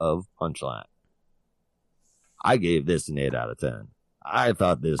support of Punchline. I gave this an 8 out of 10. I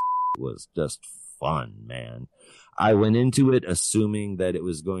thought this was just fun, man. I went into it assuming that it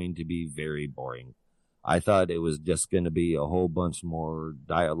was going to be very boring. I thought it was just going to be a whole bunch more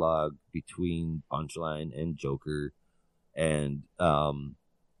dialogue between Punchline and Joker, and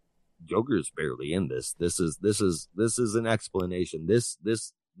Joker's barely in this. This is an explanation. This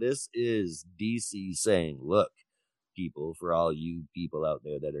is DC saying, look, people, for all you people out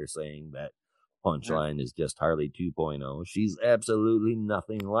there that are saying that Punchline is just Harley 2.0, she's absolutely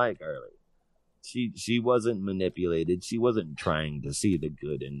nothing like Harley. She wasn't manipulated. She wasn't trying to see the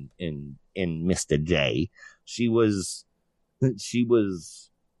good in Mr. J. She was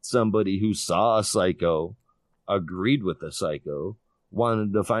somebody who saw a psycho, agreed with the psycho,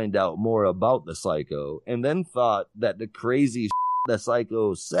 wanted to find out more about the psycho, and then thought that the crazy the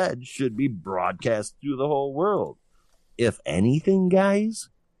psycho said should be broadcast through the whole world. If anything, guys,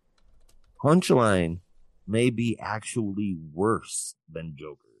 Punchline may be actually worse than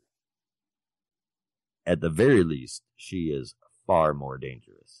Joker. At the very least, she is far more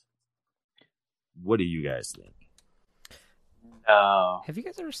dangerous. What do you guys think? No. Have you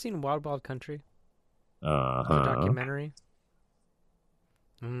guys ever seen Wild Wild Country? Uh-huh. The documentary?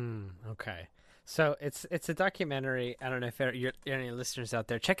 Okay. So it's a documentary. I don't know if you're any listeners out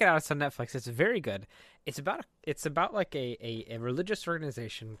there. Check it out. It's on Netflix. It's very good. It's about like a religious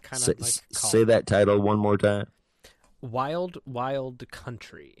organization, kind of like say that title one more time. Wild Wild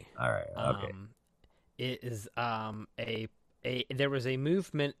Country. All right. Okay. It is there was a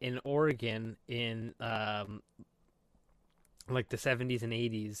movement in Oregon in like the 70s and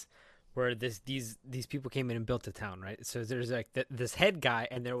 80s where these people came in and built a town, right? So there's like this head guy,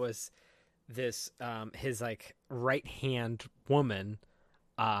 and there was this his like right hand woman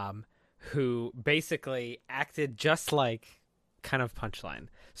who basically acted just like kind of Punchline.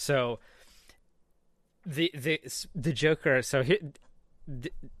 So the Joker. So here.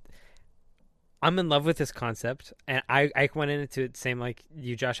 I'm in love with this concept, and I went into it same like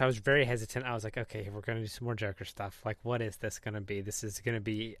you, Josh. I was very hesitant. I was like, okay, we're going to do some more Joker stuff. Like, what is this going to be? This is going to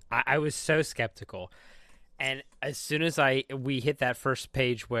be... I was so skeptical. And as soon as we hit that first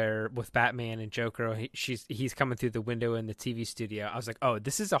page where with Batman and Joker, he's coming through the window in the TV studio, I was like, oh,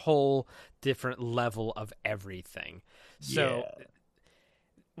 this is a whole different level of everything. So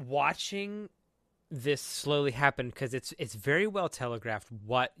watching this slowly happen, because it's very well telegraphed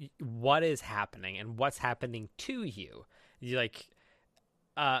what is happening and what's happening to you, like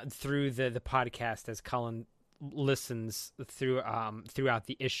through the podcast as Colin listens throughout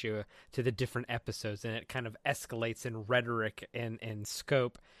the issue to the different episodes, and it kind of escalates in rhetoric and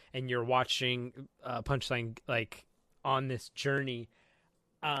scope, and you're watching Punchline like on this journey,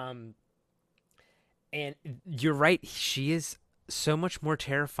 and you're right, she is so much more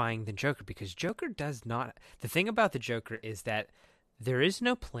terrifying than Joker, because Joker does not... The thing about the Joker is that there is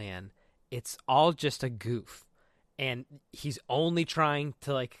no plan. It's all just a goof. And he's only trying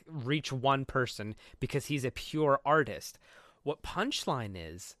to like reach one person because he's a pure artist. What Punchline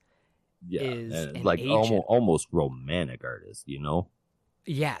is like almost romantic artist, you know?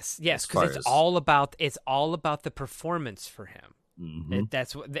 Yes, because it's all about the performance for him.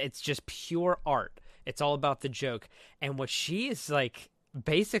 Mm-hmm. It's just pure art. It's all about the joke. And what she is like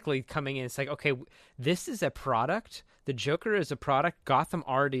basically coming in, it's like, okay, this is a product. The Joker is a product Gotham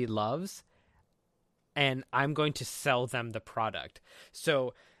already loves, and I'm going to sell them the product.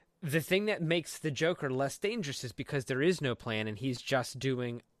 So the thing that makes the Joker less dangerous is because there is no plan, and he's just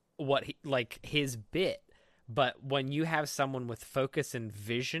doing his bit. But when you have someone with focus and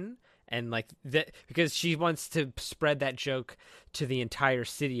vision, and like that, because she wants to spread that joke to the entire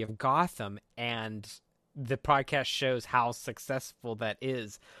city of Gotham, and the podcast shows how successful that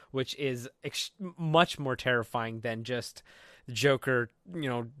is, which is much more terrifying than just Joker,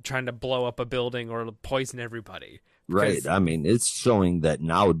 trying to blow up a building or poison everybody. Right. I mean, it's showing that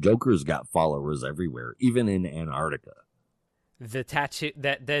now Joker's got followers everywhere, even in Antarctica. The tattoo,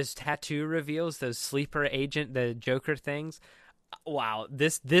 those tattoo reveals, those sleeper agent, the Joker things. Wow,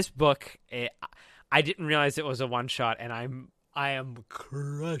 this book, I didn't realize it was a one shot, and I am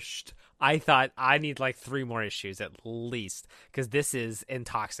crushed. I thought I need like 3 more issues at least, because this is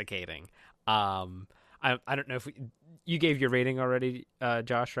intoxicating. I don't know if you gave your rating already,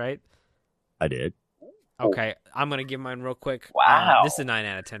 Josh, right? I did. Okay, I'm gonna give mine real quick. Wow. This is a 9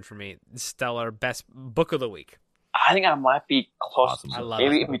 out of 10 for me. Stellar, best book of the week. I think I might be close. Awesome. I love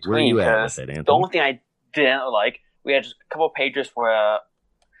Maybe it. in Where are between, you at because with it, Anthony? the only thing I didn't like, we had just a couple of pages where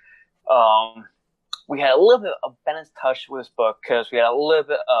we had a little bit of Bennett's touch with this book, because we had a little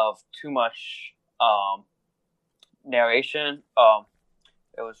bit of too much narration.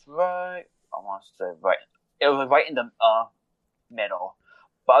 It was right. I want to say right. It was right in the middle.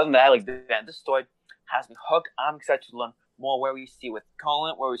 But other than that, like this story has me hooked. I'm excited to learn more where we see with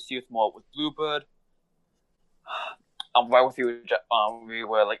Colin, where we see with more with Bluebird. I'm right with you. We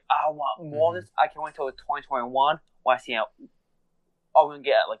were like, I want more of this. I can't wait until 2021 when I see out. Are we gonna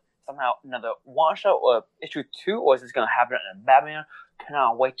get like somehow another one shot or issue 2, or is this gonna happen in Batman?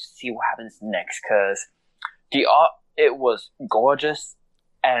 Cannot wait to see what happens next, because the art, it was gorgeous,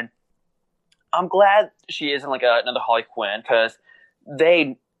 and I'm glad she isn't like another Harley Quinn, because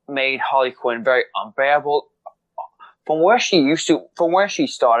they made Harley Quinn very unbearable. From where she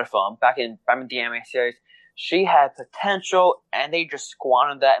started from back in Batman the Anime series, she had potential, and they just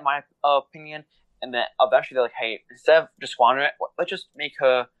squandered that, in my opinion. And then eventually they're like, hey, instead of just squandering it, let's just make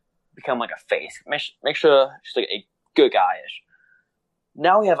her become like a face. Make sure she's like a good guy-ish.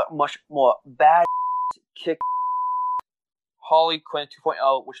 Now we have a much more bad kick Harley Quinn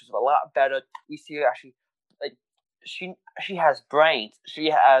 2.0, which is a lot better. We see her actually, like, she has brains. She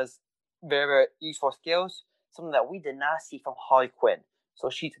has very, very useful skills, something that we did not see from Harley Quinn. So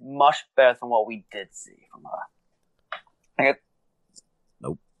she's much better than what we did see from her. Okay.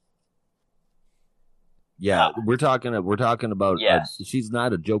 Nope. Yeah, we're talking about. Yes. She's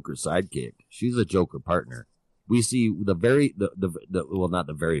not a Joker sidekick. She's a Joker partner. We see well, not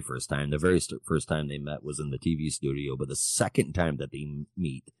the very first time. The very first time they met was in the TV studio, but the second time that they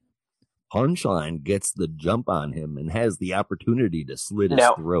meet, Punchline gets the jump on him and has the opportunity to slit his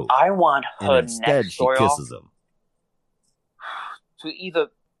throat. I want her and instead next she story kisses him. To either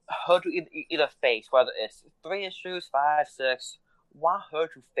face, whether it's 3 issues, 5, 6, want her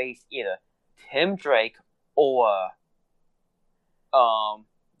to face either Tim Drake or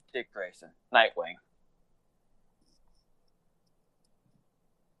Dick Grayson, Nightwing.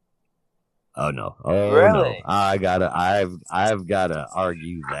 Oh no! Oh really? No! I've gotta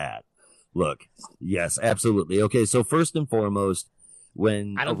argue that. Look, yes, absolutely. Okay, so first and foremost,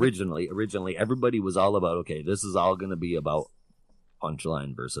 when originally everybody was all about, okay, this is all gonna be about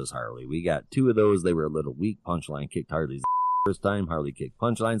Punchline versus Harley. We got 2 of those. They were a little weak. Punchline kicked Harley's first time. Harley kicked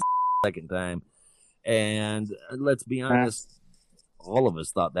Punchline's second time. And let's be honest, all of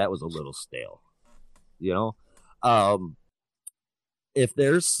us thought that was a little stale. You know? If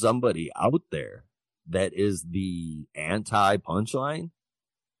there's somebody out there that is the anti-Punchline,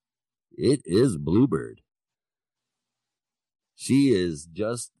 it is Bluebird. She is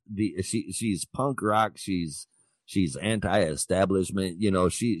just she's punk rock. She's anti-establishment. You know,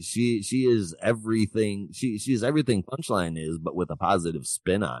 she is everything. She's everything Punchline is, but with a positive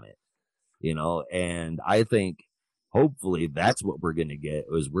spin on it. You know, and I think hopefully that's what we're gonna get.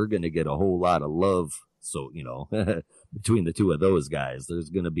 We're gonna get a whole lot of love. So, you know, between the 2 of those guys, there's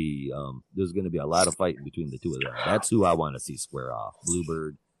gonna be a lot of fighting between the 2 of them. That's who I want to see square off: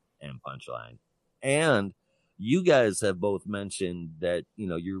 Bluebird and Punchline. And you guys have both mentioned that, you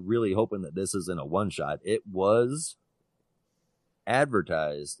know, you're really hoping that this isn't a one shot. It was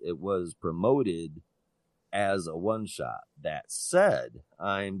advertised, it was promoted as a one shot. That said,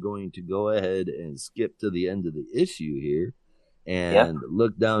 I'm going to go ahead and skip to the end of the issue here and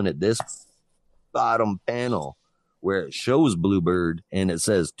look down at this bottom panel where it shows Bluebird and it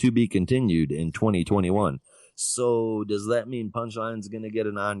says to be continued in 2021. So does that mean Punchline's going to get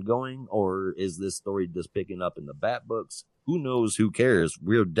an ongoing, or is this story just picking up in the Bat books? Who knows? Who cares?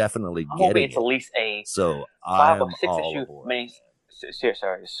 We're definitely getting it's at least a 5 or 6 issue mini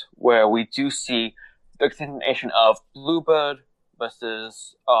series where we do see the continuation of Bluebird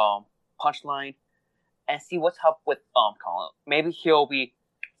versus Punchline, and see what's up with Colin. Maybe he'll be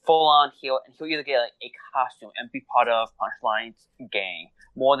full on heel, and he'll either get like a costume and be part of Punchline's gang,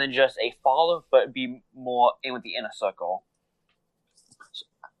 more than just a follower, but be more in with the inner circle.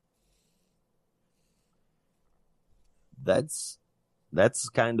 That's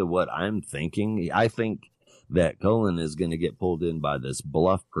kind of what I'm thinking. I think that Cullen is going to get pulled in by this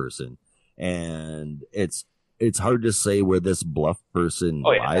Bluff person, and it's hard to say where this Bluff person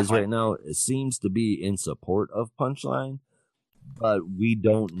lies right now. It seems to be in support of Punchline, but we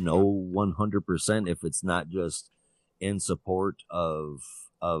don't know 100% if it's not just in support of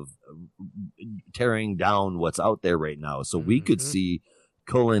tearing down what's out there right now. So we could see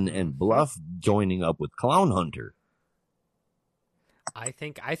Cullen and Bluff joining up with Clown Hunter. I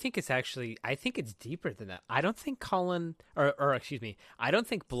think it's deeper than that. I don't think Colin or excuse me, I don't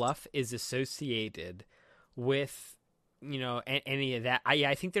think Bluff is associated with any of that.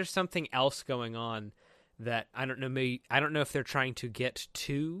 I think there's something else going on that I don't know. Maybe I don't know if they're trying to get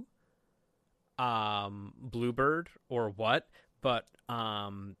to Bluebird or what, but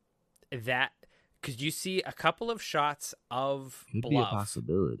that because you see a couple of shots of Could Bluff. be a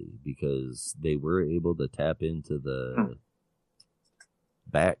possibility because they were able to tap into the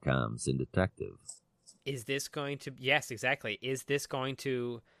Batcoms in Detective. Is this going to? Yes, exactly. Is this going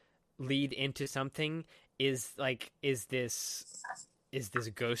to lead into something? Is this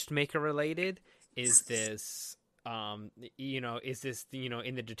Ghostmaker related? Is this is this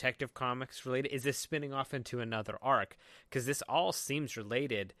in the Detective Comics related? Is this spinning off into another arc? Because this all seems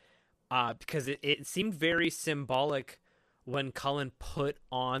related. Because it seemed very symbolic when Cullen put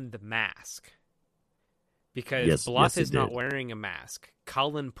on the mask. Because Bluff is not wearing a mask.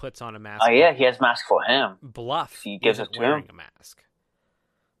 Cullen puts on a mask. Oh yeah, he has a mask for him. Bluff he gives isn't it to wearing him. a mask.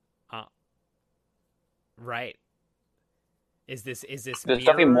 Right. Is this There's Mirror?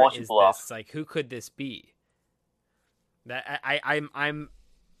 definitely more to Is Bluff. this like who could this be? That I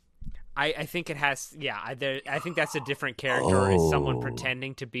think it has. Yeah, I think that's a different character. Is someone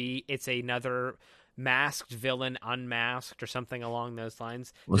pretending to be? It's another masked villain, unmasked, or something along those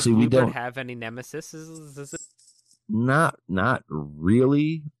lines. Well, Does see, we Bluebird don't have any nemesis? Is it? not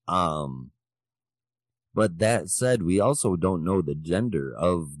really. But that said, we also don't know the gender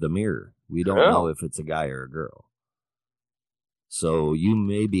of the mirror. We don't know if it's a guy or a girl. So you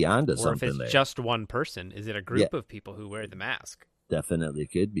may be onto something Or if it's there. just one person. Is it a group of people who wear the mask? Definitely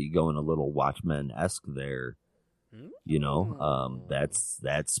could be going a little Watchmen-esque there.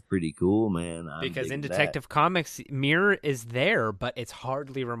 That's pretty cool, man. Because in Detective Comics, Mirror is there, but it's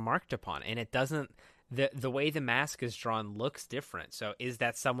hardly remarked upon, and it doesn't. The way the mask is drawn looks different. So is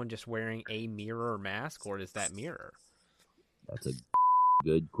that someone just wearing a mirror mask, or is that Mirror? That's a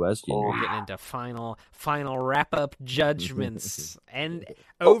good question. We're getting into final wrap-up judgments and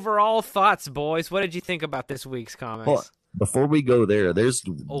overall thoughts, boys. What did you think about this week's comics? Well, before we go there, there's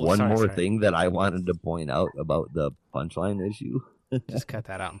one more thing that I wanted to point out about the Punchline issue. Just cut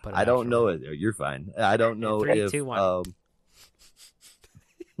that out and put it I don't know it. You're fine. I don't know 3, if 2, 1.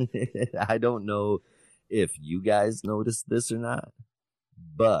 I don't know if you guys noticed this or not,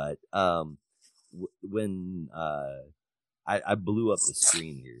 but when I blew up the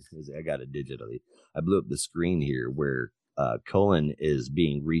screen here, because I got it digitally. I blew up the screen here where Cullen is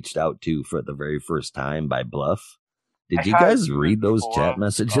being reached out to for the very first time by Bluff. Did you guys read those chat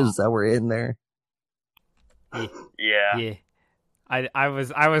messages that were in there? Yeah. I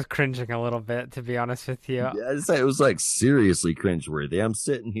was cringing a little bit, to be honest with you. Yeah, it was like seriously cringeworthy. I'm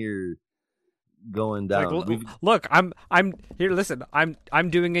sitting here going down. Like, look, I'm here. Listen, I'm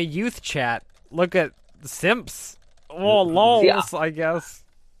doing a youth chat. Look at the simps. Oh, lols, I guess.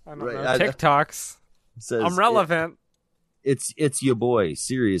 I don't know. TikToks. I'm relevant. It's your boy.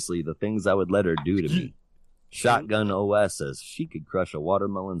 Seriously, the things I would let her do to me. Shotgun OS says she could crush a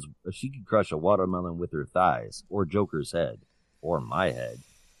watermelon with her thighs, or Joker's head, or my head.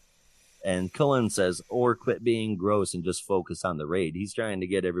 And Cullen says, or quit being gross and just focus on the raid. He's trying to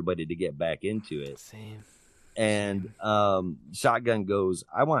get everybody to get back into it. Same. And Shotgun goes,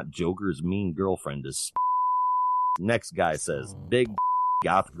 I want Joker's mean girlfriend to Next guy says, big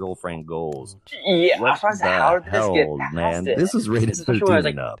goth girlfriend goals. Yeah, what I the how did hell, this get man? it? This is rated 13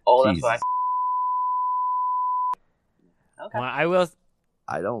 and up. Oh, Jesus. that's okay. Well, I will.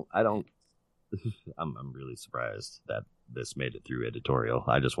 I don't. I'm really surprised that this made it through editorial.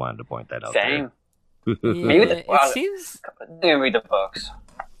 I just wanted to point that out. Same. There. Yeah, it seems. Didn't read the books.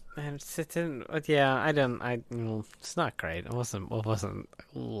 Yeah, I don't. It's not great. It wasn't.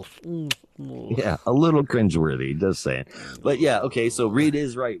 Yeah, a little cringeworthy, just saying. But yeah, okay. So Reed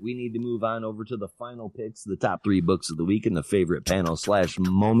is right. We need to move on over to the final picks, the top 3 books of the week, and the favorite panel /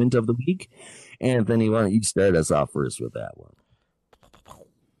 moment of the week. Anthony, why don't you start us off first with that one?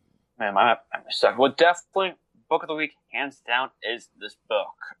 Man, I'm stuck. Well, definitely book of the week, hands down, is this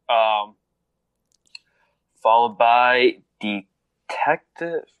book. Followed by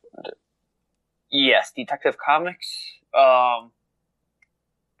Detective. Yes, Detective Comics. Trying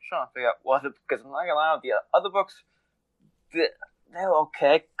to figure out what it, because I'm not gonna lie, the other books, they're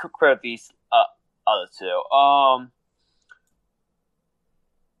okay. Could credit these other 2.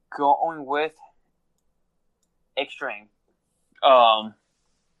 Going with Extreme.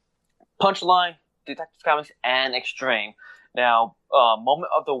 Punchline, Detective Comics, and Extreme. Now, moment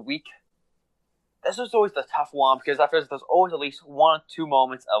of the week. This is always the tough one because I feel there's always at least 1 or 2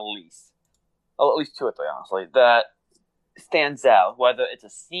 moments at least 2 or 3, honestly, that stands out, whether it's a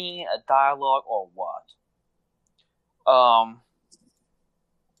scene, a dialogue, or what.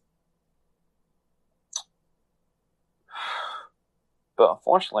 But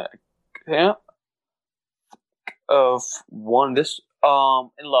unfortunately, I can't of one this in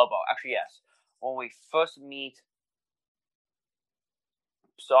Lobo. Actually, yes. When we first meet,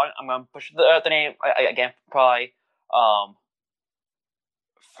 sorry, I'm gonna push the name again. Probably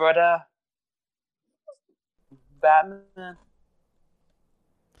Freda Batman.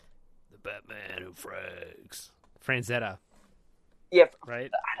 The Batman who frags. Franzetta. Yeah, right.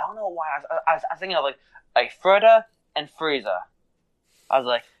 I don't know why I was thinking of like Freda and Frieza. I was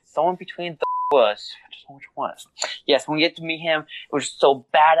like someone between the was. I just don't know which one. Yes, when we get to meet him, it was so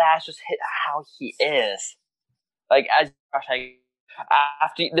badass. Just hit how he is. Like as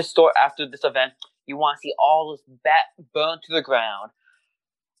after this story, after this event, you want to see all this bat burned to the ground.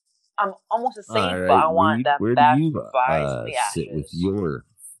 I'm almost the same, right, but I want Reed, that where bat do you rise from the ashes. sit with your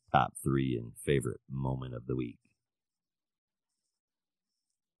top 3 and favorite moment of the week?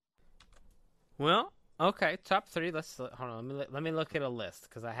 Well, okay, top 3. Let's hold on. Let me look at a list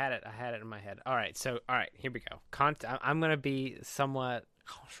because I had it in my head. All right, here we go. I'm gonna be somewhat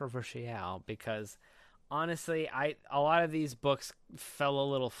controversial because honestly, a lot of these books fell a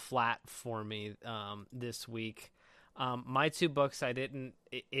little flat for me this week. My 2 books I didn't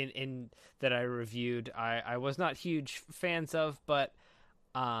in that I reviewed. I was not huge fans of, but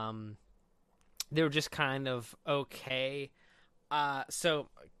they were just kind of okay. So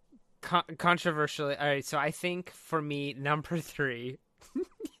controversially, all right. So I think for me, number 3.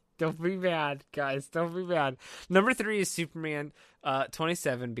 Don't be mad, guys. Don't be mad. Number 3 is Superman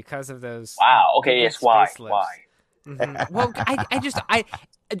 27 because of those. Wow. Okay. Yes. Why? Lips. Why? Mm-hmm. Well, I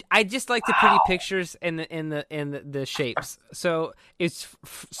just like the pretty pictures and the shapes. So it's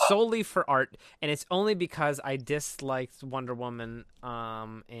solely for art, and it's only because I disliked Wonder Woman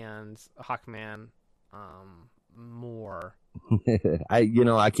and Hawkman more.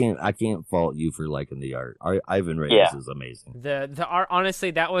 I can't fault you for liking the art. Ivan Reyes is amazing. The art,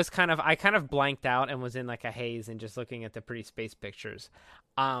 honestly, that was I kind of blanked out and was in like a haze and just looking at the pretty space pictures.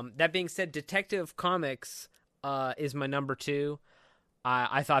 That being said, Detective Comics is my number 2.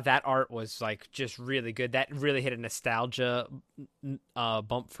 I thought that art was like just really good. That really hit a nostalgia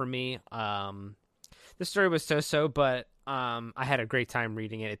bump for me. The story was so, but I had a great time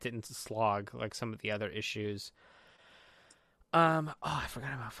reading it. It didn't slog like some of the other issues. I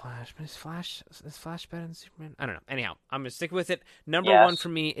forgot about Flash. But is Flash better than Superman? I don't know. Anyhow, I'm gonna stick with it. Number 1 for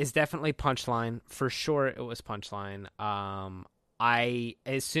me is definitely Punchline. For sure, it was Punchline.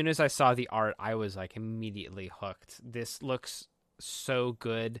 As soon as I saw the art, I was like immediately hooked. This looks so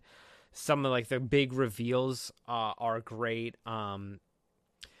good. Some of like the big reveals are great. Punchline's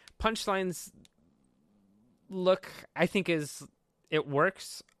look, I think, it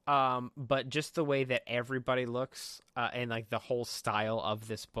works. But just the way that everybody looks and like the whole style of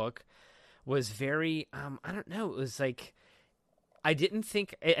this book was very I don't know, it was like I didn't feel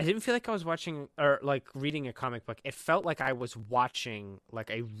like I was watching or like reading a comic book. It felt like I was watching like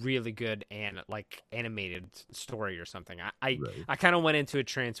a really good and like animated story or something. I kind of went into a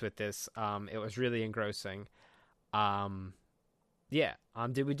trance with this. It was really engrossing. Yeah.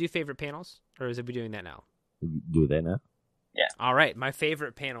 Did we do favorite panels, or is it we doing that now? Do that now. Yeah. All right. My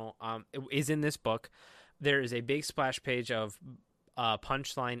favorite panel is in this book. There is a big splash page of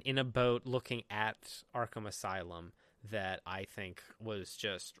Punchline in a boat looking at Arkham Asylum that I think was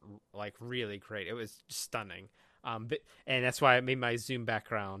just like really great. It was stunning. And that's why I made my Zoom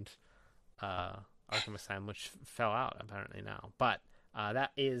background Arkham Asylum, which fell out apparently now. But that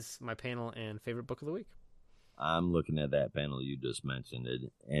is my panel and favorite book of the week. I'm looking at that panel you just mentioned,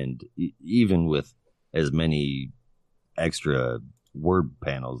 and even with as many extra word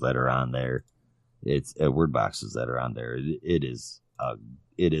panels that are on there, it's word boxes that are on there. It is a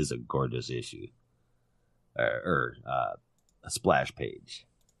gorgeous issue, or a splash page.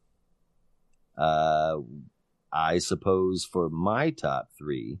 I suppose for my top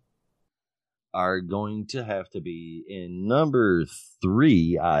 3 are going to have to be in number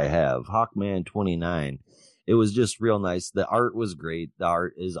 3. I have Hawkman 29. It was just real nice. The art was great. The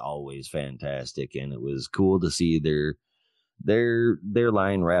art is always fantastic, and it was cool to see their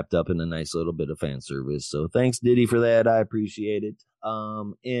line wrapped up in a nice little bit of fan service. So thanks, Diddy, for that. I appreciate it.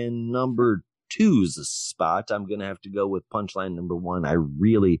 In number 2's spot, I'm gonna have to go with Punchline number 1. I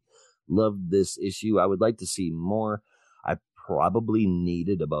really loved this issue. I would like to see more. I probably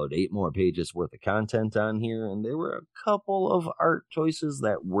needed about 8 more pages worth of content on here, and there were a couple of art choices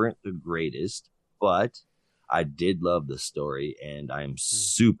that weren't the greatest, but I did love the story, and I'm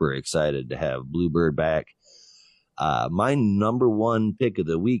super excited to have Bluebird back. My number one pick of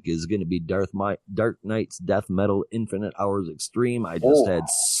the week is going to be Dark Knight's Death Metal Infinite Hours Extreme. I just had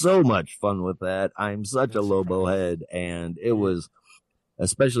so much fun with that. I'm such a Lobo head, and it was,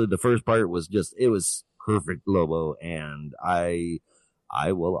 especially the first part was just, it was perfect Lobo, and I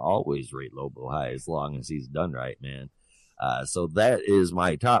will always rate Lobo high as long as he's done right, man. So that is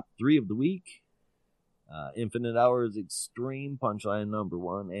my top 3 of the week. Infinite Hours Extreme, Punchline number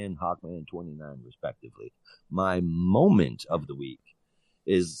 1, and Hawkman 29, respectively. My moment of the week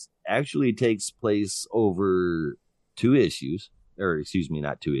actually takes place over 2 issues, or excuse me,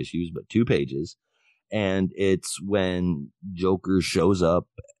 not 2 issues, but 2 pages. And it's when Joker shows up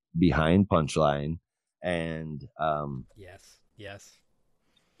behind Punchline, and yes.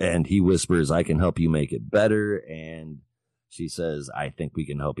 And he whispers, "I can help you make it better." And she says, "I think we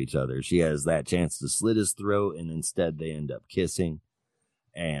can help each other." She has that chance to slit his throat, and instead they end up kissing.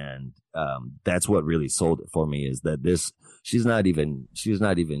 And that's what really sold it for me, is that she's not even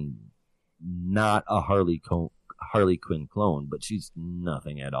not a Harley Quinn clone, but she's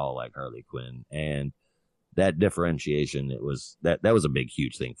nothing at all like Harley Quinn. And that differentiation, that was a big,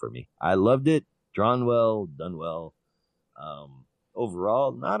 huge thing for me. I loved it. Drawn well, done well.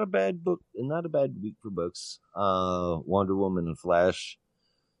 Overall, not a bad book, not a bad week for books. Wonder Woman and Flash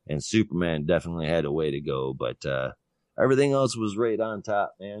and Superman definitely had a way to go, but everything else was right on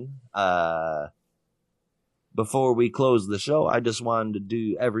top, man. Before we close the show, I just wanted to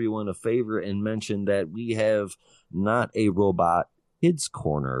do everyone a favor and mention that we have Not a Robot Kids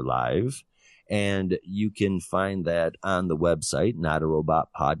Corner live, and you can find that on the website,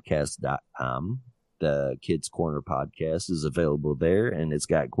 notarobotpodcast.com. The Kids Corner podcast is available there, and it's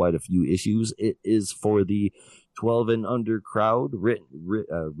got quite a few issues. It is for the 12 and under crowd,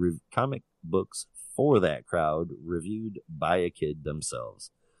 comic books for that crowd, reviewed by a kid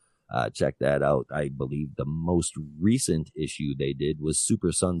themselves. Check that out. I believe the most recent issue they did was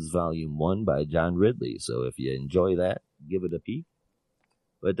Super Sons Volume 1 by John Ridley. So if you enjoy that, give it a peek.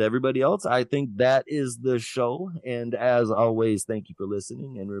 But to everybody else, I think that is the show. And as always, thank you for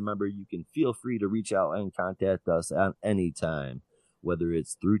listening. And remember, you can feel free to reach out and contact us at any time, whether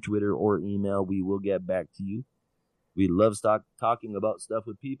it's through Twitter or email. We will get back to you. We love talking about stuff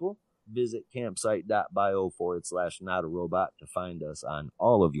with people. Visit campsite.bio/notarobot to find us on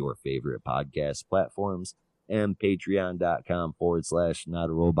all of your favorite podcast platforms, and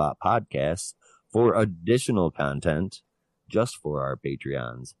patreon.com/notarobotpodcasts for additional content just for our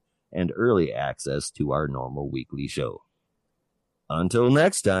Patreons and early access to our normal weekly show. Until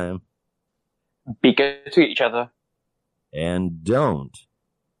next time, be good to each other. And don't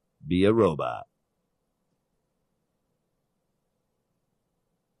be a robot.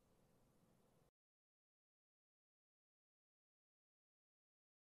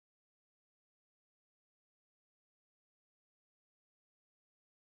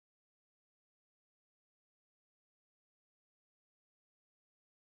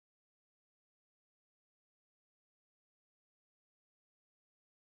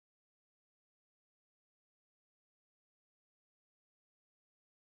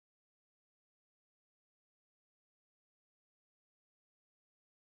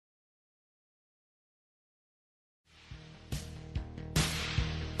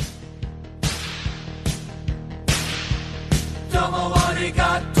 Domo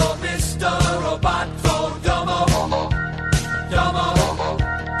arigato.